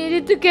thought I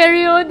needed to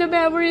carry on the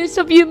memories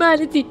of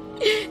humanity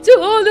to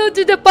hold on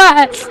to the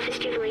past.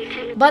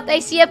 But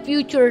I see a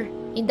future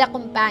in the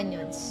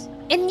companions.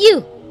 And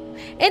you!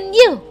 And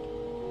you!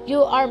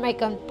 You are my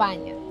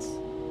companions.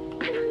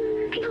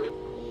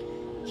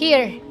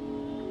 Here,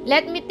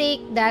 let me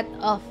take that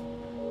off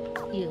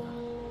you.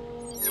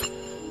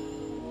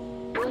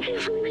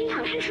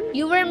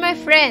 You were my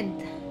friend.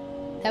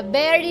 The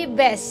very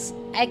best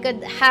I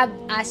could have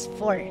asked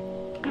for.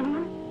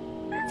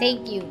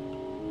 Thank you.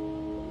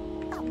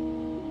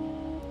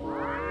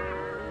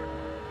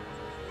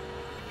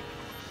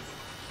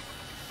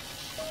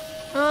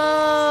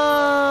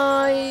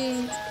 Ay.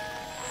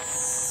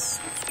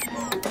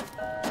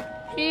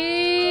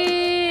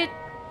 Shit.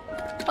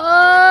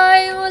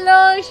 Ay,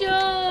 wala siya.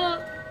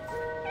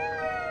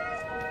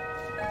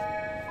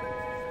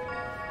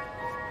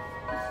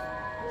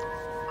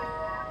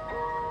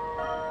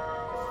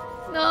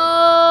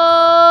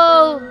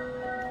 No!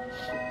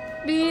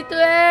 B12!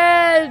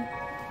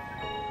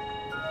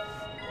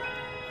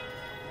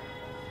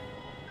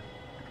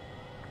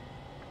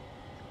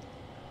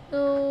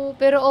 No,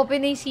 pero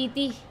open na yung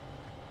city.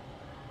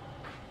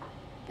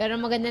 Pero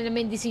maganda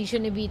naman yung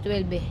decision ni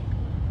B12 eh.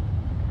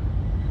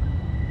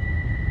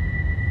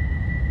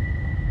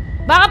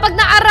 Baka pag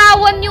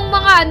naarawan yung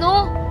mga ano,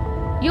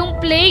 yung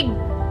plague,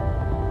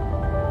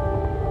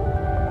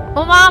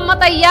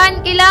 mamamatay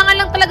yan. Kailangan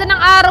lang talaga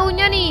ng araw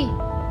niyan eh.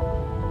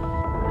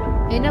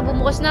 Ayun na,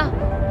 bumukas na.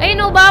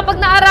 Ayun o, baka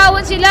pag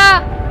naarawan sila,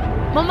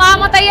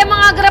 mamamatay ang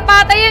mga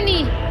grapata yan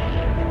eh.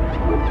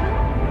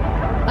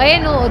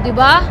 Ayun o,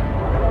 diba?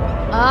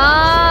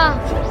 Ah.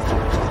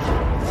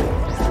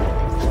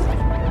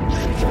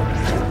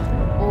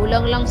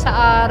 Kulang lang sa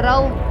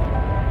araw.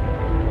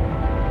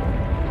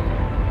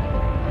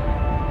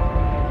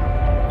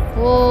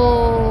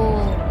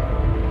 Oh.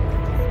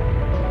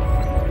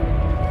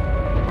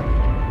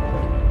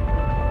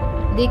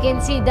 They can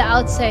see the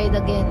outside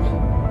again.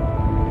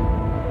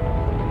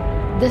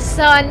 The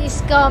sun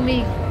is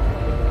coming.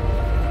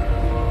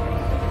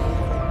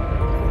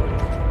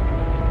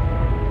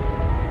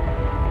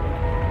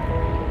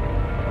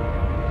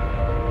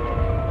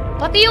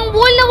 Pati yung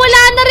wall na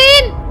wala na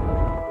rin.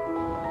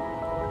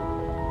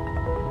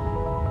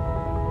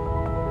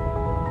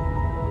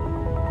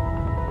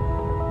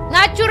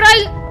 Natural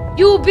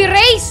UV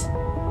rays.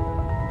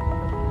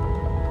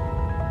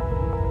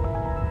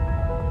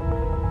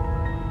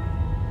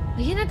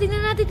 Ayan na,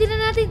 tingnan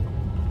natin.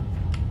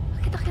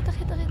 Kita.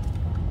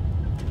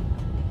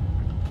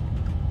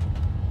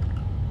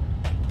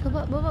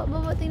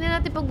 Baba. Tingnan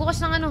natin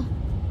pagbukas ng ano.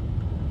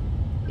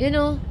 Yun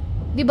o.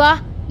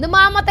 Diba?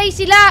 Namamatay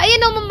sila.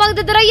 Ayan o,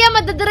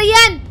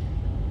 madadarayan.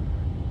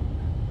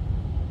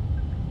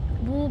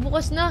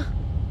 Bumubukas na.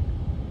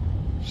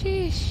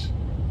 Sheesh.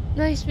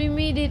 Nice, we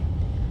made it.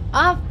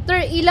 After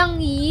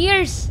ilang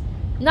years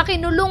na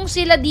kinulong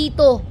sila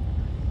dito,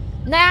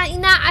 na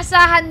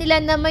inaasahan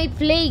nila na may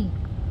plague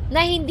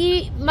na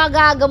hindi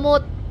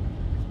magagamot.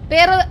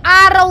 Pero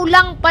araw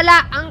lang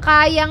pala ang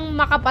kayang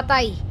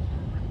makapatay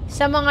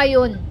sa mga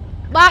yun.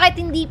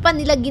 Bakit hindi pa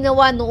nila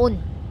ginawa noon?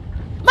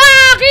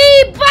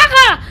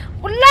 Makibaka!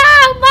 Wala!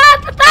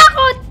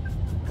 Matatakot!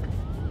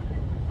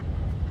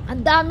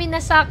 Ang dami na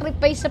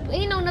sacrifice sa...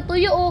 Ay, no,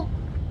 natuyo, oh.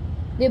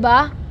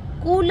 Diba?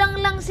 Kulang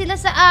lang sila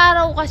sa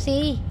araw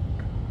kasi.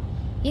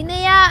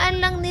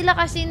 Hinayaan lang nila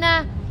kasi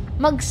na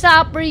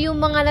mag-suffer yung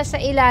mga nasa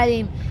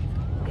ilalim.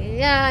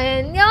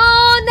 Yan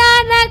yun na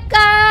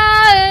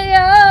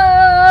nakaya.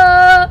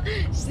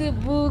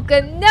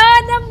 Subukan na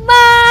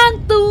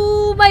namang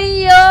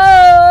tumayo.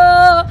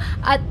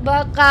 At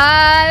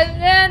baka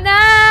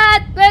na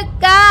at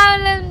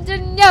pagkalam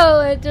dyan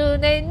nyo.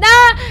 Tunay na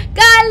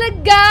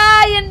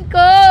kalagayan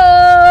ko.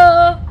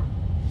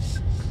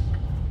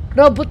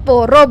 Robot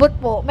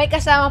po. May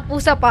kasamang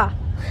pusa pa.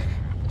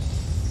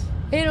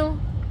 Ayun o.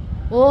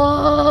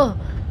 Oh,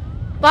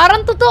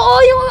 parang totoo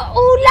yung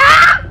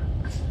ulap!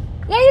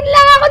 Ngayon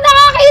lang ako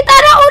nakakita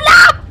ng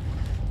ulap!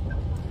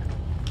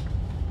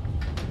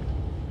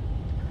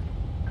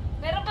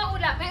 Meron pang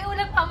ulap. May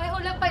ulap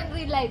pa in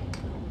real life.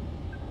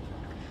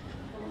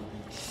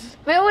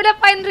 May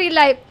ulap pa in real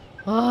life.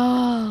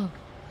 Ah.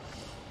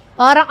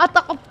 Parang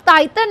Attack of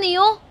Titan eh,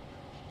 oh.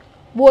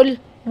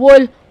 Wall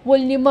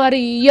ni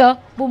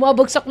Maria.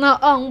 Bumabagsak na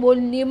ang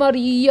wall ni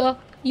Maria.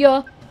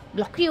 Yeah.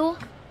 Lucky, oh.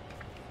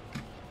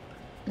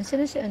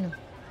 Nasaan na si ano?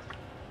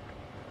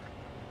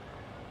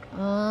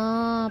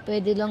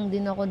 Pwede lang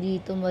din ako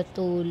dito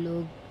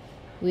matulog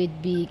with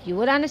BQ.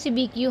 Wala na si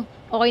BQ.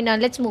 Okay na,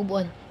 let's move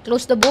on.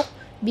 Close the book.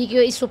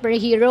 BQ is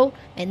superhero.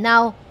 And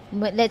now,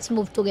 let's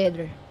move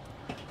together.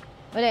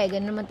 Wala eh,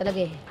 ganun naman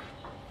talaga eh.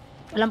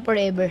 Walang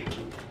forever.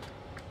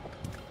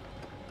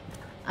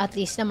 At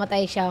least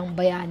namatay siyang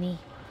bayani.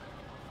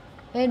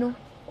 Ayun o.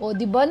 O,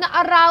 diba?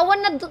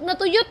 Naarawan,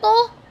 natuyot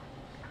oh.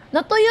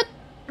 Natuyot.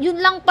 Yun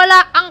lang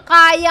pala ang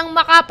kayang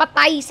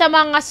makapatay sa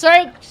mga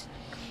Zergs.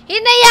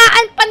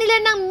 Hinayaan pa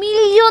nila ng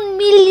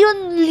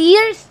million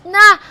years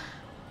na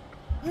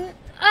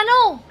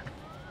ano?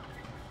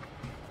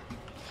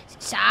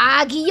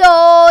 Sasagyo!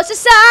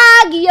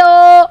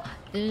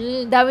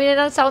 Dami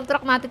na ng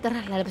soundtrack natin.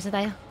 Tara, lalabas na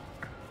tayo.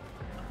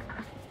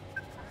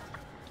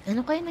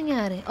 Ano kaya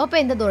nangyari?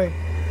 Open the door.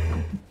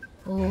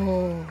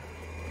 Oh.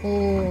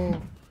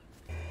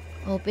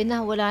 Open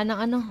na. Wala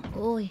nang ano.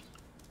 Uy.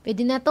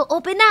 Pwede na to.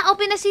 Open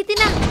na city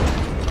na.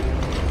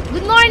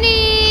 Good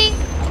morning!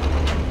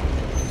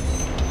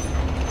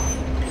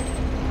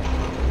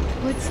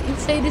 What's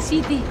inside the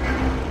city?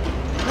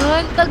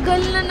 Ang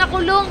tagal na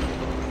nakulong.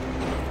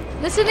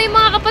 Nasaan na yung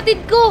mga kapatid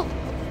ko?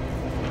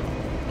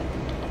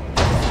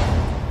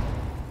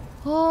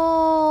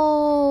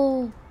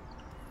 Oh.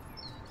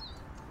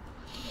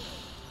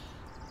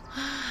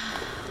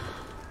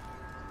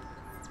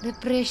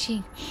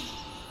 Refreshing.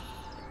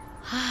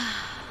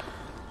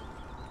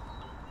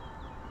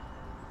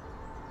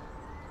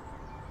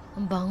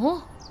 Ang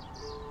bango.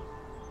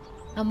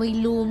 Amoy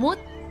lumot.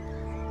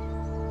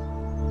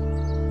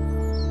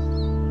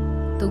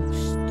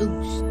 Tugs.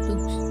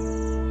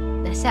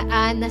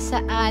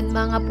 Nasaan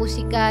mga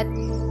pusikat?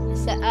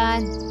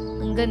 Nasaan?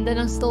 Ang ganda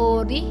ng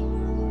story.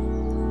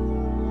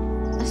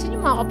 Nasaan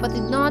yung mga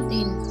kapatid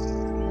natin?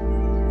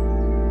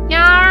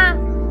 Nyar!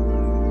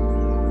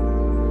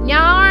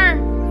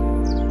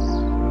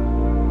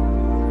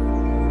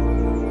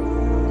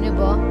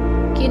 Diba?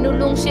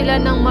 Kinulong sila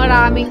ng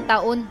maraming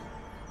taon.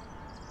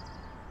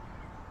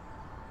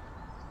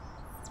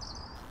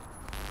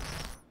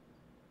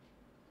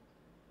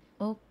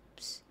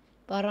 Oops.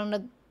 Parang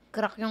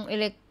nag-crack yung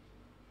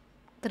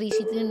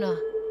electricity na.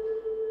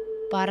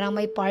 Parang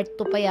may part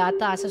 2 pa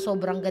yata sa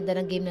sobrang ganda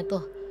ng game na to.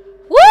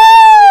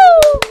 Woo!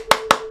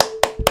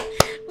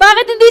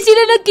 Bakit hindi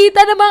sila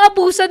nagkita ng mga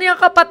pusa niyang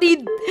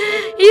kapatid?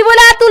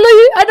 Wala tuloy,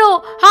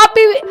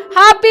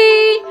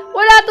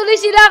 wala tuloy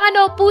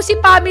silang, pusi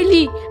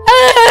family.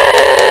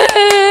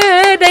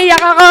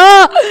 Naiyak ako!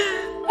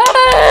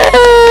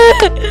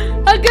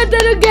 Ang ganda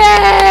ng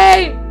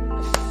game!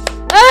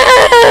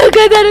 Ang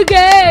ganda ng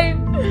game!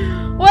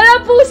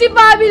 Walang pusi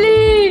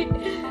family!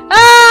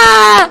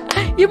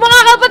 Yung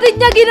mga kapatid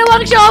niya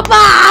ginawang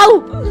siopaw!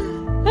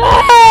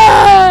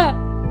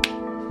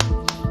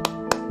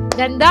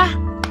 Ganda!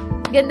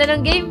 Ganda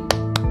ng game.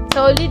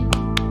 Solid.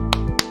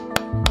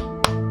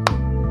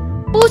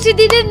 Pussy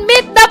didn't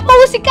meet the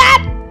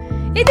pussycat!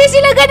 Hindi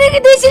sila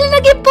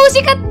naging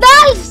pussycat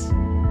dolls!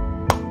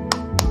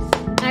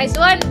 Nice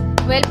one.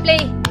 Well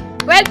play.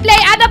 Well play,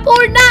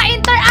 Annapurna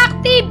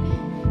Interactive!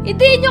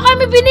 Hindi nyo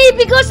kami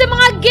binibigo sa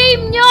mga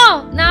game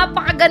nyo!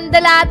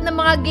 Napakaganda lahat ng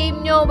mga game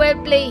nyo. Well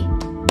play.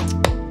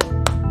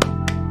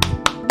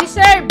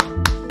 Deserve.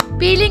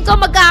 Feeling ko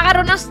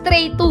magkakaroon ng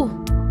Stray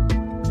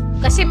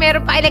 2. Kasi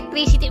meron pa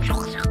electricity.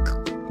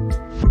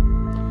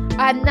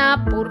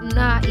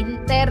 Annapurna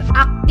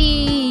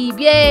Interactive.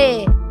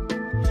 Yeah!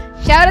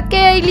 Shoutout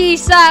kay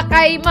Lisa,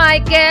 kay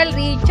Michael,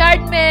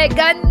 Richard,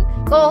 Megan,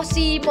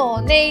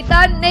 Cosimo,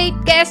 Nathan, Nate,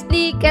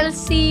 Kesley,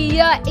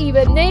 Kelsia,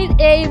 even Nate,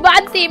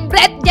 Evan, Tim,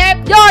 Brett, Jeff,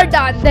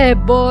 Jordan,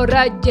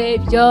 Deborah,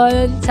 James,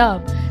 John,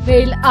 Sam,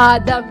 Neil,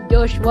 Adam,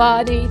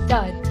 Joshua,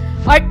 Nathan,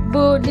 Art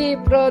Bully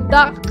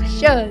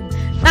Production.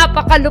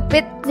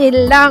 Napakalupit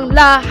nilang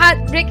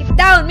lahat. Break it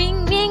down.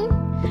 Ming Ming.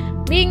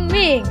 Ming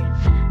Ming.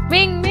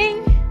 Ming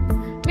Ming.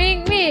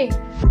 Ming Ming.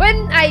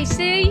 When I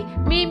say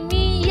me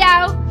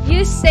meow,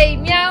 you say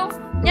meow.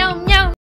 Meow meow.